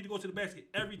Westbrook need to go to the basket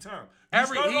every time. He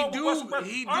do go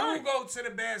to the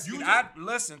basket. You just-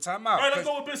 listen, time out. All right, let's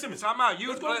go with Ben Simmons. Time out. Let's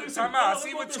go with Ben Time Simmons. out. I Let's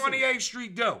see go what with Ben Simmons. 28th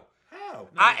Street do. How?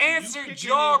 I You answered picking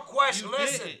your and- question. you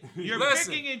Listen. didn't. You're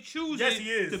listen. picking and choosing Yes, he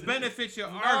is. to benefit your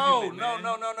No. argument.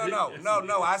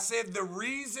 man. I said the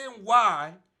reason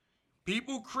why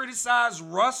People criticize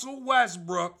Russell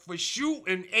Westbrook for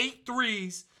shooting 8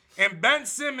 threes and Ben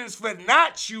Simmons for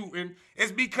not shooting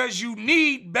is because you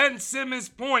need Ben Simmons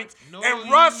points. No, and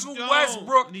you Russell don't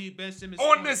Westbrook need Ben Simmons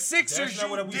on the points. Sixers, That's not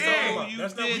you what we did. talking about. You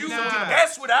That's not what did we not. talking about.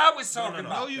 That's what I was No, talking no,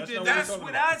 about. No, you That's did not not. That's we're talking what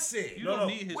about. I said. You No, don't no.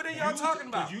 need his What are points. y'all talking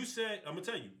about? Because you said, I'm gonna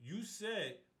tell you, you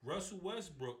said Russell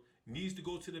Westbrook needs to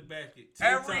go to the basket.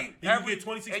 Every- He every- can get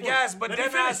 26 points. yes, but Let me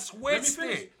then I finish. switched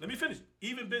it. Let me finish.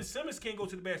 Even Ben Simmons can't go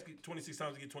to the basket 26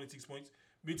 times to get 26 points.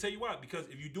 Let me tell you why. Because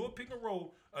if you do a pick and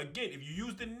roll, again, if you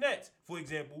use the Nets, for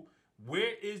example,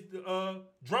 where is the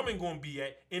Drummond going to be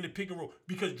at in the pick and roll?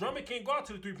 Because Drummond can't go out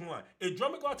to the 3-point line. If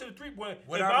Drummond go out to the 3-point,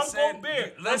 What if I'm I'm saying,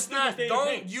 Gobert, let's I'm not, staying don't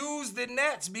paint. use the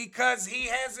Nets because he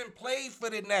hasn't played for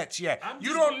the Nets yet. I'm You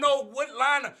just don't going- know what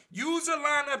lineup. Use a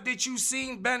lineup that you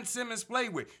seen Ben Simmons play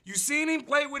with. You seen him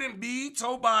play with Embiid,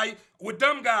 Tobias, with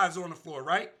them guys on the floor,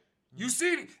 right? You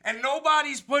seen him, and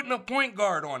nobody's putting a point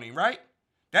guard on him, right?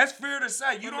 That's fair to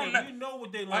say. You don't know. We know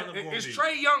what they lineup going to Is be.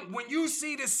 Trae Young, when you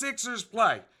see the Sixers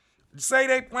play, say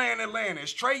they play in Atlanta,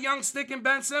 is Trae Young sticking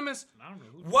Ben Simmons? I don't know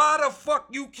who. Why the fuck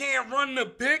you can't run the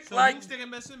pick So like who's sticking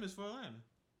Ben Simmons for Atlanta?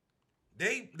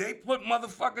 they put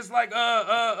motherfuckers like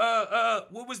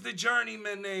what was the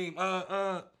journeyman name?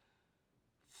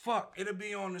 Fuck, it'll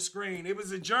be on the screen. It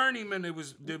was a journeyman. What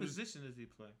position does he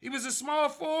play? He was a small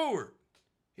forward.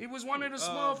 He was one of the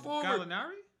small forward.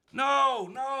 Gallinari? No,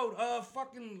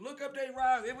 fucking look up they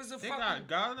rise. It was a They fucking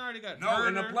got Gallinari. They got no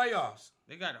in the Herter. playoffs.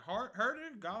 They got Herter,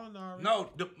 Gallinari. No,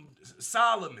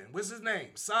 Solomon. What's his name?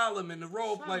 Solomon, the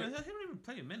role Simon, player. he don't even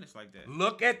play minutes like that.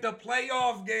 Look at the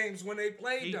playoff games when they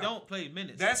played He them. don't play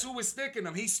minutes. That's who was sticking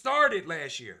him. He started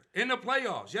last year in the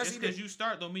playoffs. Yes, just he because did. you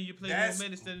start don't mean you play That's- more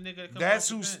minutes than the nigga that comes That's off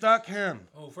the who bench. stuck him.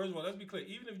 Oh, first of all, let's be clear.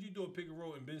 Even if you do a pick and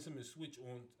roll and Ben Simmons switch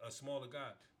on a smaller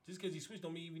guy, just because he switched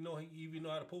don't mean he even know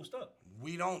how to post up.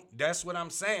 We don't. That's what I'm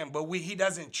saying. But he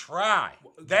doesn't try.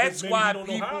 Well, That's maybe why he don't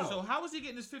know people. how. So how is he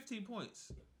getting his 15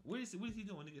 points? What is he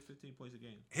doing when he gets 15 points a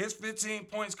game? His 15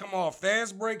 points come off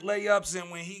fast break layups and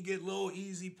when he get little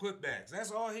easy putbacks.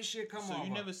 That's all his shit come So off.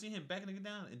 you of. never see him backing a nigga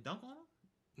down and dunk on him?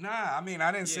 Nah, I mean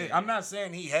I didn't say. Yeah. I'm not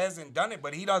saying he hasn't done it,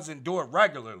 but he doesn't do it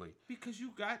regularly. Because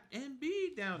you got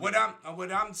Embiid down What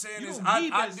there. I'm saying You is don't I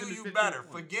need do Ben Simmons you 15 better.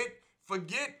 points.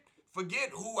 Forget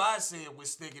who I said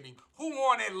was sticking him. Who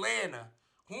on Atlanta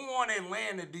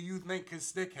do you think can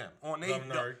stick him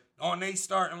Gallinari. on they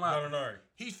starting line? Gallinari.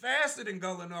 He's faster than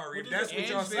Gallinari. If What that's is what that?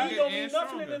 y'all And saying. He don't mean and nothing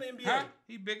stronger. in the NBA. Huh?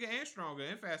 He bigger and stronger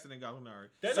and faster than Gallinari.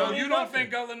 That So don't you mean don't nothing.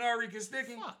 think Gallinari can stick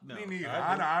him? Fuck no. Me neither.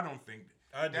 I do. I don't think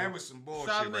I do. that was some bullshit.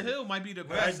 Solomon right Hill might be the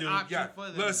there. best do. option Yeah, for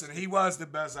them. listen, he was the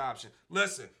best option.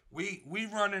 Listen, we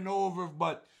running over,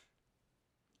 but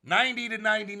 90 to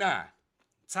 99.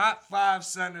 Top 5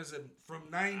 centers from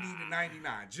 90 to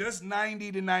 99. Just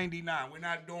 90 to 99. We're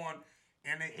not doing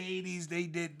in the 80s they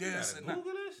did this. gotta And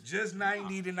Google this? just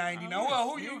 90 to 99. I Well,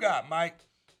 who you got, Mike?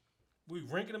 We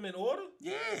ranking them in order?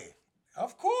 Yeah,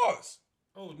 of course.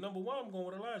 Oh, number 1, I'm going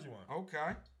with Olajuwon.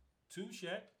 Okay, 2,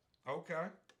 Shaq. okay,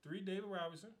 3, David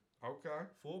Robinson. okay,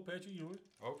 4, Patrick Ewing.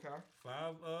 okay.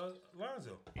 5,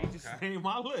 Lonzo. He just named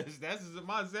my list. That's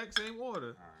my exact same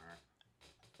order.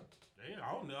 Damn,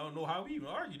 I don't know how we even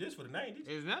argue this for the 90s.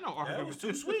 Is that no argument? was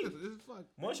too sweet. It's fuck.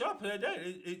 Once y'all played that,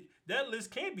 that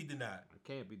list can't be denied. It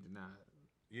can't be denied.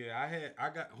 Yeah, I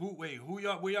got who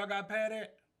y'all where y'all got Pat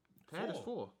at? Pat is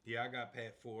 4. Yeah, I got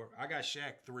Pat 4. I got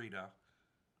Shaq 3 though.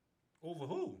 Over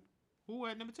who? Who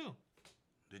at number 2?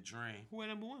 The Dream, Who at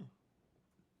number 1?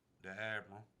 the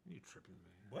Admiral, You tripping,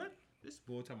 man. What? This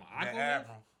boy talking the about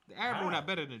Admiral. The Admiral How? not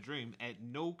better than the Dream at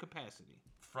no capacity.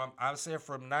 I said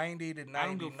from 90 to I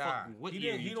don't give a fuck 99. what He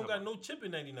year didn't. He you don't talking got no chip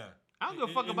in 99. I don't give a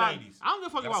In- fuck in about. 90s. I don't give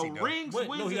a fuck Yes, he about does. rings, Wait,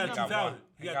 wins, no, he got and got 2000. one.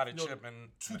 He got a chip in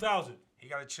 2000. He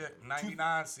got a chip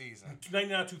 99 season.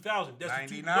 99, 2000. That's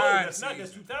 99 no, that's not.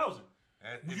 That's season. 2000.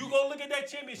 If You go look at that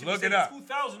championship. Look it it up.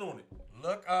 2000 on it.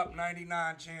 look up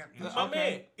 99 champions. My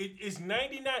Okay. man, it's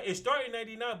 99. It started in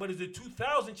 99, but it's a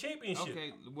 2000 championship.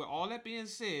 Okay, with all that being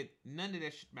said, none of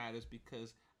that shit matters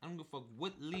because I don't give a fuck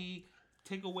what league.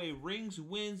 Take away rings,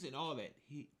 wins, and all that.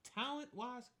 Talent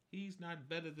wise, he's not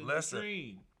better than Listen. the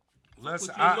Dream.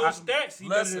 Listen, In no stats, he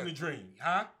better listen. than the Dream.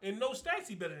 Huh? In no stats,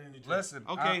 he better than the Dream. Listen.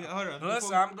 Okay, hold on. Listen,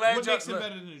 Before- I'm glad what y'all. makes him look,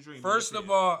 better than the Dream? First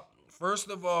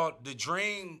of all, the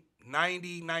Dream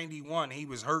 90, 91, he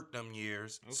was hurt them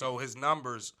years, so his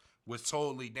numbers was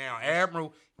totally down.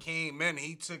 Admiral came in,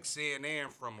 he took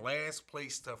CNN from last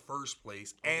place to first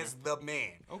place as the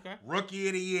man. Okay. Rookie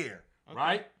of the year, Okay.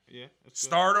 right? Yeah. that's good.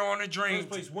 Starter on the Dream. First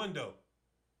place one though.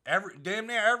 Damn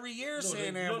near every year No,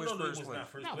 CNN no, was no, it first was place. not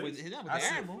first Not place. with, not with I the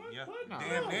said, Admiral. yeah, What? No,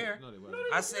 damn no. near. No, they No, wasn't.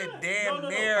 they I said not. damn No, no,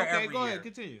 near no. Okay, every go year. ahead.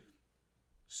 Continue.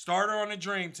 Starter on the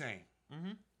Dream Team.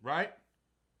 right?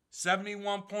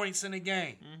 71 points in a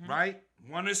game, right?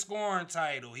 Won a scoring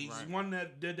title. He's won the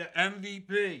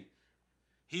MVP.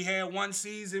 He had one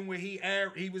season where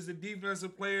he was the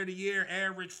defensive player of the year,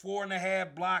 averaged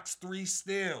 4.5 blocks, 3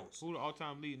 steals. Who the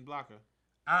all-time leading blocker?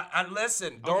 I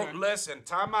listen. Don't listen.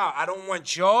 Time out. I don't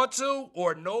want y'all to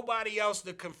or nobody else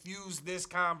to confuse this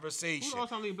conversation. Who the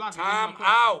all-time leading blocker? Time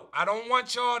out. I don't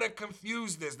want y'all to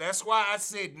confuse this. That's why I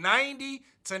said 90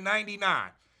 to 99.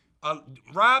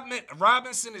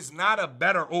 Robinson is not a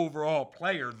better overall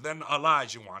player than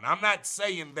Olajuwon. I'm not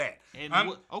saying that. And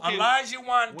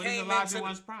Olajuwon when came is into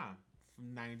Olajuwon's prime?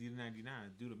 From 90 to 99.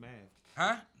 Do the math.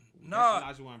 huh? No.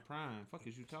 That's Olajuwon prime. Fuck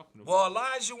is you talking about? Well,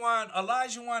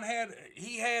 Olajuwon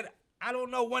had. I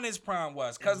don't know when his prime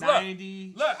was. Cause look,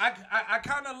 90. I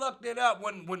kind of looked it up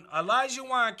when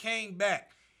Olajuwon came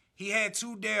back. He had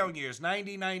 2 down years,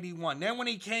 90, 91. Then when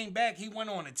he came back, he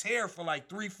went on a tear for like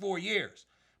 3-4 years.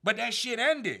 But that shit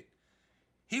ended.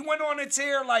 He went on a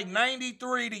tear like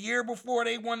 93, the year before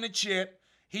they won the chip.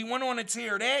 He went on a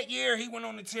tear that year. He went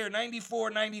on a tear 94,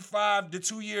 95, the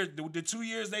 2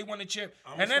 years they won the chip.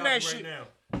 And then that shit. Now.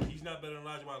 He's not better than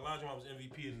Olajuwon. Olajuwon was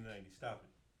MVP in the 90s. Stop it.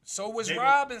 So was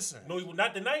Robinson. No, he was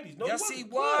not the 90s. No, Yes, he he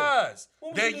was.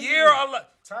 was. The year.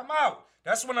 Time out.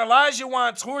 That's when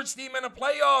Olajuwon torched him in the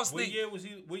playoffs. What year was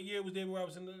David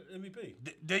Robinson the MVP?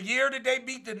 The year that they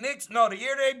beat the Knicks. No, the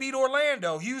year they beat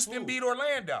Orlando. Houston beat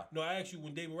Orlando. No, I asked you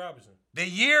when David Robinson. The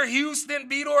year Houston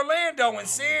beat Orlando and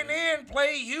CNN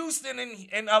played Houston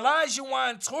and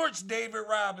Olajuwon torched David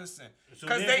Robinson. So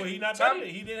therefore he not better.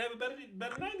 He didn't have a better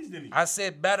 90s than he. I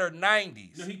said better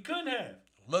 90s. No, he couldn't have.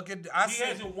 Look at He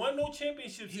hasn't won no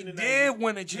championships in the 90s. He did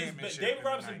win a championship. David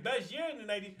Robinson's best year in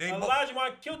the 90s.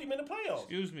 Olajuwon killed him in the playoffs.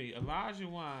 Excuse me.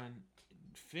 Olajuwon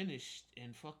finished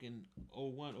in fucking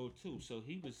 01, 02. So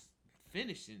he was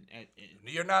finishing at.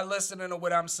 You're not listening to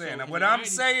what I'm saying. So And what I'm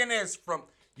saying is from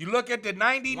you look at the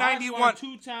 90, 91.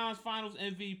 2 times Finals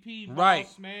MVP. Right.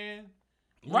 Boss man.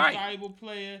 Right. Valuable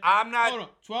player. I'm not. Hold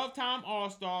on. 12-time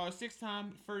All-Star.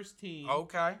 6-time first team.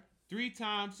 Okay.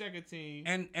 3-time second team.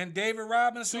 And David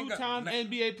Robinson. 2-time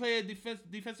NBA player,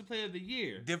 defensive player of the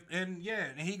year. And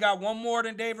he got one more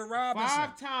than David Robinson.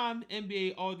 5-time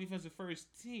NBA All Defensive First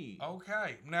Team.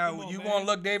 Okay. Now Come on, you man. gonna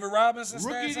look David Robinson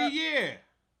Rookie of stats the up? year.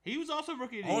 He was also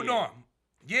rookie of the year. Hold on.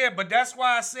 Yeah, but that's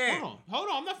why I said. Hold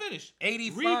on. I'm not finished.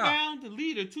 85. Rebound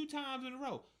leader 2 times in a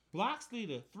row. Blocks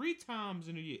leader 3 times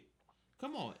in a year.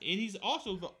 Come on. And he's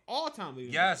also the all-time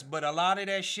leader. Yes, but a lot of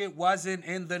that shit wasn't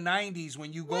in the 90s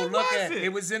when you go When look was at it. it? It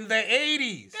was in the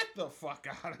 80s. Get the fuck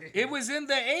out of here. It was in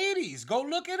the 80s. Go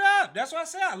look it up. That's why I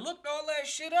said I looked all that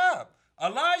shit up.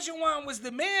 Olajuwon was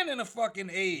the man in the fucking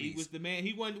 80s. He was the man.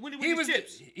 He won. When he won his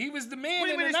chips? He was the man When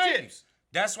he in win the his 90s. chips?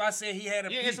 That's why I said he had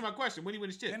a Yeah, peak. answer my question. When he win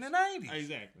his chips? In the 90s.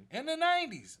 Exactly. In the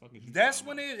 90s. Fucking That's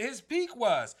when his peak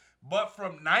was. But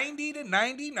from 90 to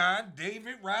 99,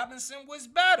 David Robinson was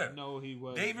better. No, he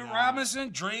was David not. Robinson,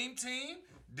 Dream Team.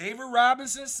 David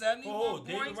Robinson, 71 points.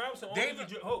 David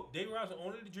Robinson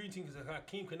only the Dream Team because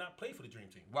Hakeem could not play for the Dream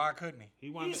Team. Why couldn't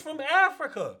he? He's from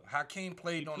Africa. Hakeem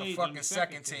played on the played fucking on the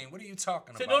second second team. What are you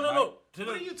talking Say, about? no. Mike?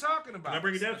 What are you talking about? Can I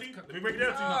break it down to you? Let me break it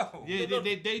down to you. Yeah, they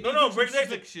break do it down some to you.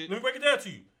 slick shit. Let me break it down to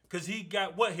you. Because he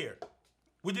got what here?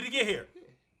 What did he get here?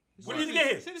 What did he get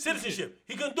here? Citizenship.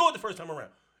 He couldn't do it the first time around.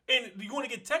 And you want to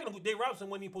get technical, Dave Robinson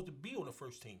wasn't even supposed to be on the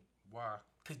first team. Why?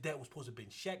 Because that was supposed to have been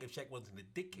Shaq if Shaq wasn't a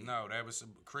dickhead. No, that was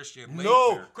Christian Laettner.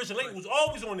 No, Christian Laettner was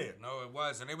always on there. No, it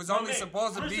wasn't. It was My only man,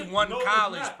 supposed to be Christian- one no, it's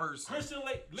college not. person. Christian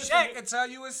Laettner. Shaq can tell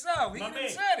you himself. He My even man.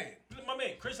 said it. My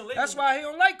man, Christian Laettner. That's why he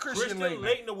don't like Christian Laettner.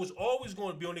 Laettner was always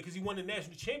going to be on there because he won the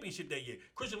national championship that year.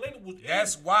 Christian Laettner was.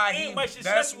 That's why he. Mike Krzyzewski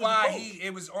That's was why the coach. he.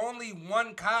 It was only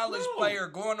one college No. player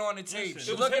going on the tape.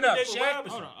 Listen, it was Look him it up, and David Shaq.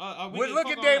 Robinson. Hold on. Look fuck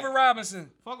at all David that.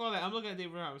 Robinson. Fuck all that. I'm looking at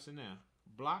David Robinson now.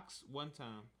 Blocks 1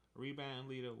 time. Rebound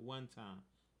leader 1 time.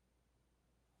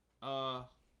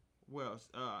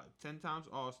 10 times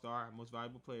All-Star, most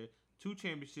valuable player. 2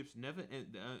 championships, never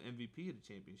MVP of the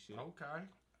championship.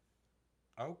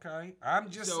 Okay. I'm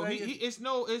just So saying. it's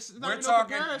not we're no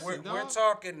talking. comparison, We're dog.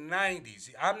 talking 90s.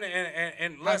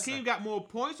 And listen. Hakeem got more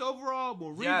points overall,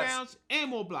 more Yes. rebounds, and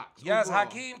more blocks. Yes, overall.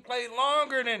 Hakeem played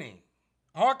longer than him.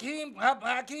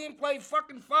 Hakeem played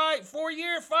fucking 5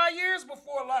 years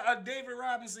before David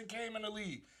Robinson came in the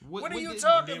league. What are you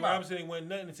talking David about? Robinson ain't won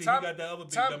nothing until he got that other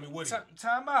big dummy with him.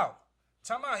 Time out.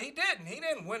 He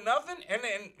didn't win nothing. And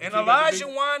Until he got the big-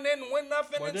 Olajuwon didn't win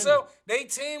nothing Why didn't until their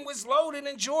team was loaded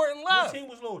and Jordan What left. team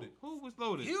was loaded? Who was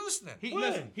loaded? Houston.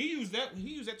 When? He used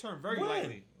that term very When?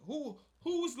 lightly.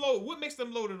 Who was loaded? What makes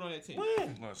them loaded on that team?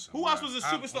 When? Listen, Who else man, was a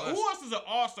I'm- superstar? listen, Who else was an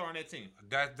all-star on that team?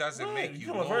 That doesn't When? make You you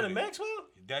talking about Vernon loaded. Maxwell?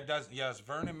 that doesn't. Yes,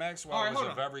 Vernon Maxwell All right, was hold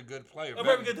a on. very good player. A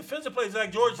very good defensive player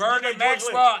like George. Vernon George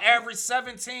Maxwell Lynch. averaged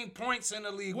 17 points in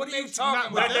the league. What are you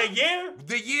talking Not about? that year.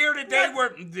 The year that they Not-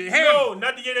 were No,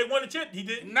 not the year they won the chip. He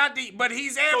didn't. Not the, but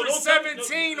he's averaged don't tell me-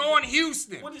 17 on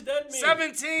Houston. What does that mean?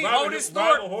 17. Robert, Otis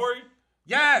Robert Thorpe. Horry.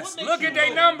 Yes, What makes look you at their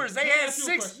low? numbers. They Let me had ask you a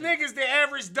 6 question. niggas that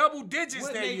averaged double digits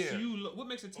What that makes year. what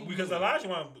makes a team? Because look?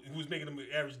 Elijah was making them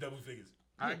average double figures.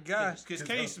 I guess. Because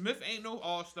Kenny Smith ain't no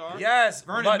all-star. Yes,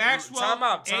 Vernon but Maxwell. time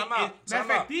out. Matter of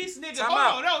fact, these niggas. Time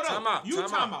Hold out, on, no. time out, You time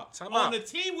time out, out. time On out. the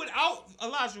team without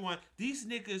Elijah, these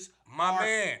niggas My are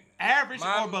man. average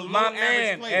or below my average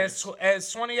man, players.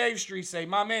 as 28th Street say,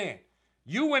 my man,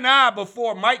 you and I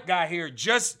before Mike got here,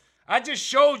 I just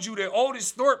showed you that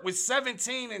Otis Thorpe was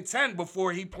 17 and 10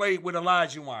 before he played with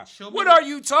Elijah Wan. What are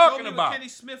you talking about? Kenny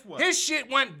Smith was. His shit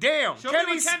went down. Show me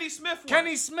what Kenny Smith was.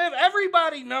 Kenny Smith,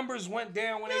 everybody numbers went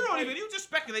down when You they don't played. even. You just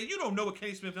speculate. You don't know what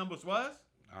Kenny Smith numbers was.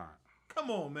 All right. Come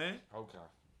on, man. Okay.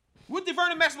 What did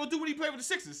Vernon Maxwell do when he played with the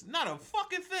Sixers? Not a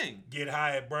fucking thing. Get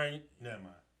high at brain. Never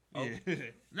mind. Yeah.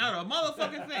 Not a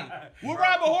motherfucking thing. What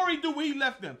Robert Horry do when he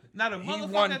left them? Not a motherfucking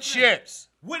He won thing. chips.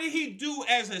 What did he do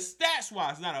as a stats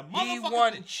wise? Not a motherfucking He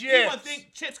won thing. chips. He won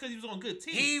chips because he was on a good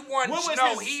team. He won. What was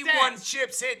No, his he stats? won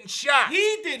chips hitting shots.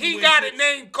 He didn't He win got chips. a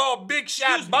name called Big Shot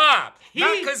Excuse me. Bob.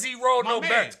 Not He- because he rolled my no man.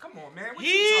 bets. Come on, man. What you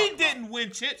He talking about? didn't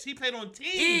win chips. He played on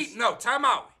teams. Time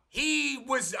out. He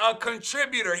was a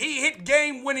contributor. He hit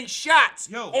game-winning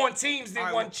shots on teams that All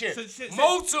right, won well, chips. since-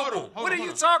 Multiple. hold on, What are you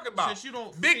hold on. talking about? Since you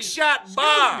don't Big seem- Shot excuse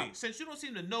Bob. me, since you don't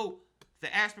seem to know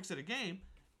the aspects of the game,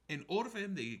 in order for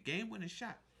him to get game-winning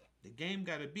shot, the game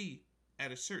got to be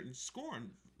at a certain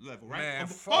scoring level, right? Man,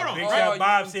 Hold on, Big Bro, Shot you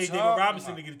Bob said David talking Robinson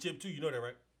about? to get a chip too. You know that,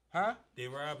 right? Huh?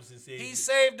 David Robinson said He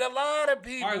saved a lot of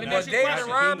people, All right, let me but ask you a David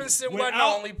question. Robinson wasn't the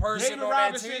Without only person David on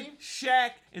Robinson, that team.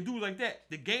 Shaq, and dudes like that,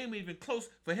 the game ain't even close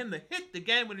for him to hit the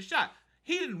game with a shot.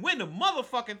 He didn't win the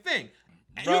motherfucking thing.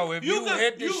 And Bro, if you could-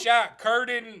 hit the shot, Kerr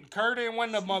didn't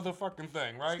win the motherfucking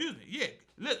thing, right? Excuse me, yeah.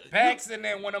 Look, Paxton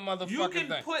didn't win a you motherfucking can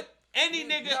thing. put any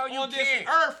nigga No, you on this can't.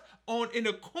 earth in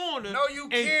the corner. No, you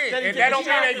and can't. they And get that a don't mean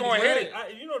shot they and gonna dribble. hit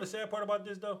it. You know the sad part about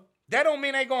this though? That don't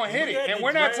mean they gonna hit we it. had And the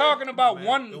we're not draft, talking about man,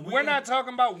 one. if we We're had- not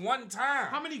talking about one time.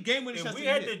 How many game-winning If shots we did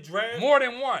he had hit? the draft, More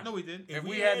than one. No, we didn't. If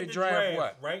we had to the draft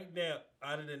what? right now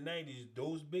out of the '90s,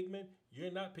 those big men, you're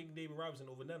not picking David Robinson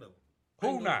over none of them.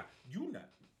 Who not? You not.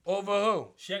 Over who?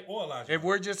 Shaq or Elijah. If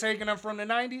we're just taking them from the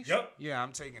 90s? Yep. Yeah,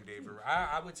 I'm taking David.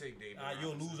 I would take David.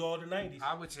 You'll Robinson. lose all the '90s.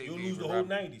 I would take You'll David lose the whole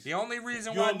Robinson. '90s. The only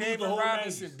reason You'll why lose the David whole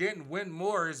Robinson 90s. didn't win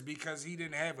more is because he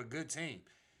didn't have a good team.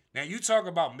 Now you talk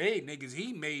about made niggas.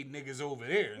 He made niggas over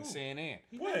there in San Ann.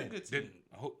 He had a good team.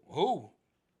 Who?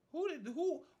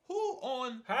 Who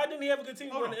on? How didn't he have a good team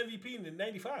Hold win the on. MVP in the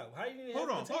 '95? How you didn't Hold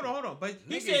have on, a good team? hold on. But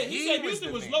he Nigga, said he Houston was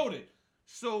the was man. loaded.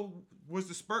 So was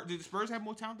the Spurs? Did the Spurs have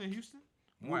more talent than Houston?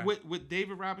 When? With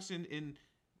David Robinson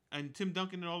and Tim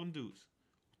Duncan and all them dudes.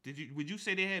 Would you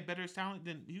say they had better talent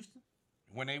than Houston?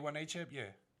 When they won a chip, yeah.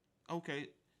 Okay.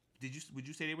 Would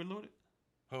you say they were loaded?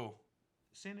 Who?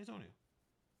 San Antonio.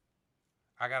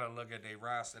 I gotta look at their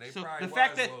roster. They So probably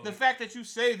the fact that you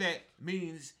say that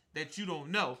means that you don't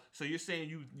know. So you're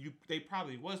saying they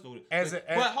probably was loaded. But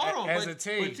hold on, as a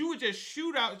team. But you would just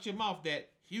shoot out your mouth that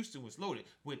Houston was loaded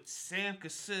with Sam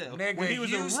Cassell Nigga, when he was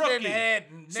Houston a rookie. had-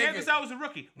 Sam nigga, Cassell was a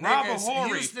rookie. Robert Niggas, Horry.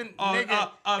 Houston, they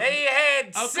they had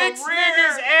a 6 career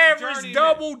niggas average journeyman.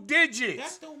 double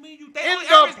digits. That don't mean you. In They only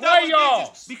the averaged double playoffs.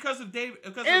 digits because of David.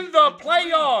 Because In of the Kareem.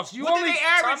 playoffs. You What only did they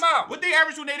average? time out. What they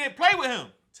averaged when they didn't play with him?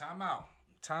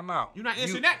 Time out. You're not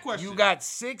answering that question. You got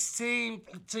 16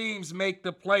 teams make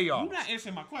the playoffs. You're not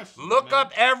answering my question. Look man.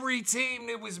 up every team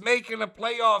that was making the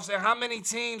playoffs and how many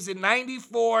teams in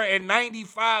 94 and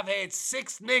 95 had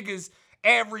 6 niggas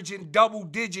averaging double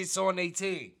digits on their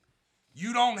team.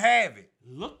 You don't have it.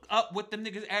 Look up what them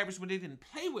niggas averaged when they didn't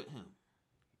play with him.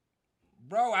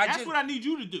 Bro, That's what I need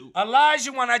you to do.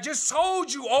 Elijah, when I just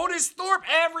told you, Otis Thorpe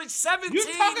averaged 17. You're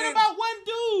talking and- about one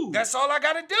dude. That's all I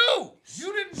gotta do.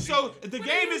 You didn't. So the what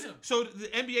game do you is do? so the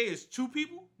NBA is 2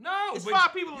 people. No, It's but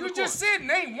 5 people on You the just court. said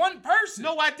name one person.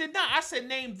 No, I did not. I said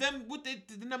name them. What the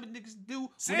number of niggas do?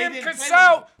 Sam when they didn't play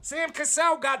Cassell. with Sam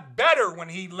Cassell got better when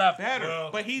he left. him. Better,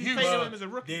 Well, but he you- played well, him as a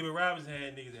rookie. David Robinson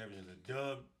had niggas averaging a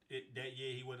dub that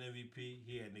year. He won MVP.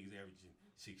 He had niggas averaging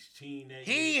 16 that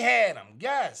He year. had him.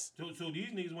 Yes. So these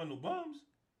niggas wasn't no bums.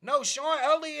 No, Sean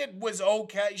Elliott was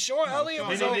okay. Sean Elliott Sean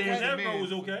was Vinny Elliott okay. was Dagnero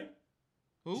was okay.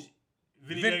 Who?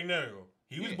 Vinny Vin- Dagnero.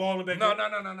 He was Yeah. balling back No,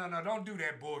 then. no. Don't do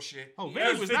that bullshit. Oh, He Vinny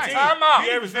averaged was 15. nice. Time out. He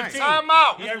averaged 15. Time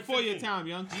out. He That's averaged before your 15. time,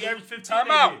 young. He averaged 15. Time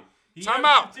that out. year. He Time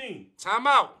averaged out. 15. Time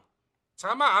out.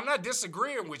 Time out. I'm not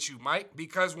disagreeing with you, Mike,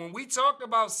 because when we talked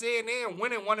about CNN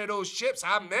winning one of those chips,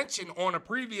 I mentioned on a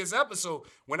previous episode,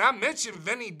 when I mentioned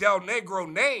Vinny Del Negro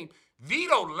name,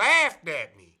 Vito laughed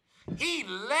at me. He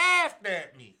laughed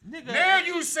at me. Nigga, now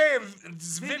you saying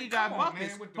Vinny got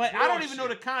buckets, with the but I don't even bullshit. know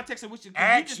the context of which you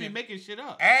just be making shit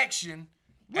up. Action.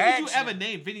 When did you ever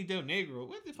name Vinny Del Negro?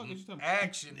 What the fuck is you talking about?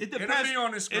 Action. It It'll depends be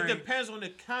on the screen. It depends on the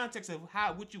context of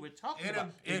what you were talking about.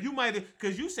 You might have,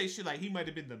 because you say shit like he might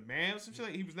have been the man or some shit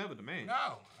like he was never the man.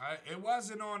 No, it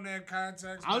wasn't on that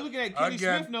context. I was looking at Kenny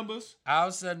Smith numbers.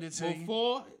 I'll send it to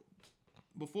you.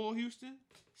 Before Houston,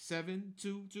 7,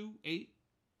 2, 2, 8.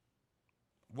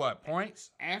 What,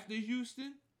 points? After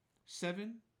Houston,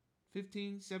 7,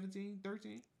 15, 17,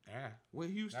 13. Yeah.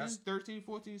 With Houston, 13,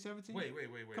 14, 17. Wait.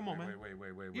 Come on, man.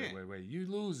 Wait. You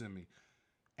losing me.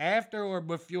 After or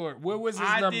before? What was his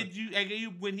number? I gave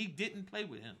you when he didn't play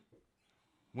with him.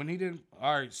 When he didn't.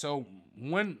 All right. So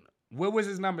what was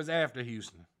his numbers after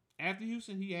Houston? After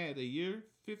Houston, he had a year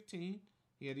 15.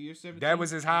 He had a year 17. That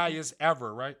was his highest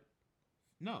ever, right?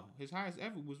 No, his highest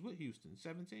ever was with Houston,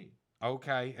 17.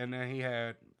 Okay, and then he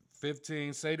had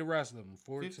 15. Say the rest of them.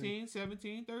 14. 15,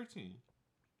 17, 13.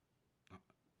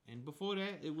 And before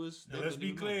that, it was. Now let's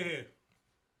be clear here.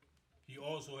 He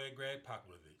also had Greg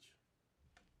Popovich.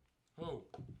 Who?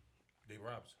 David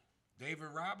Robinson. David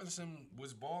Robinson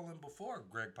was balling before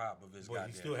Greg Popovich But got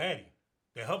he there. still had him.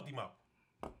 They helped him out.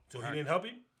 So he didn't help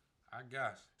him? I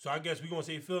guess. So I guess we're going to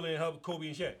say Phil didn't help Kobe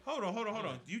and Shaq. Hold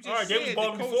on. You just All right, they was said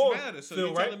balling the coach before matters. So Phil,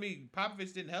 you're right? telling me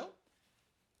Popovich didn't help?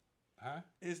 Huh?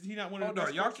 Is he not one of Hold the on,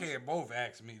 best y'all coaches? can't both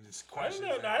ask me this I didn't question.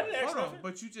 know. I didn't ask Hold on, nothing.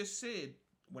 but you just said,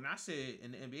 when I said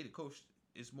in the NBA, the coach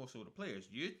is more so the players.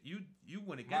 You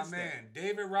went My against man,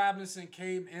 David Robinson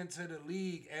came into the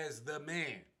league as the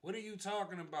man. What are you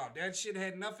talking about? That shit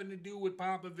had nothing to do with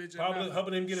Popovich. Probably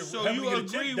helping him get a So helping you him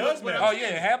get a agree chip with does what matter. Oh yeah,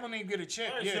 helping him get a chip.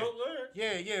 All right, Yeah, so, all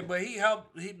right. yeah. But he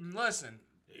helped. Listen,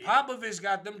 Popovich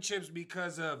got them chips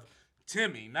because of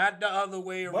Timmy, not the other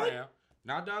way around. What?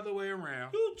 Not the other way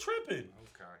around. You tripping.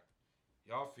 Okay,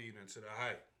 y'all feed into the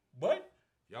hype. What?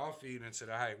 Y'all feed into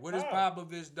the hype. What has How?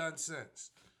 Popovich done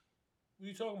since? What are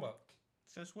you talking about?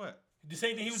 Since what? The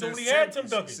same thing he was Since doing when he had Tim- Tim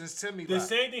Duncan. since Timmy The left.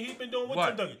 same thing he's been doing with What?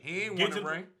 Tim Duncan. He ain't Get won a to-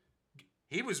 ring.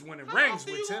 He was winning How rings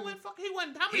often with you Timmy. win?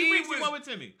 How many rings he won with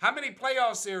Timmy? How many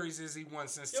playoff series has he won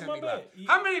since Yeah, my Timmy man. left?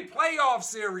 How many playoff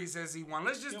series has he won?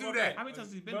 Let's just Yeah, do my that. How many times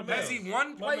has he been My in man. Has the he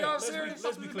won My man, playoff let's be- series?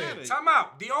 let's be clear. Time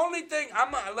out. The only thing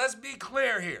let's be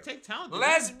clear here. Take talent.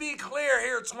 Let's be clear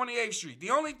here, 28th Street.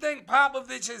 The only thing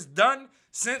Popovich has done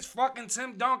since fucking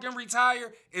Tim Duncan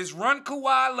retired is run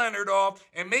Kawhi Leonard off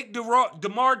and make DeMar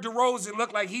DeRozan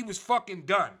look like he was fucking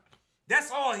done. That's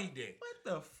all he did. What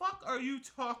the fuck are you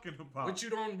talking about?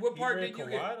 What part He ran did you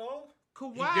Kawhi get? off?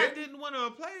 Kawhi did? didn't want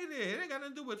to play there. It ain't got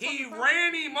nothing to do with He fucking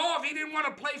ran him off. He didn't want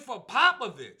to play for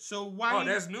Popovich. So why? Oh,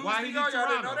 that's news Why to he y'all? leave Y'all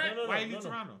didn't Toronto? know that? No, Why he no, leave no.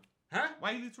 Toronto? Huh?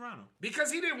 Why he leave Toronto?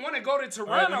 Because he didn't want to go to All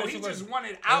Toronto. right, let me He ask you a just question.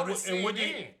 wanted out of And what CNN.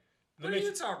 did- What are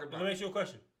you talking Let me about? ask you a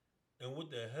question. And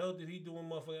what the hell did he do in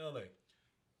motherfucking LA?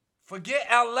 Forget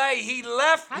LA. He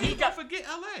left. How He you got gonna forget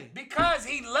LA? because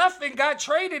he left and got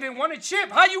traded and won a chip.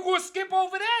 How you gonna skip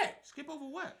over that? Skip over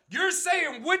what? You're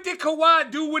saying what did Kawhi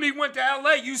do when he went to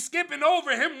LA? You skipping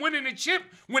over him winning a chip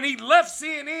when he left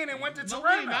CNN and went to No,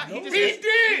 Toronto. he not. He He just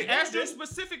did. He asked you a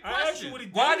specific I asked you question. what he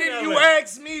did. Why in didn't you LA.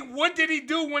 ask me what did he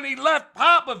do when he left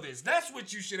Popovich? That's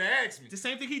what you should have asked me. The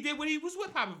same thing he did when he was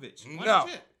with Popovich. Won No, a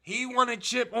chip. he won a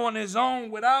chip on his own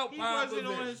without He wasn't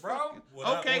on Popovich, his bro. fucking.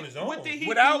 Without- Okay, on his own. what did he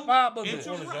Without do Popovich. in On his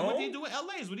Toronto? What did he own? do in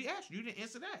LA? Is what he asked you. You didn't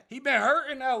answer that. He been hurt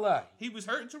in LA. He was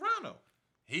hurt in Toronto.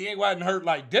 He ain't wasn't hurt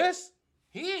like this.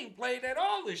 He ain't played at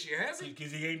all this year, has he?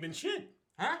 Because he ain't been shit.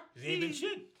 Huh? He ain't been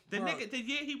shit. The Bro. nigga, the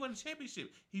year he won the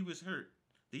championship, he was hurt.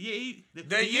 The year he,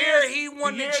 The year he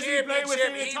won the years he played with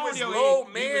championship, San he was Antonio, low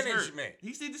he was hurt. management.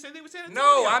 He did the same thing with San Antonio.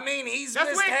 No, I mean he's that's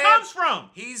missed where it half. comes from.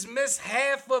 He's missed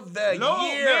half of the Low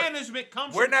year. management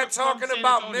comes. We're from, not talking from San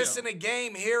about Antonio. missing a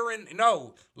game here and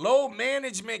no. Low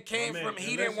management came My man, from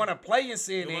he and didn't listen- want to play in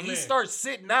CNN. my He man, starts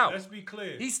sitting out. Let's be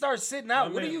clear. He starts sitting out.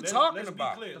 My What are man, you let's- talking let's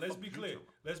about? Be clear. The Let's fuck be you clear. talking-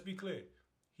 Let's be clear.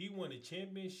 He won a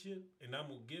championship, and I'm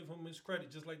gonna give him his credit,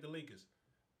 just like the Lakers.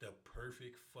 The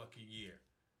perfect fucking year.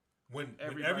 When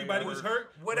everybody was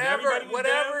hurt, when Whatever, everybody was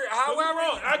whatever, down, however don't get me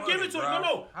wrong, you I put give it, it to him. bro.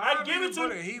 No, I However give you it to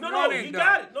put him. it, he No, won it, he though.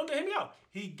 got it. No, hear me out.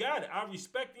 He got it. I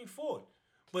respect him for it.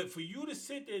 But for you to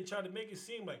sit there and try to make it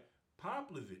seem like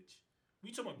Popovich,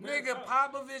 we talking about Nigga,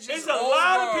 Popovich is It's a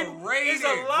lot of people. overrated, It's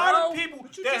a lot bro. of people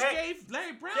But you that just had. gave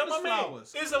Larry Brown Yeah, his my man.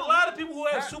 flowers. There's a lot of people who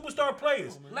have superstar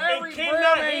players. Larry and Brown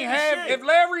cannot ain't hang have. shit. If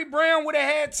Larry Brown would have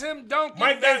had Tim Duncan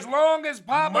Mike as Dan- long as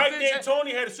Popovich, Mike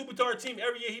D'Antoni had a superstar team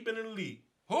every year he been in the league.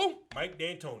 who? Mike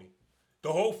D'Antoni.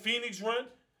 The whole Phoenix run,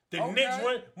 the Okay. Knicks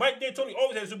run. Mike D'Antoni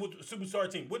always had a superstar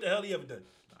team. What the hell he ever done?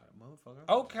 Motherfucker.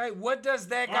 Okay, what does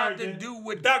that All got right, to then. do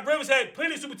with? Doc Rivers had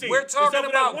plenty of super teams. We're talking Except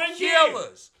for that about one year.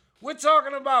 killers. We're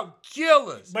talking about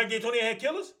killers. Mike D'Antoni ain't had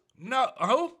killers. No,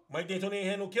 who? Mike D'Antoni ain't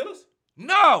had no killers.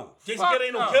 No. Jason Fuck Kidd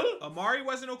ain't no no. killer. Amari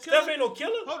wasn't no killer. Steph ain't no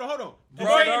killer. Hold on. Bro,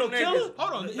 Amari them ain't no killer. niggas-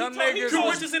 Hold on. Them He niggas Drew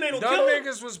was- Richardson ain't no them killer.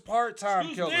 niggas was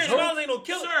part-time killers. Darren Who? Miles ain't no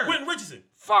killer. Sir. Quentin Richardson.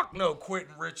 Fuck no,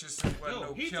 Quentin Richardson wasn't Yo,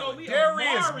 no he killer. told me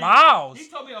Darius Amari- Miles. He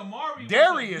told me Amari.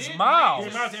 Darius Miles.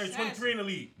 Darren Miles averaged 23 in the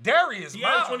league. Darius He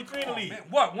Miles. averaged 23 in the Oh, league. man.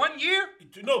 What, 1 year?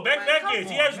 No, back-to-back Man, years.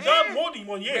 come He on, averaged man. God more than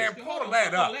 1 year. Man, pull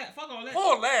that up. Fuck all that.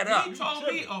 Pull that up. He told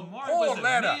me Amari Pull was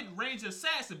that a up. mid-range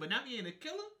assassin, but now he ain't a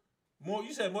killer. More,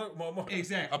 you said more.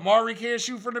 Exactly. Amari can't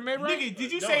shoot from the mid-range? Nigga,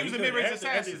 did you No, say he was a couldn't. mid-range After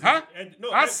assassin? his- Huh?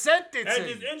 No, I sent it after to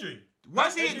his you. injury.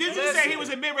 Was he? Did you say Listen. he was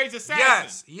a mid-range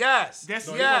assassin? Yes. That's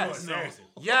No, Yes. he wasn't no assassin.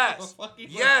 Yes. Fuck he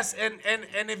Yes.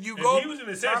 And if you go, If he was an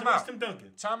assassin, time what's out. Tim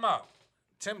Duncan? Time out.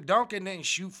 Tim Duncan didn't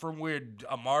shoot from where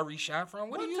Amari shot from.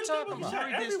 What are What you Tim talking Duncan about? shot?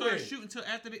 Amari didn't Everywhere. start shooting until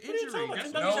after the are you injury. talking about? That's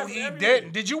Tim what Duncan No, shot he everywhere.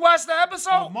 didn't. Did you watch the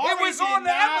episode? Amari It was did on the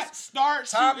not episode. start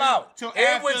Time shooting out. till It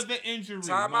after was- the injury.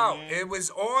 Time my out. man. It was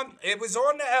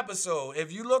on the episode.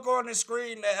 If you look on the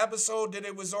screen, the episode that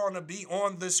it was on to be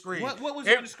on the screen. What was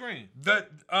It- on the screen?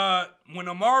 When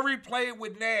Amari played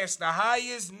with Nash, the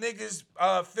highest niggas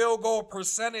field goal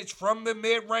percentage from the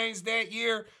mid-range that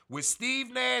year was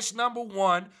Steve Nash, number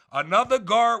 1. Another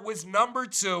guard was number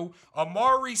 2.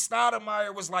 Amari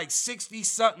Stoudemire was like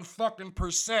 60-something fucking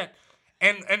percent.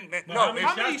 And how many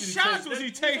How many shots did he shots take? was he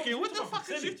That's- taking? you What the talking fuck is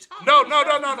you percentage. talking no,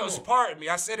 about? pardon me.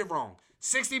 I said it wrong.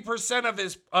 60%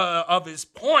 of his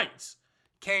points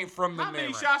came from the How many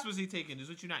mid-range. shots was he taking? Is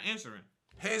what you're not answering.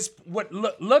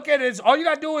 Look at his. All you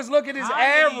gotta do is look at his How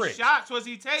average. many shots was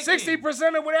he taking?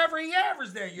 60% of whatever he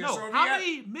averaged that year. No, so if how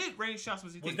he had- many mid-range shots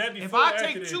was he Was taking? that If before or I after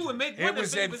take the 2 and injury? make It one,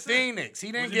 was that's in 50%. Phoenix.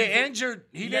 He didn't Was it get before- injured.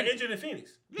 He He got didn't. injured in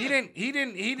Phoenix. He didn't. He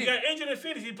got injured in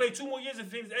Phoenix. He played 2 more years in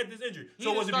Phoenix after his injury. He So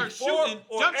didn't was it start before shooting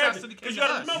or jump shots after? till he came Because to you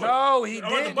gotta us. remember. No, he I'm about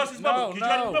to didn't. bust his bubble, No, 'cause you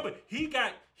gotta no. remember. He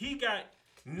got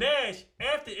Nash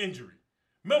after injury.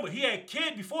 Remember, he had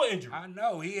Kidd before injury. I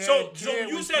know he had So kid when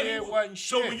you when say kid wasn't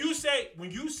shit. when you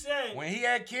say when he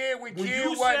had kid when when kid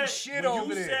you wasn't say- shit when over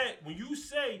you there. say- when you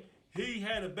say he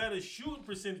had a better shooting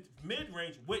percentage mid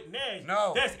range with Nash,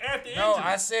 No, that's after no,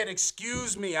 injury. I said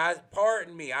excuse me.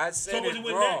 Pardon me. I said so was it it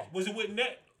with wrong. Nash? Was it with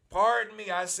Nash? Pardon me,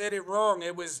 I said it wrong.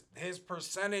 It was his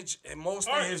percentage and most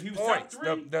All of right, his he was points. top 3.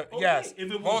 Okay. Yes, If it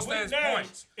was most with of his Nash,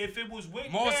 points. If it was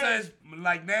with Most Nash, of his,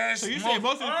 like Nash. So you say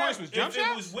most of the points was jump if it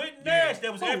shots? was with Nash,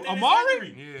 that was Who, after Amari? his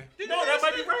injury. Yeah. No, that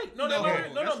might be right. No, No,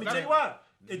 let me tell you why.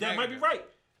 That might be right.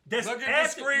 That's Look at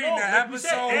after, the screen. no, the like we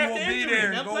said, episode after will be injury.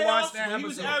 there. That Go playoffs, watch that when he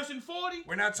was episode. averaging 40.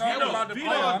 We're not talking Vito, about the Vito,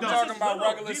 playoff. I'm no, talking listen, about no,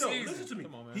 regular Vito, season. Listen to me.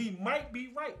 Come on, man. He might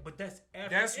be right, but that's after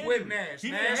That's injury. with Nash.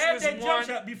 He Nash didn't have was that one- jump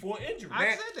shot before injury.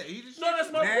 I said that. He just No,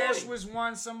 that's my Nash point. was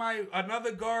one. Somebody,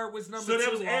 another guard was number So 2.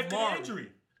 that was after the Amari.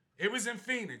 injury. It was in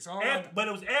Phoenix. But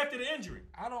it was after the injury.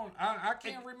 I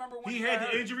can't remember when He got had the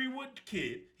hurt. injury with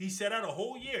Kid. He sat out a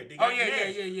whole year. They Oh, got yeah,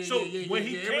 Nash. yeah. So yeah, when yeah,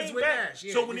 he yeah. It was came with back, Nash.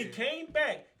 Yeah, so when yeah. he came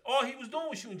back, all he was doing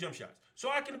was shooting jump shots. So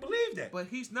I can believe that. But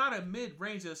he's not a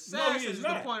mid-range assassin. No, he is is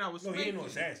not. the point I was no, he making. ain't no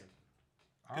assassin.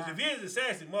 Because if he is an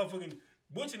assassin, motherfucking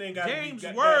Butcher ain't got to be. James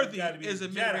got- Worthy gotta be is a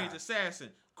Jedi. mid-range assassin.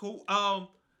 Cool.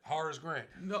 Horace Grant.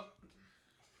 No.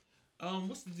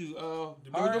 What's the dude? Horace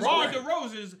DeMar Grant.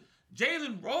 DeRozan.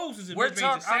 Jalen Rose is a We're mid-range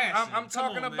talking. assassin. I'm Come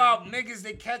talking on, about man. niggas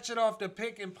that catch it off the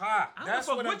pick and pop. I don't That's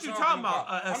know what I'm you talking talking about.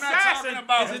 I'm Assassin not talking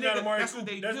about. is a That's not nigga- Amari that's what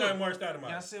they That's do. not Amari Stoudemire.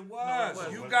 Yes, it No, was. it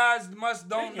wasn't. You guys must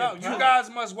don't Pick know. and You pop. guys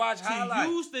must watch To highlights.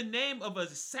 use the name of an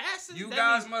assassin, You that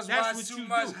guys means must that's watch what too you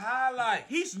much do. highlights.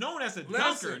 He's known as a dunker,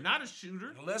 Listen. not a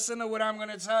shooter. Listen to what I'm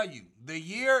gonna tell you. The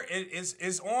year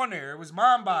is on there. It was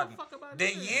mind-boggling. What the fuck about The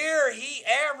that? year he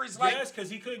averaged like. Yes, because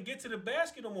he couldn't get to the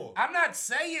basket no more. I'm not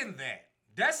saying that.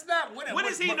 That's not what. What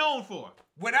is he known for?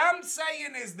 What I'm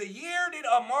saying is the year that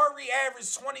Amari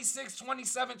averaged 26,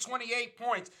 27, 28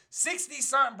 points,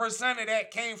 60-something% of that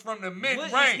came from the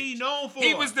mid-range. What is he known for?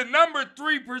 He was the number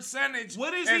 3 percentage.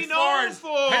 What is as he far known as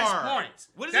for? His points.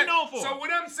 What is he known for? So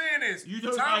what I'm saying is, You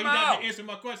just time got out. to answer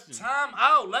my question. Time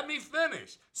out. Let me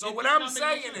finish. So It what does I'm not make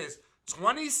saying any sense. is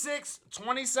 26,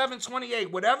 27,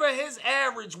 28, whatever his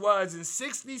average was, and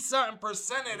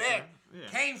 60-something% of that Yeah.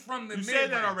 came from the You mid-range.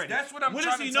 said that already. That's what I'm What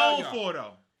trying is he to tell known y'all. for,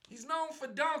 though? He's known for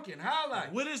dunking.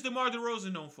 Highlight. What is DeMar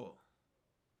DeRozan known for?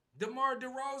 DeMar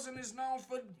DeRozan is known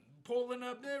for pulling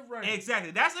up mid-range.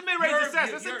 Exactly. That's a mid-range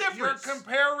assassin. That's a difference. You're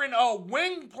comparing a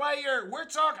wing player.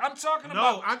 I'm talking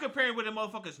about. No, I'm comparing what the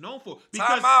motherfucker's known for.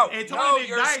 Time out. Antonio No, McDyess,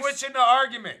 you're switching the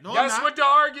argument. No, I'm That's not. what the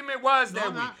argument was No, that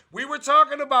I'm week. not. We were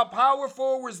talking about power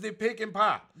forwards that pick and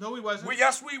pop. No, he wasn't.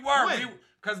 Yes, we were. When?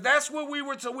 Because that's what we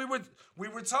were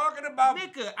talking about.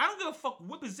 Nigga, I don't give a fuck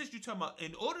what position you talking about.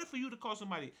 In order for you to call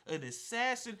somebody an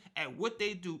assassin at what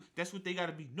they do, that's what they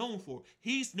gotta be known for.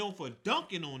 He's known for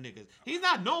dunking on niggas. He's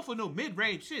not known for no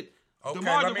mid-range shit. Okay,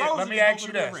 DeMar let me DeRozan ask is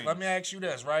you known this. for Let mid-range. me ask you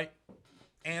this, right?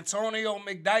 Antonio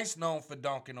McDyess known for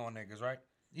dunking on niggas, right?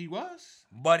 He was.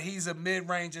 But he's a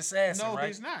mid-range assassin, No, right?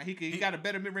 he's not. He got a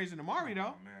better mid-range than Amari,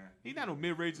 though. man. He's not no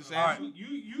mid-range You assassin.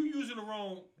 using the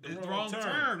wrong Wrong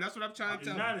term. That's what I'm trying to He's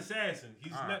tell not you. an assassin.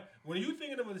 He's All not. right. When you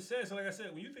thinking of an assassin, like I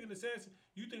said, when you think of an assassin,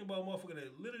 you think about a motherfucker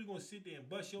that literally gonna sit there and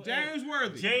bust your James ass.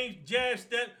 Worthy. James jab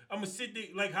step. I'm gonna sit there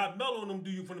like how Melo and them do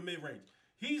you from the mid range.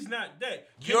 He's not that.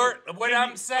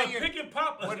 I'm saying. Pick and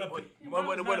pop.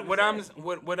 What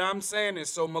I'm saying is,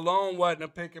 so Malone wasn't a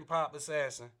pick and pop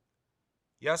assassin.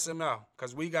 Yes or no?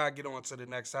 Because we gotta get on to the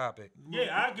next topic.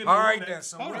 Yeah, I get. All right then.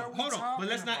 So Hold what on, are we hold on. talking But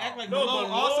let's not act about? like No, Malone but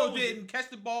also Malone was- didn't catch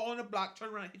the ball on the block, turn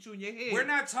around, and hit you in your head. We're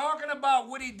not talking about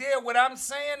what he did. What I'm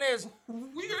saying is,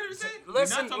 We heard him say.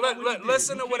 listen to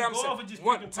what I'm go off saying. and just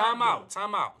One, pick and time pop,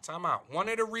 out. One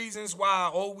of the reasons why I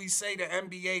always say the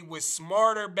NBA was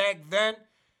smarter back then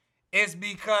is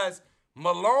because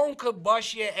Malone could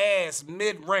bust your ass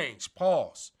mid-range,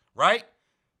 pause, right?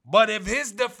 But if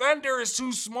his defender is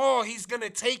too small, he's going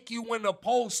to take you in the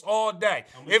post all day.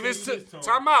 I'ma If tell it's you this, Tone.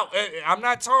 time out. I'm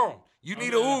not Tone. You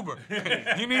need an Uber.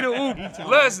 You need an Uber.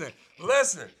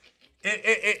 Listen.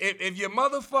 If your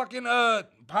motherfucking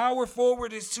power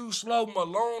forward is too slow,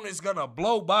 Malone is going to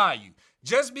blow by you.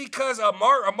 Just because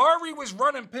Amari was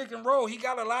running pick and roll, he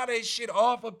got a lot of his shit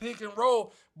off of pick and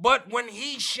roll. But when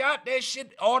he shot that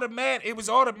shit it was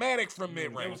automatic from That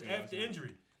mid-range. was after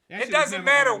injury. That It shit was doesn't never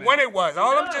matter automatic. when it was.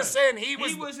 All I'm does. just saying, he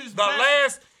was his the best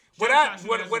last. shot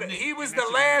shooter as a Knick, He was and that the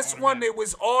shit last was one that automatic.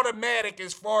 was automatic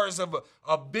as far as of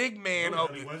a big man. No,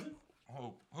 he wasn't.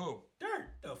 Who? Dirk.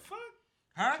 The fuck?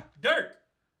 Huh?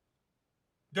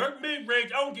 Dirk mid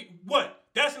range. I don't get what.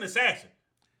 That's an assassin.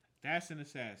 That's an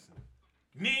assassin.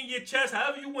 Knee in your chest,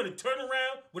 however you want to turn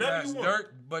around, whatever Yes, you want.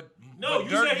 Dirk, but No, but you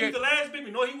Dirk said he was get- the last big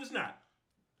man. No, he was not.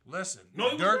 Listen, No,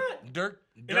 he was Dirk, not. Dirk,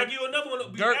 And I give you another one that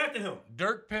will be Dirk- after him.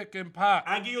 Dirk pick and pop.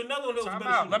 I give you another one that was Time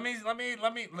better. out. shooter.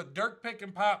 Let me. Look, Dirk pick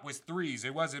and pop was threes.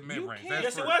 It wasn't mid range. can't-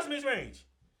 Yes, it was mid range.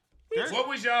 What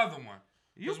was your other one?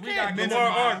 You 'Cause we can't gotta get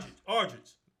Lamar to mine.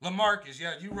 Aldridge. LaMarcus,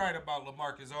 yeah, you right about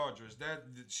LaMarcus Aldridge. That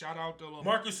shout out to LaMarcus.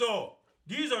 Marcus All.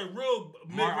 These are real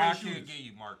mid I range can't shooters. give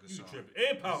you Marcus. You All. tripping.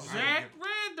 And Paul. Zach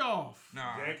Randolph.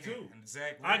 Nah, Zach I can't. too. And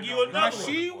Zach I give you Randolph. another one.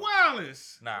 Rasheed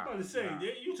Wallace. Nah, I'm about to say, nah.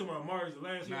 you talking about Amari's the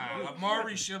last Nah, one.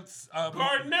 Amari Ships.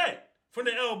 Garnett from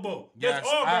the elbow. That's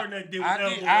Yes, all Garnett did with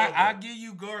elbow. to I elbow. give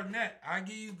you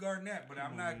Garnett. But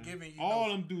I'm not giving you All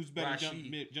no them dudes better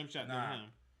Rasheed. jump shot Nah. than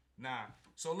him. Nah.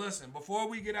 So listen, before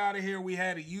we get out of here, we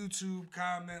had a YouTube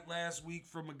comment last week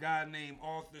from a guy named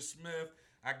Arthur Smith.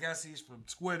 I guess he's from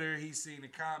Twitter. He's seen the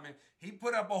comment. He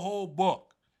put up a whole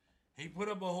book. So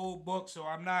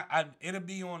it'll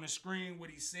be on the screen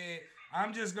what he said.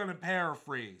 I'm just gonna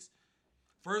paraphrase.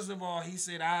 First of all, he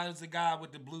said, I was the guy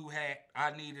with the blue hat.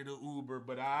 I needed an Uber,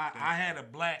 but I had a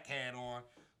black hat on.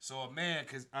 So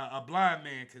a blind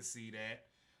man could see that.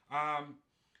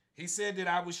 He said that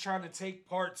I was trying to take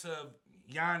parts of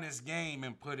Giannis' game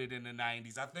and put it in the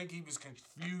 90s. I think he was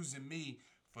confusing me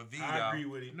for Vito. I agree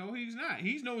with him. No, he's not.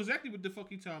 He knows exactly what the fuck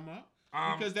he talking about.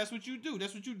 Because that's what you do.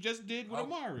 That's what you just did with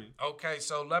Amari. Okay,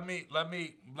 so let me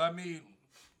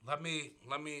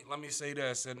say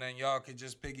this, and then y'all can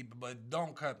just but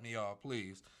don't cut me off,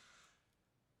 please.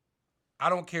 I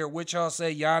don't care what y'all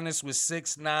say. Giannis was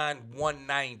 6'9",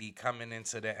 190 coming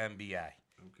into the NBA.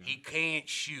 Okay. He can't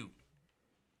shoot,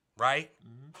 right?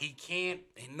 Mm-hmm. He can't,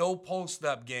 no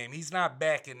post-up game. He's not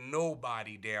backing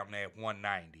nobody down at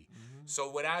 190. Mm-hmm. So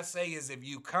what I say is if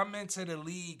you come into the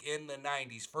league in the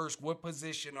 90s, first, what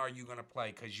position are you going to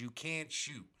play? Because you can't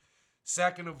shoot.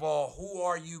 Second of all, who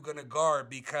are you going to guard?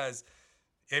 Because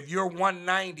if you're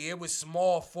 190, it was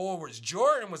small forwards.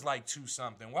 Jordan was like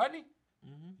 2-something, wasn't he?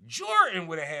 Mm-hmm. Jordan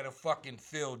would have had a fucking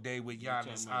field day with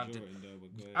Giannis.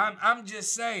 I'm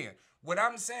just saying. What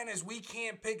I'm saying is we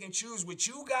can't pick and choose what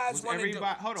you guys want to do.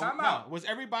 Hold on. Time out. Was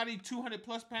everybody 200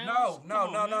 plus pounds?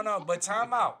 No. But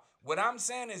time out. What I'm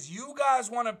saying is you guys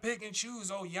want to pick and choose,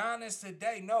 Giannis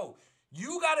today. No.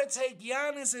 You got to take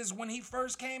Giannis as when he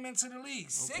first came into the league.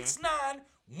 6'9",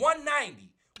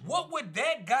 190. What would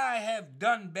that guy have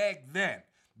done back then?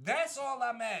 That's all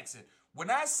I'm asking. When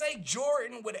I say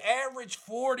Jordan would average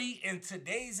 40 in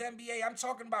today's NBA, I'm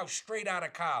talking about straight out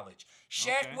of college.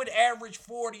 Shaq would average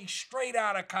 40 straight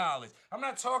out of college. I'm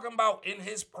not talking about in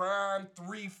his prime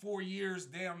 3-4 years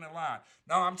down the line.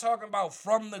 No, I'm talking about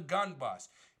from the gun bust.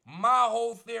 My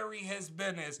whole theory has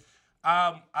been is,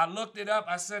 I looked it up.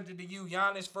 I sent it to you.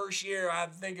 Giannis first year, I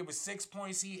think it was 6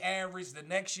 points he averaged. The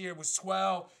next year was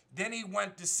 12. Then he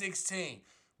went to 16.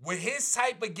 With his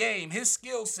type of game, his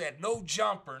skill set, no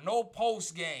jumper, no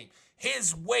post game,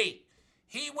 his weight,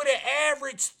 he would have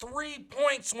averaged 3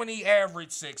 points when he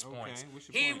averaged 6 points.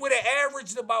 He would have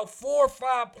averaged about 4 or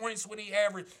 5 points when he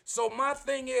averaged. So my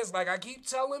thing is, like I keep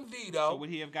telling Vito. So would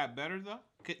he have got better though?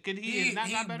 Could he not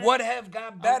got better? Would have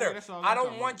got better. Okay, I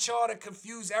don't want y'all to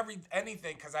confuse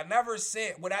anything because I never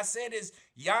said. What I said is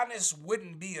Giannis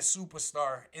wouldn't be a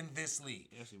superstar in this league.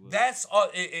 Yes, he would. That's all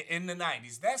in the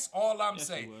 90s. That's all I'm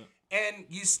saying. And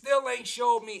you still ain't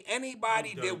showed me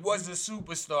anybody that was a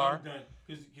superstar. I'm done.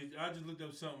 Because I just looked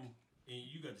up something, and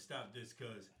you got to stop this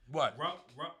because What?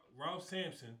 Ralph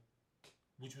Sampson,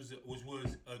 which was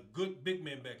a good big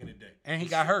man back in the day. And he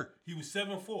got hurt. He was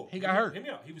 7'4". He got hurt. Hear me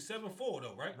out. He was 7'4"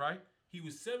 though, right? Right. He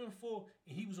was 7'4",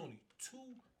 and he was only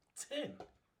 210.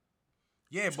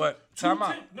 Yeah, but time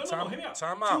out. 210. No, hear me out.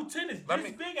 Time out. 210 is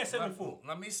this big at 7'4".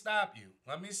 Let me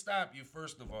stop you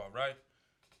first of all, right?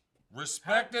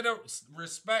 Respect,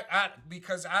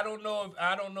 because I don't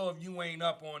know if you ain't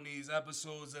up on these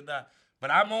episodes or not. But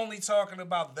I'm only talking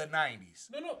about the 90s.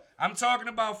 No. I'm talking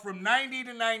about from 90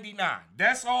 to 99.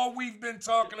 That's all we've been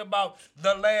talking about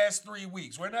the last 3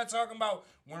 weeks. We're not talking about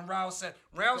when Ralph said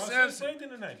Ralph Sampson played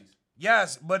in the 90s.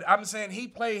 Yes, but I'm saying he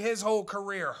played his whole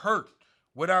career hurt.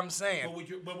 What I'm saying.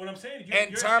 But what I'm saying, you're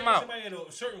time saying out. somebody at a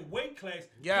certain weight class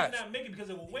Yes. cannot make it because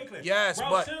of a weight class. Yes,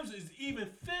 Ralph but Sims is even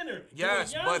thinner.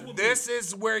 Yes, than but Giannis this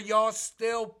is where y'all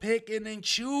still picking and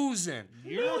choosing.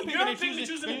 You're picking and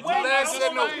choosing weight.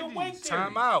 Listen, Your weight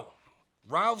time theory. out.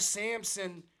 Ralph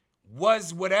Sampson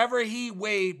was whatever he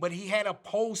weighed, but he had a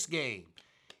post game.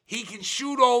 He can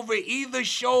shoot over either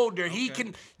shoulder. He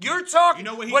can. You're talking.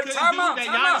 You know what he but couldn't time do out. that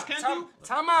Time Giannis out. can Time, do?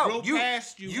 time out. Roll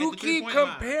past you You at the keep three-point line.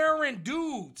 comparing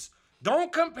dudes.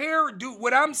 Don't compare dude.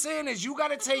 What I'm saying is you got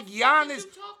to take Giannis.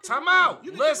 Time out.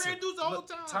 You can Listen. compare dudes the whole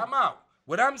time. Time out.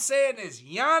 What I'm saying is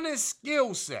Giannis'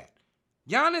 skill set.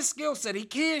 He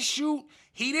can't shoot.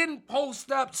 He didn't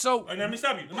post up. So Let me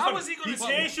stop you. How is he gonna He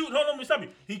can't shoot. Hold on, let me stop you.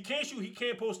 He can't shoot. He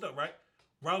can't post up, right?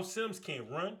 Ralph Sims can't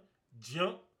run,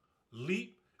 jump,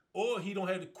 leap, or he don't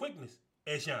have the quickness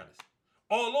as Giannis.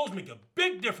 All those make a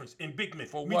big difference in big men.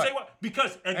 For Let me what? tell you what.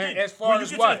 Because again, as far when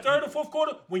as you get what? to the third or fourth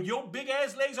quarter, when your big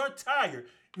ass legs are tired,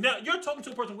 now you're talking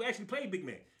to a person who actually played big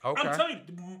man. Okay. I'm telling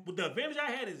you, the advantage I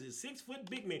had is a 6 foot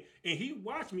big man, and he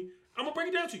watched me. I'm gonna break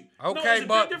it down to you. No, okay, it's a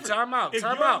but big difference. time out. If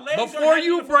Time your out. legs are Before heavy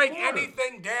you in the break fourth quarter-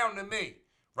 anything down to me,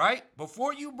 right?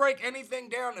 Before you break anything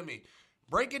down to me,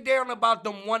 break it down about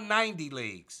them 190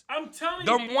 leagues. I'm telling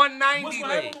Them you. 190 What's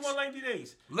gonna happen legs. with 190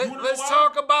 days? Let's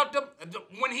talk about them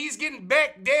when he's getting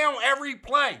back down every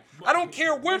play. I don't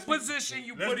care what position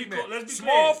you put him in.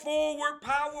 Small forward,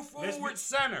 power forward,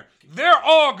 center. They're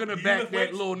all gonna back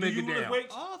that little nigga down.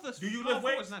 Do you lift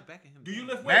weights? Not backing him. Do you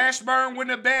lift weights? Mashburn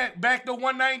wouldn't have back the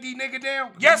 190 nigga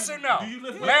down? Yes or no? do you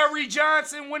lift weights? Larry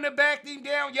Johnson wouldn't have backed him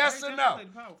down? Yes or no?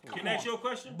 Can I ask you a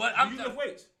question? But do I'm you t- lift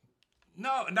weights?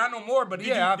 No, not no more. But Did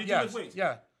yeah, you yes, lift weights?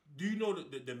 yeah. Do you know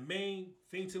the main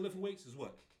thing to lifting weights is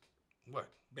what? What?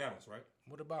 Balance, right?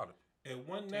 What about it? At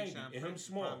 190 and him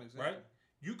small, right?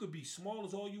 You could be small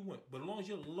as all you want, but as long as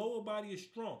your lower body is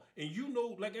strong, and you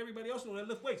know, like everybody else know that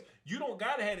lift weights, you don't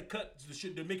gotta have to cut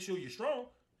to make sure you're strong.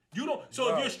 You don't. So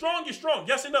No. if you're strong, you're strong.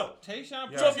 Yes or no? Tayshaun So if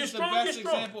Prince you're is the strong, best you're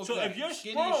strong. example of So that. if you're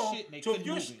Skinny as strong, shit and they so if couldn't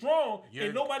you're move him. strong You're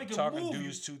and nobody can talking move you.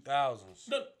 dudes 2000s.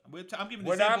 No, I'm giving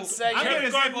What the I'm example. saying- I'm giving an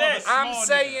example of a I'm small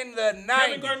saying the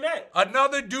 90s. Garnett.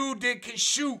 Another dude that can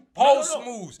shoot post no.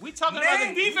 moves. We talking about the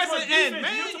Name- defensive talking end, defense,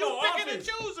 man. you You talking picking and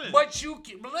offense. choosing. But you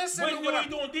can, listen Wait, to you what know I'm, you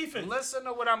doing defense. listen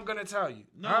to what I'm gonna tell you.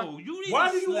 No, Huh? you need Why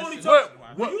to do you listen. only What? talk?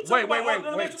 What? When you Wait, talk wait, about- wait,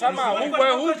 let me wait. ask you Time one out.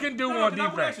 question. Who can do No, on no,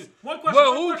 defense? One question. Well,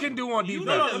 one who question. can do on You defense?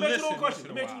 No, need to let me ask you listen one question. once in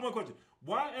Let a me ask you while. one question.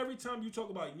 Why every time you talk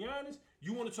about Giannis,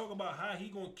 you want to talk about how he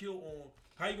gonna kill on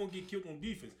how he gonna get killed on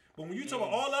defense? But when you talk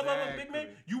about all other big men,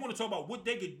 you want to talk about what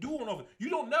they could do on offense. You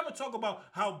don't never talk about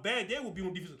how bad they will be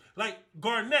on defense. Like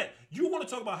Garnett, you want to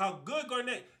talk about how good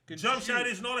Garnett jump shot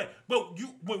is and all that. But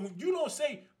when you don't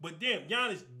say, but damn,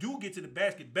 Giannis do get to the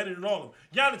basket better than all of them.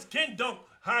 Giannis can dunk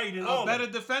higher than all A of better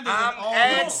them. defender than I'm all don't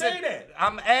of them. say asking. that.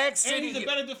 I'm asking. And he's a you-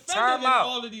 better defender Time than out.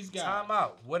 all of these guys. Time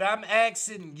out. What I'm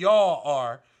asking y'all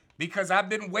are, because I've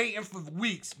been waiting for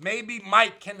weeks. Maybe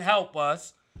Mike can help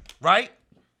us, right?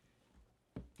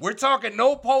 We're talking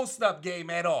no post-up game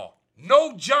at all.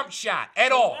 No jump shot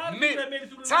at all. lot of people that made it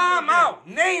through the league Time like that. out.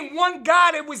 Name one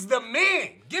guy that was the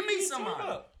man. Give me What you somebody. talking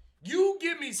about? You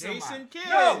give me somebody. Jason Kidd.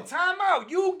 No, time out.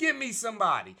 You give me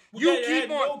somebody. You They keep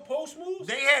had on. no post moves.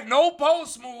 They had no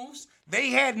post moves. They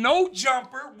had no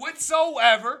jumper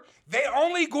whatsoever. They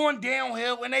only going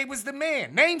downhill and they was the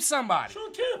man. Name somebody.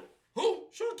 Sean Kemp. Who?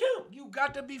 Sean Kemp. You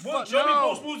got to be Well, fucked. show me No.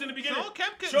 post moves in the beginning. Sean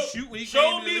Kemp couldn't shoot when he show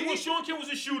came in the me when league. Sean Kemp was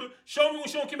a shooter. Show me when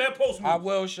Sean Kemp had post moves. I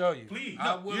will show you. Please.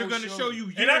 I will You're gonna show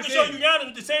you. And I years can show in. you Giannis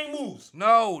with the same moves.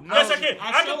 No. Yes, I can. I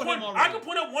I showed can him put. already. I can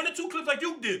put up 1 or 2 clips like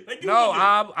you did. Like you No, did.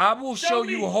 I will show Show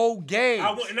you me. whole games.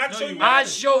 I will, and I can No, show you you. won't. I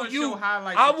Giannis. show wanna you. show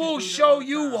highlights I that you will do show all the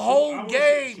you time. whole I will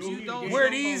games show you the where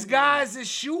game. these guys is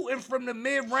shooting from the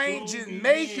mid range Show and me the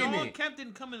making game. Sean it. Kemp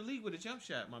didn't come in the league with a jump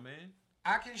shot, my man.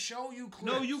 I can show you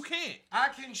clips. No, you can't. I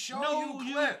can show No,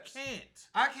 you clips. can't.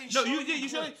 I can show No, you you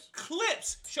show me clips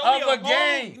clips. Show me of a a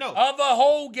game. Whole, no, Of a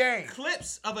whole game.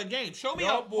 clips of a game. Show me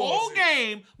Y'all a whole bullshit.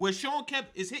 game where Sean Kemp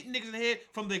is hitting niggas in the head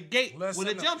from the gate with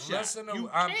a jump shot. Listen to, You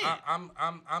I'm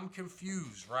can't.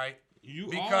 confused, right? You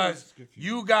Because always confused.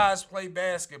 you guys play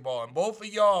basketball, and both of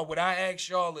y'all, what I asked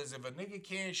y'all is, if a nigga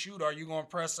can't shoot, are you gonna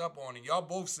press up on him? Y'all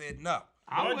both said no.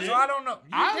 I wouldn't. So I don't know. You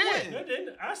I did. wouldn't. I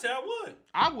didn't. I said I would.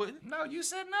 I wouldn't. No, you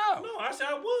said no. No, I said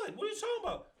I would. What are you talking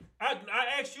about?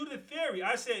 I asked you the theory.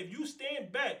 I said if you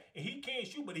stand back and he can't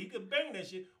shoot, but he could bang that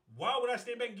shit, why would I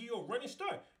stand back and give you a running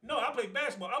start? No, I play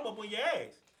basketball. I'm up on your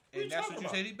ass. What And that's talking what you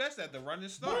about? said he best at, the running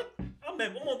start. What?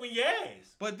 I'm up on your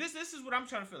ass. But this is what I'm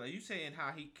trying to feel like. You saying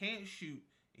how he can't shoot,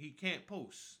 he can't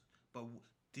post. But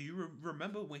do you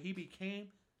remember when he became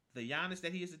the Giannis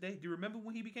that he is today? Do you remember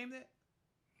when he became that?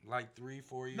 Like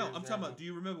 3-4 years. No, I'm talking down. about. Do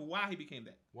you remember why he became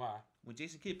that? Why? When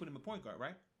Jason Kidd put him in point guard,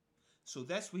 right? So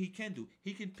that's what he can do.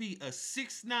 He can be a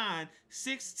 6'9",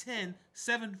 6'10",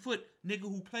 7-foot nigga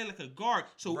who play like a guard.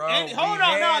 So Bro, hold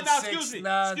on, no, excuse me.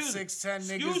 6'9", Excuse me. 6'10"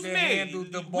 niggas Excuse that me.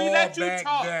 handled the ball We let you back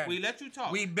talk. then. We let you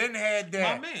talk. We been had My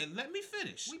that. man, let me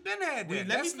finish. We been had We- that.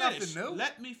 let That's me finish. nothing new.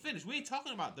 Let me finish. We ain't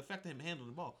talking about the fact that him handling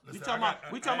the ball. We Listen, talking I about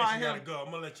actually him. gotta go.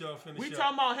 I'm gonna let y'all finish. We up.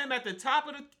 talking about him at the top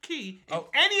of the key. If Oh.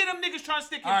 any of them niggas trying to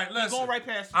stick him, All right, he's listen. going right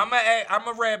past him. I'm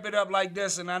gonna wrap it up like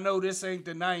this, and I know this ain't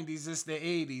the 90s, it's the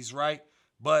 80s, right?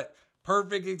 But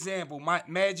perfect example,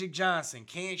 Magic Johnson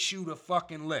can't shoot a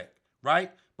fucking lick,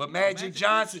 right? But Magic Magic could shoot a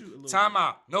Johnson, little time bit.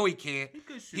 out. No, he can't. He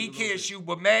could shoot a He little can't bit. shoot,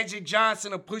 but Magic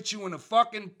Johnson will put you in the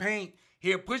fucking paint.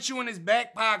 He'll put you in his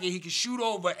back pocket. He can shoot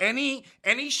over any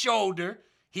shoulder.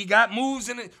 He got moves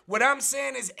in it. What I'm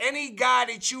saying is any guy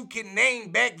that you can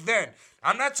name back then.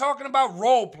 I'm not talking about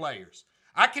role players.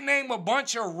 I can name a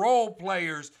bunch of role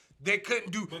players that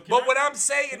couldn't do. But can what I- I'm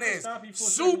saying can I is stop you for a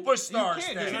second? superstar You can't, status.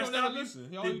 you Can I don't stop never you? listen. He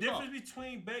The always difference talk.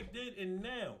 between back then and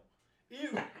now,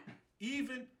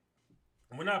 even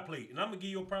when I played, and I'm gonna give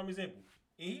you a prime example,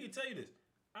 and he can tell you this: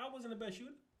 I wasn't the best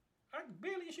shooter. I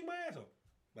barely shoot my ass off,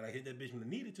 but I hit that bitch when I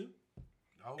needed to.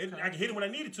 Okay. I can hit it when I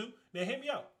needed to. Then hit me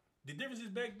out. The difference is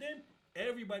back then,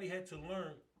 everybody had to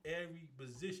learn every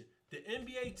position. The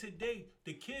NBA today,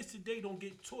 the kids today don't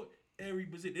get taught every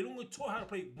position. They don't get taught how to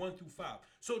play 1 through 5.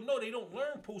 So no, they don't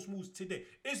learn post moves today.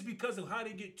 It's because of how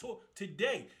they get taught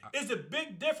today. It's a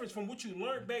big difference from what you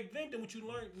learned back then than what you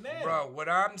learned now. Bro, what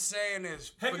I'm saying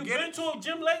is, Have you been to a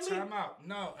gym lately? Time out.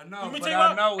 No, Let me but tell you I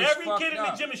what, know it's every fucked kid in the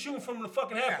up. gym is shooting from the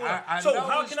fucking half Yeah, court. I So know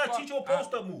how it's can I fuck- teach you a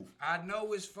post-up move? I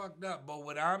know it's fucked up, but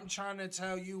what I'm trying to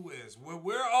tell you is, what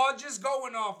we're all just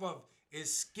going off of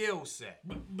is skill set.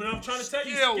 But I'm trying to tell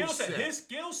you, Skill skill set. set. His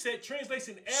skill set translates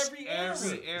in every area.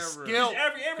 Every era. Skill.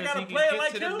 Every area 'Cause got he a can player get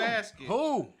like to the him. basket.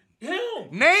 Who? Him.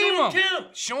 Name Sean him.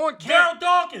 Kemp. Sean Kemp. Daryl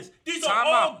Dawkins. These Time are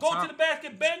all out. go Time- to the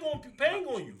basket, bang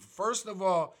on you. First of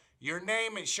all, your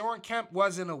name is Sean Kemp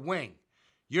wasn't a wing.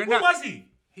 You're Who not. was he?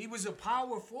 He was a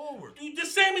power forward. The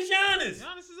same as Giannis.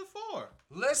 Giannis is a 4.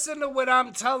 Listen to what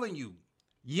I'm telling you.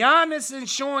 Giannis and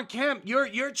Sean Kemp, you're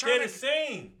trying They're to. the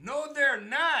same. No, they're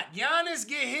not. Giannis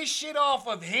get his shit off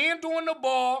of handling the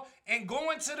ball and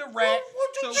going to the rack. What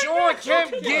you Sean think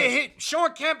Kemp that get hit.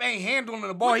 Sean Kemp ain't handling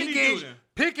the ball. What He did he get do then?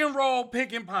 pick and roll,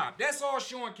 pick and pop. That's all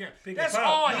Sean Kemp. Pick and That's pop.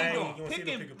 all Nah, I he ain't doing. gonna say Pick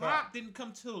no and pick and pop didn't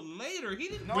come till later. He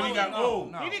didn't. No, When he got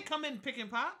old. no. He didn't come in pick and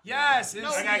pop. Yes, it's No,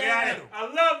 I got Seattle. it. I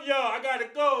love y'all. I gotta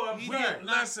go. I'm He sorry. did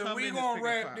not Listen, come we in as gonna pick and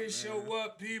wrap pop, this man. show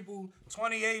up, people.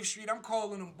 28th Street. I'm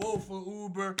calling them both for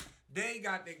Uber. They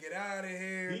got to get out of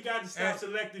here. He got to stop And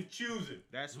selective choosing.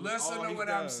 That's listen all to he what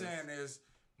does. I'm saying is,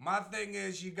 my thing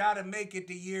is, you got to make it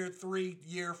to year 3,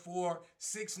 year 4,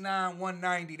 6'9",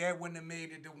 190. That wouldn't have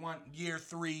made it to year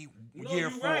 3, No, year you're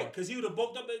 4. right, because he would have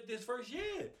bulked up at this first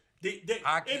year.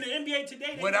 I In the NBA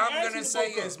today, they What don't I'm ask gonna you to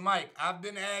say bulk is, up. Mike, I've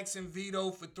been asking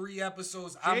Vito for 3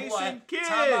 episodes. Jason Kidd.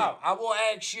 Time out. I will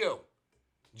ask you.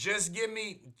 Just give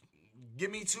me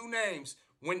Give me 2 names.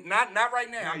 When not right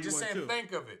now. Now I'm you just want saying, 2.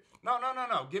 think of it.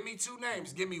 No. Give me 2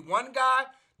 names. Give me one guy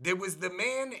that was the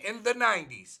man in the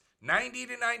 90s, 90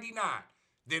 to 99,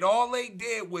 that all they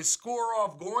did was score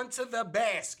off going to the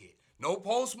basket. No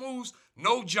post moves,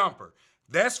 no jumper.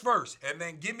 That's first. And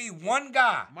then give me one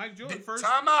guy. Mike Jordan first.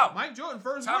 Time out. Mike Jordan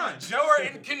first Time run. out.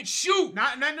 Jordan can shoot.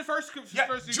 Not in the first. Yeah,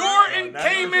 first Jordan Not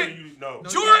came until in. you- no.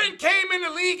 Jordan came in the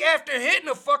league after hitting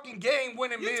a fucking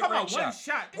game-winning You mid-range talking about shot. one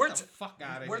shot? Get We're the t- fuck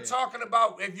out of We're here. talking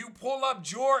about if you pull up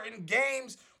Jordan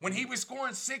games when he was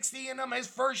scoring 60 in them his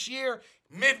first year,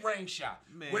 mid-range shot.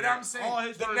 Man, what I'm saying, all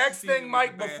his the first next season thing, was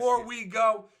Mike, the before basket. we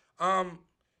go,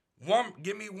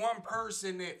 give me one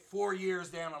person that 4 years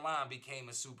down the line became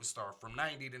a superstar from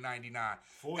 90 to 99.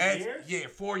 4 years? Yeah,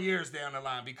 4 years down the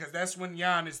line because that's when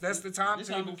Giannis. That's the This how I'm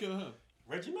timetable. gonna kill him.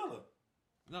 Reggie Miller.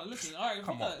 No, listen. All right,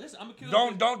 Come on. listen. I'm gonna kill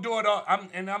him. Don't do it all. I'm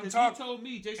Because talking. he told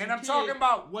me Jason and I'm Kidd talking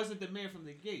about- wasn't the man from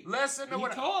the gate. Listen to And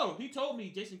what he told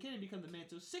me Jason Kidd didn't become the man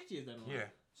until 6 years down the line. Yeah.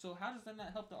 So how does that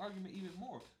not help the argument even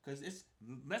more? Because it's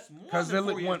less more Because than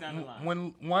 4 years down the line.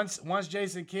 when once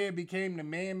Jason Kidd became the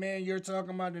man you're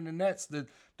talking about in the Nets, the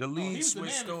No, he league was the man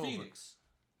switched in over. Phoenix.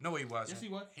 No, he wasn't. Yes, he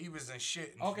was. He was in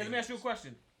shit. In Okay, let me ask you a Phoenix.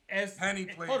 question. As Penny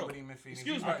played hold on. with him in Phoenix.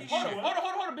 Excuse He me. was Hold shit.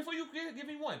 on. Before you give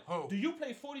me one. Who? Do you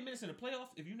play 40 minutes in the playoffs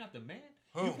if you're not the man?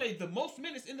 Who? You played the most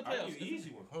minutes in the I'll playoffs. give you an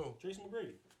easy one. Who? Jason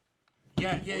McGrady.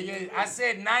 Yeah. I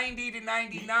said 90 to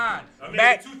 99. I mean,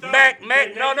 Mac. 2000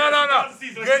 No. 2000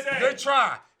 season, like you said.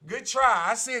 Good try.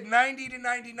 I said 90 to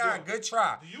 99. Good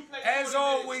try. Do you play As 40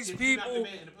 always, minutes if you're not the people,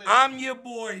 man in the playoffs? I'm your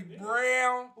boy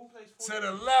Brown. Who plays 40 To the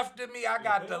minutes? left of me, I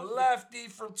got the playoffs? lefty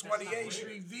from 28th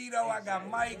Street Vito. I got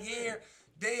Mike here.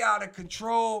 They out of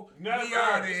control. Never. We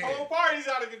out of This here. Whole party's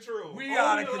out of control. We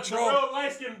out of Only control. The real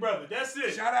light-skinned brother. That's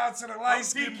it. Shout out to the light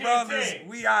skinned PK brothers. Tang.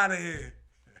 We out of here.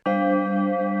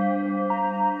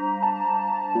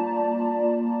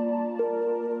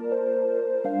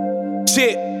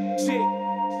 Shit.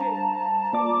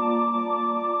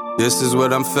 This is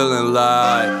what I'm feeling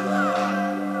like.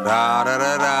 Da da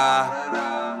da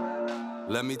da.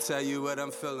 Let me tell you what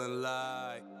I'm feeling like.